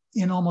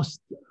in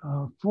almost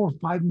 4 or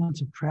 5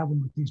 months of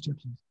traveling with these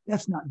gypsies.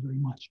 That's not very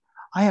much.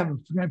 I have a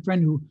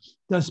friend who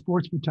does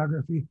sports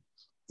photography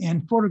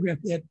and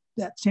photographed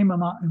that same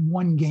amount in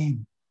one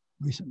game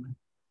recently.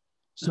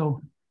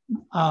 So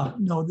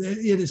no,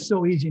 it is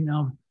so easy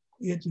now.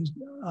 It is,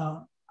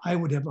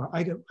 I'd have a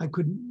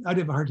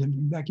hard time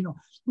getting back.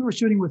 We were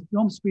shooting with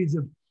film speeds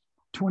of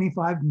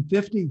 25 and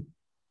 50,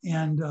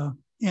 and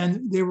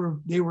they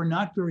were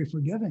not very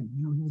forgiving.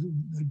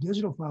 The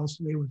digital files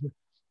today with you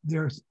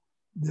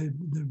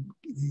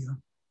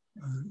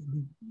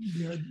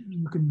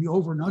can be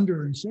over and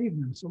under and save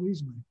them so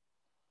easily.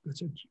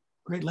 It's a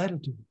great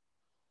latitude.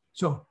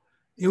 So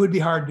it would be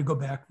hard to go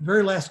back. The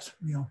very last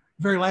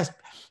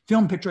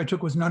film picture I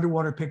took was an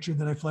underwater picture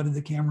that I flooded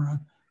the camera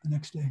on the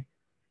next day.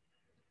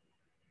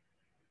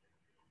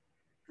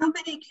 How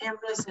many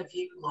cameras have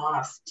you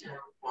lost to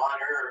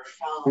water or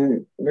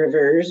foam,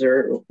 rivers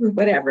or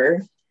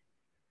whatever?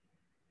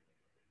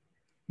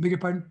 Beg your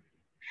pardon?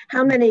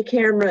 How many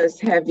cameras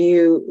have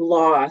you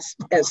lost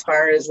as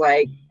far as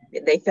like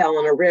they fell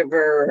in a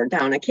river or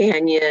down a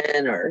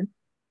canyon or?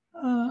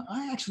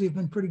 I actually have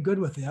been pretty good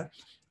with that.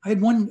 I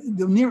had one,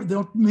 the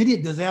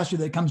immediate disaster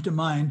that comes to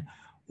mind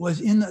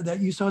was in that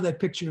you saw that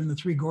picture in the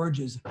Three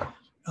Gorges.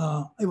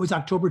 It was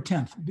October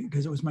 10th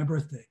because it was my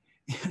birthday.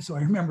 So I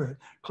remember it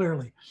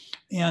clearly.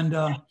 And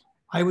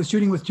I was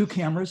shooting with two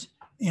cameras,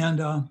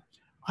 and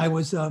I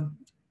was,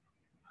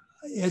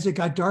 as it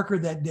got darker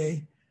that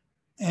day,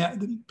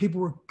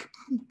 people were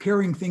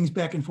carrying things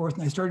back and forth,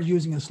 and I started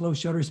using a slow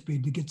shutter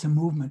speed to get some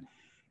movement.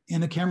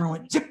 And the camera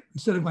went zip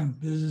instead of going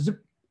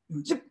zip,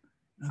 zip.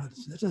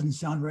 That doesn't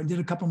sound right. I did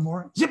a couple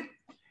more, zip,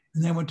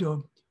 and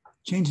then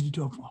changed it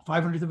to a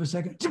 500th of a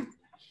second, zip.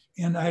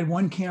 And I had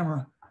one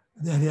camera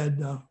that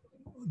had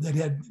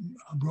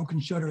a broken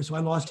shutter, so I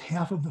lost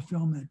half of the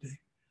film that day.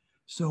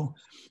 So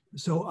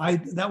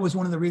that was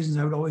one of the reasons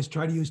I would always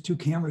try to use two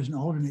cameras and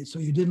alternate, so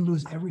you didn't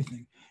lose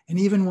everything. And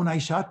even when I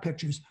shot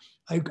pictures,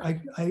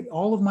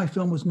 all of my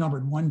film was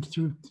numbered 1,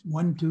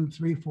 2,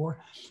 3, 4.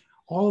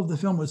 All of the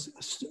film was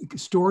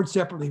stored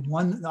separately,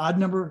 one odd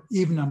number,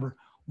 even number.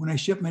 When I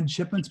made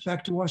shipments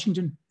back to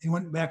Washington, they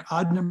went back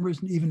odd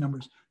numbers and even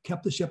numbers,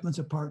 kept the shipments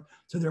apart,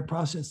 so they're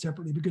processed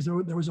separately because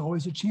there was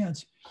always a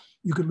chance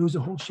you could lose a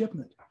whole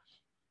shipment.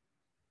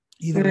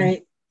 Either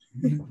right.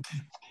 way.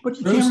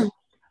 But camera,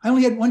 I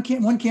only had one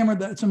camera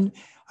that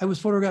I was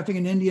photographing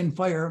an Indian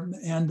fire,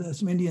 and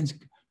some Indians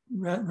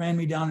ran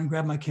me down and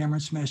grabbed my camera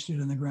and smashed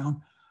it in the ground.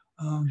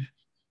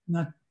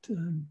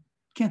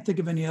 Can't think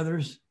of any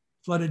others.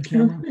 Flooded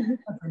camera.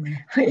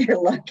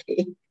 You're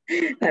lucky.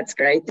 That's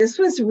great. This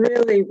was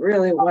really,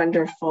 really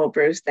wonderful,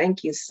 Bruce.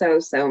 Thank you so,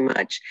 so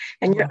much.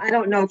 And I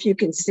don't know if you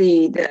can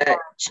see the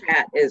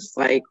chat is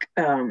like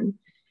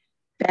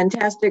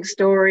fantastic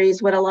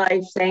stories. What a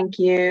life. Thank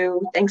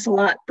you. Thanks a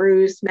lot,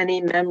 Bruce.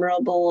 Many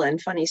memorable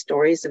and funny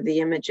stories of the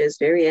images.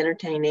 Very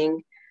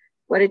entertaining.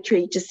 What a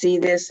treat to see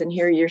this and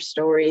hear your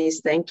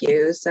stories. Thank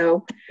you.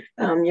 So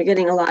you're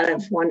getting a lot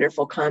of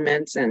wonderful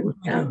comments, and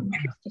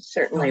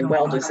certainly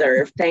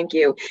well-deserved. Thank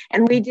you.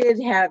 And we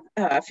did have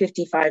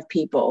 55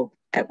 people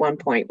at one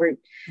point. We're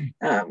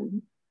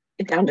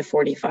down to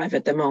 45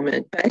 at the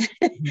moment, but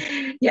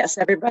yes,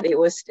 everybody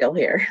was still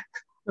here.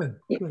 Good.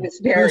 It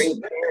was very,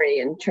 very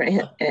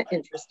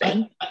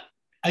interesting.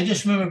 I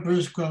just remember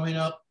Bruce growing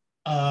up,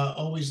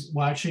 always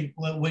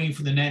waiting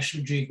for the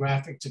National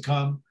Geographic to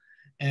come.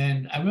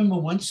 And I remember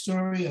one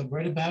story, I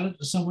read about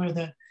it somewhere,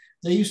 that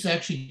they used to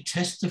actually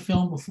test the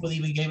film before they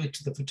even gave it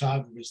to the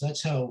photographers.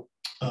 That's how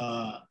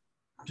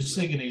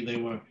precision they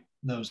were in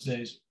those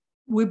days.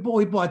 We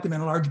bought them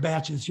in large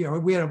batches. Yeah,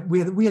 we had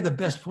the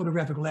best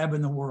photographic lab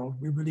in the world.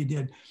 We really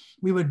did.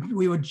 We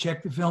would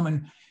check the film,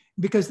 and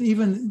because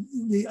even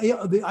the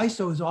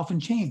ISO is often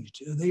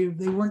changed. They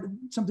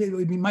weren't something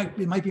that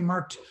it might be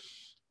marked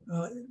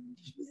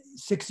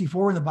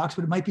 64 in the box,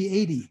 but it might be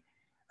 80,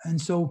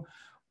 and so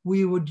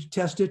we would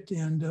test it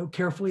and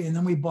carefully, and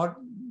then we bought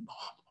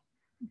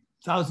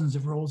thousands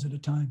of rolls at a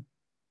time.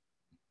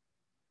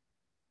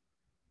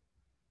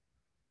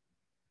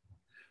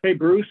 Hey,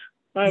 Bruce,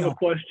 I have a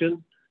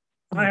question.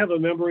 I have a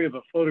memory of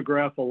a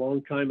photograph a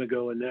long time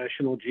ago in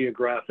National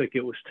Geographic.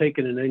 It was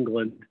taken in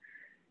England.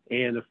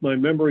 And if my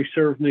memory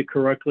serves me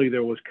correctly,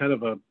 there was kind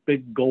of a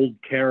big gold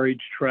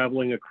carriage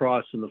traveling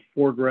across in the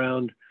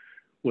foreground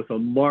with a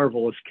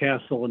marvelous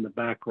castle in the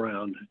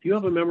background. Do you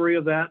have a memory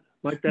of that?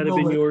 Might that have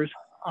been yours?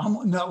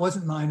 No, it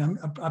wasn't mine.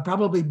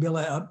 Probably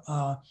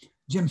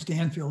Jim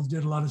Stanfield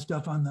did a lot of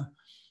stuff on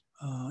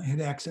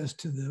had access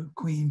to the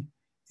Queen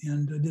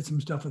and did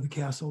some stuff with the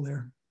castle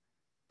there.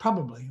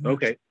 Probably.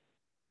 Okay.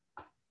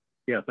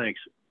 Yeah, thanks.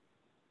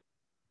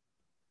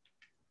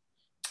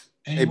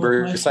 Hey,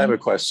 Bruce, I have a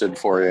question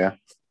for you.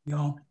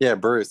 Yeah,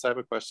 Bruce, I have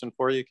a question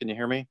for you. Can you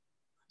hear me?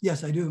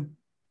 Yes, I do.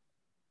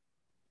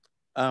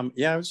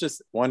 Yeah, I was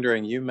just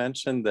wondering, you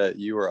mentioned that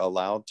you were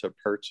allowed to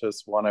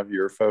purchase one of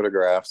your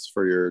photographs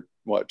for your,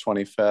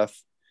 25th?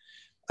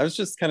 I was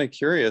just kind of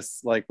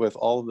curious, like with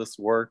all of this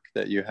work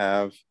that you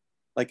have,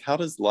 like how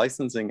does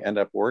licensing end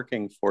up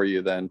working for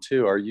you then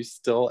too? Are you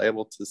still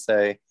able to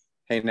say,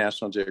 hey,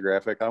 National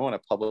Geographic, I want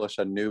to publish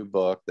a new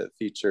book that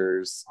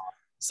features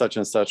such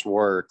and such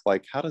work?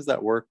 Like, how does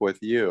that work with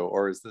you?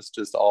 Or is this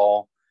just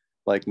all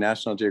like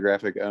National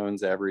Geographic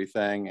owns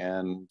everything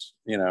and,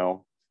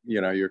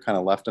 you're kind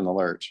of left in the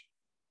lurch?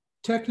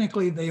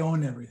 Technically, they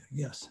own everything,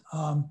 yes.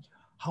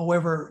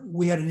 However,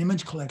 we had an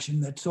image collection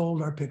that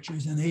sold our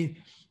pictures, and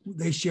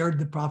they shared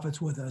the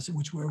profits with us,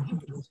 which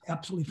was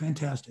absolutely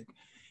fantastic.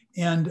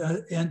 And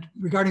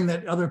regarding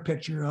that other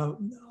picture,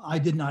 I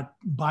did not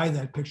buy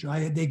that picture.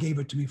 They gave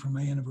it to me for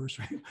my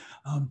anniversary.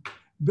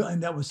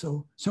 And that was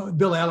so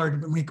Bill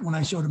Allard, when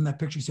I showed him that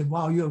picture, he said,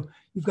 wow, you've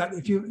got,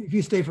 if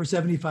you stay for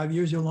 75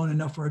 years, you'll own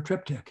enough for a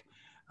triptych.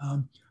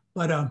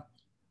 But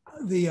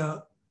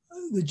the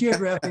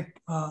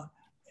Geographic,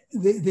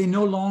 they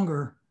no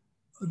longer,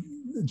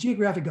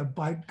 Geographic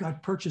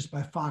got purchased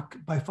by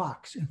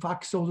Fox, and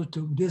Fox sold it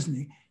to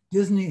Disney.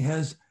 Disney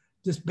has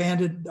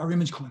disbanded our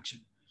image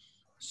collection.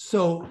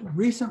 So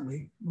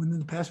recently, within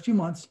the past few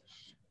months,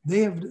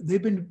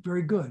 they've been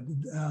very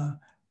good.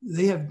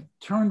 They have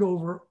turned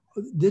over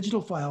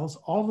digital files,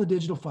 all the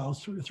digital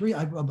files, I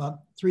have about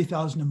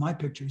 3,000 of my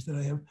pictures that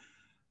I have,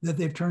 that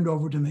they've turned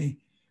over to me,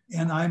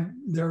 and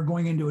they'll go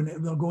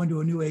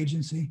into a new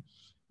agency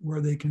where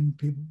they can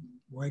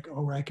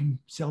or I can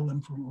sell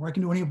them or I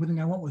can do anything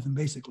I want with them.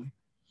 Basically,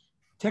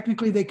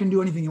 technically, they can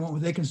do anything you want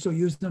with. They can still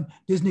use them.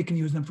 Disney can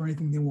use them for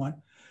anything they want,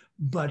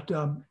 but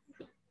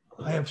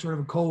I have sort of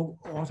a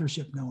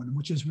co-authorship now in them,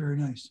 which is very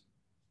nice.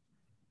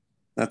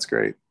 That's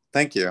great.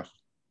 Thank you.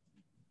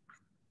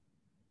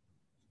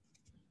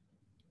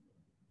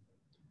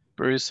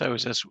 Bruce, I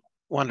was just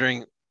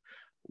wondering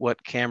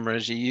what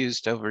cameras you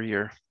used over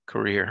your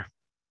career.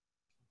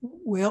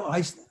 Well,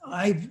 when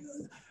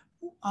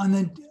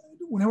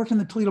I worked on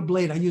the Toledo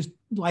Blade, I used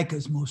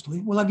Leicas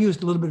mostly. Well, I've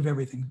used a little bit of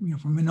everything,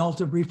 from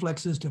Minolta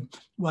reflexes to,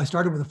 I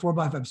started with a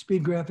 4x5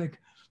 speed graphic,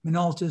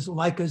 Minoltas,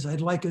 Leicas. I had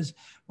Leicas.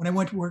 When I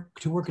went to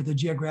work at the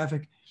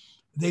Geographic,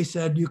 they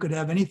said you could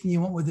have anything you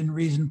want within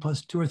reason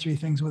plus 2 or 3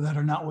 things that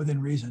are not within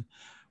reason.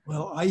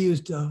 Well, I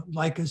used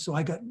Leicas, so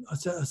I got a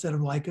set of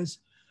Leicas.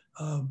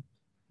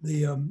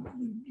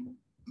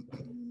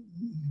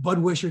 Bud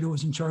Wishart, who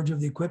was in charge of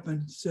the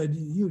equipment, said,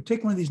 "You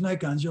take one of these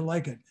Nikons, you'll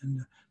like it."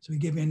 And so he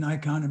gave me a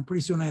Nikon, and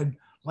pretty soon I had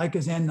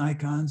Leicas and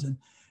Nikons, and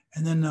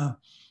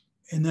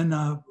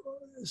then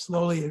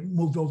slowly it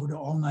moved over to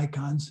all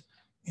Nikons.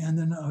 And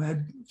then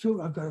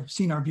I've got a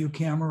Scene View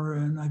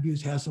camera, and I've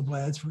used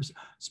Hasselblads for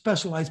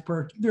specialized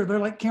purpose. They're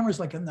like cameras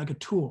like a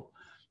tool,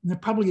 and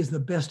it probably is the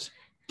best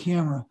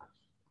camera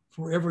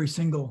for every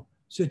single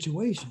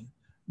situation.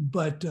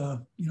 But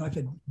I've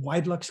had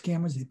wide lux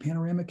cameras, the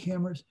panoramic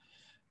cameras,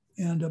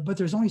 and but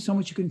there's only so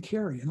much you can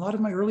carry. And a lot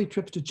of my early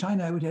trips to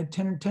China, I would have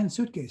 10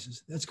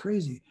 suitcases. That's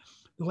crazy.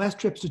 The last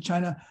trips to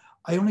China,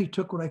 I only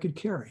took what I could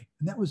carry,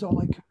 and that was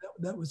all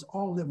that was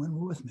all that went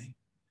with me.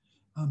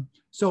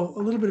 So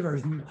a little bit of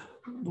everything.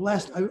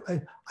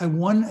 I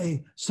won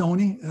a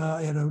Sony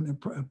at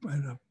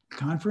a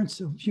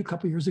conference a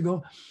couple years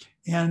ago,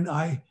 and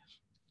I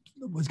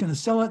was going to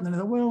sell it, and then I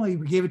thought, well, he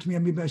gave it to me,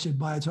 maybe I should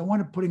buy it. So I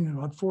wound up putting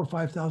about $4,000 or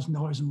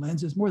 $5,000 in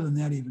lenses, more than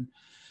that even.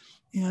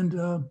 And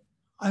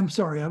I'm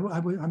sorry, I'm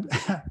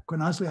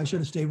quite honestly, I should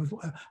have stayed with.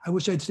 I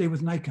wish I'd stayed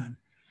with Nikon,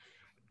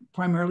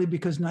 primarily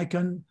because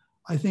Nikon,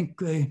 I think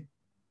they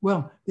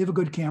have a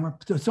good camera.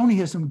 So Sony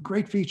has some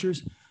great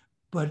features,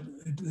 but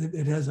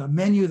it has a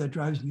menu that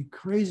drives me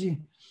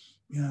crazy.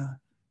 Yeah,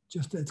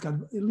 it's got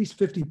at least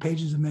 50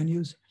 pages of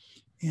menus,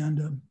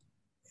 and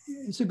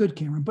it's a good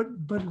camera. But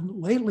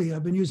lately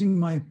I've been using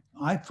my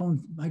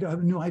iPhone. I got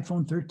a new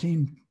iPhone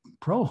 13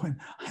 Pro, and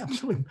I'm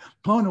absolutely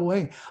blown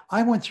away.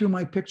 I went through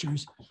my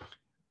pictures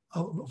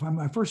from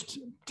my first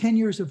 10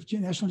 years of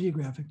National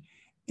Geographic,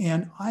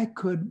 and I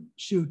could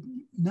shoot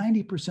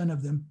 90%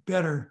 of them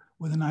better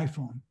with an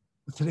iPhone,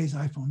 with today's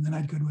iPhone, than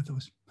I could with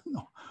those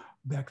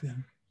back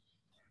then.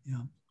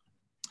 Yeah.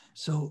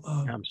 So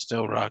I'm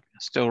still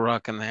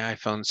rocking the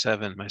iPhone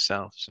 7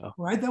 myself. So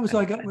right, that was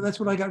that's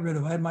what I got rid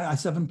of. I had my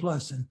i7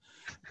 Plus,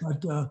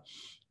 but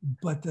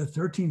the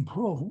 13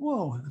 Pro,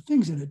 whoa, the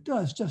things that it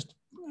does, just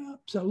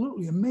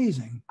absolutely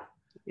amazing.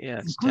 Yeah,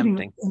 it's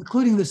tempting.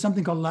 Including there's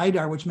something called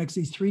LiDAR, which makes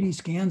these 3D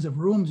scans of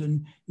rooms,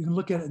 and you can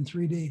look at it in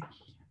 3D.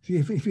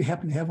 If you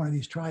happen to have one of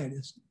these, try it.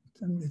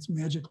 It's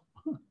magical.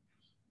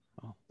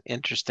 Oh,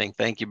 interesting.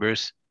 Thank you,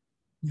 Bruce.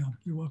 Yeah,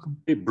 you're welcome.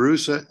 Hey,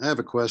 Bruce, I have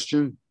a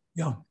question.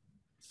 Yeah.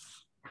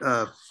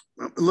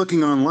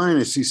 Looking online,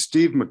 I see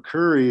Steve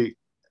McCurry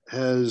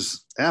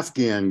has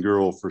Afghan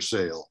Girl for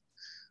sale.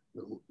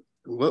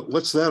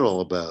 What's that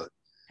all about?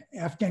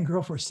 Afghan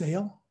Girl for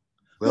sale?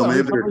 Well,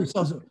 maybe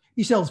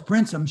he sells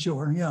prints, I'm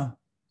sure. Yeah.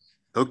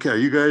 Okay. Are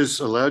you guys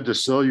allowed to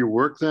sell your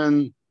work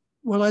then?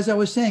 Well, as I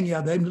was saying,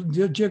 yeah,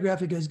 the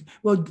Geographic is,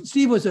 well,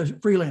 Steve was a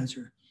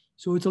freelancer,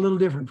 so it's a little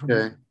different from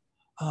me.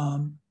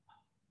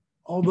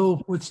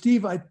 Although with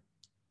Steve,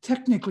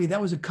 technically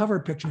that was a cover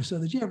picture, so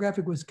the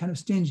Geographic was kind of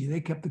stingy. They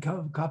kept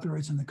the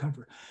copyrights on the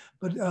cover,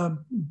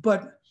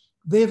 but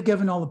they've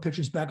given all the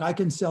pictures back. I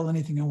can sell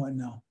anything I want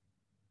now.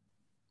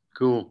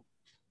 Cool.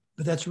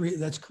 But that's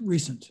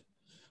recent.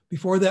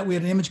 Before that, we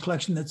had an image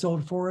collection that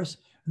sold for us,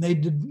 and they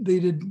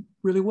did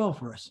really well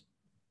for us,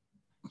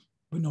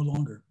 but no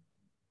longer.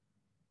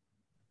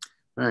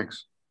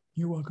 Thanks.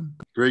 You're welcome.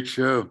 Great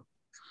show.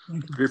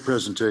 Thank you. Great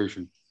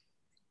presentation.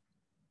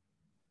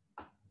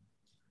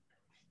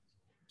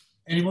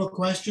 Any more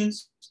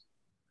questions?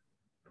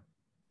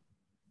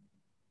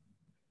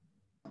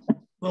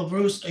 Well,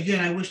 Bruce,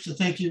 again, I wish to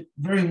thank you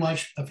very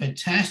much. A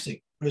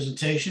fantastic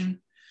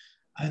presentation.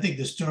 I think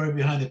the story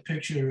behind the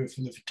picture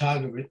from the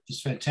photographer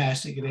is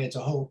fantastic. It adds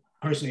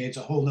personally, it's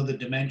a whole nother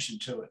dimension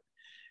to it.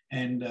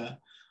 And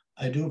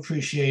I do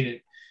appreciate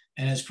it.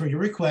 And as per your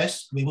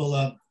request, we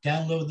will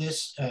download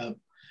this.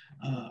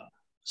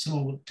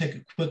 Someone will take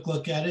a quick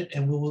look at it,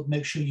 and we will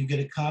make sure you get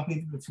a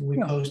copy before we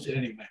post it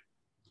anyway.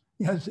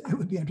 Yes, it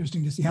would be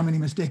interesting to see how many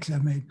mistakes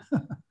I've made.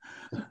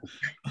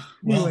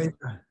 Well, Anyway,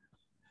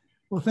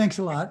 well, thanks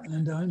a lot,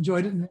 and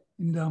enjoyed it,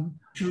 and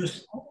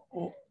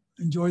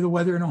enjoy the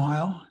weather in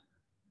Ohio.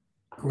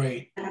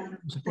 great.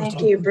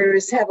 Thank you,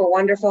 Bruce. Have a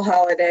wonderful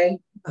holiday.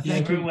 Yeah,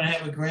 Thank you. everyone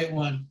have a great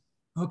one.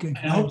 Okay.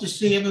 And I hope to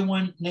see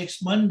everyone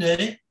next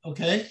Monday,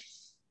 okay,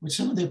 with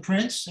some of their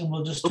prints, and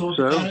we'll just talk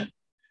about it.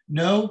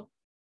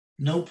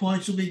 No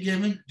points will be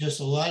given, just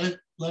a lot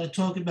of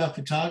talk about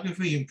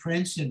photography and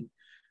prints and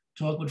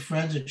talk with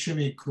friends. It should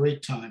be a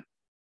great time.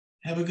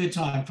 Have a good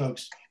time,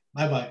 folks.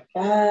 Bye-bye.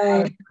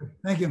 Bye.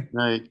 Thank you.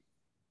 Night.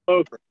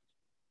 Okay.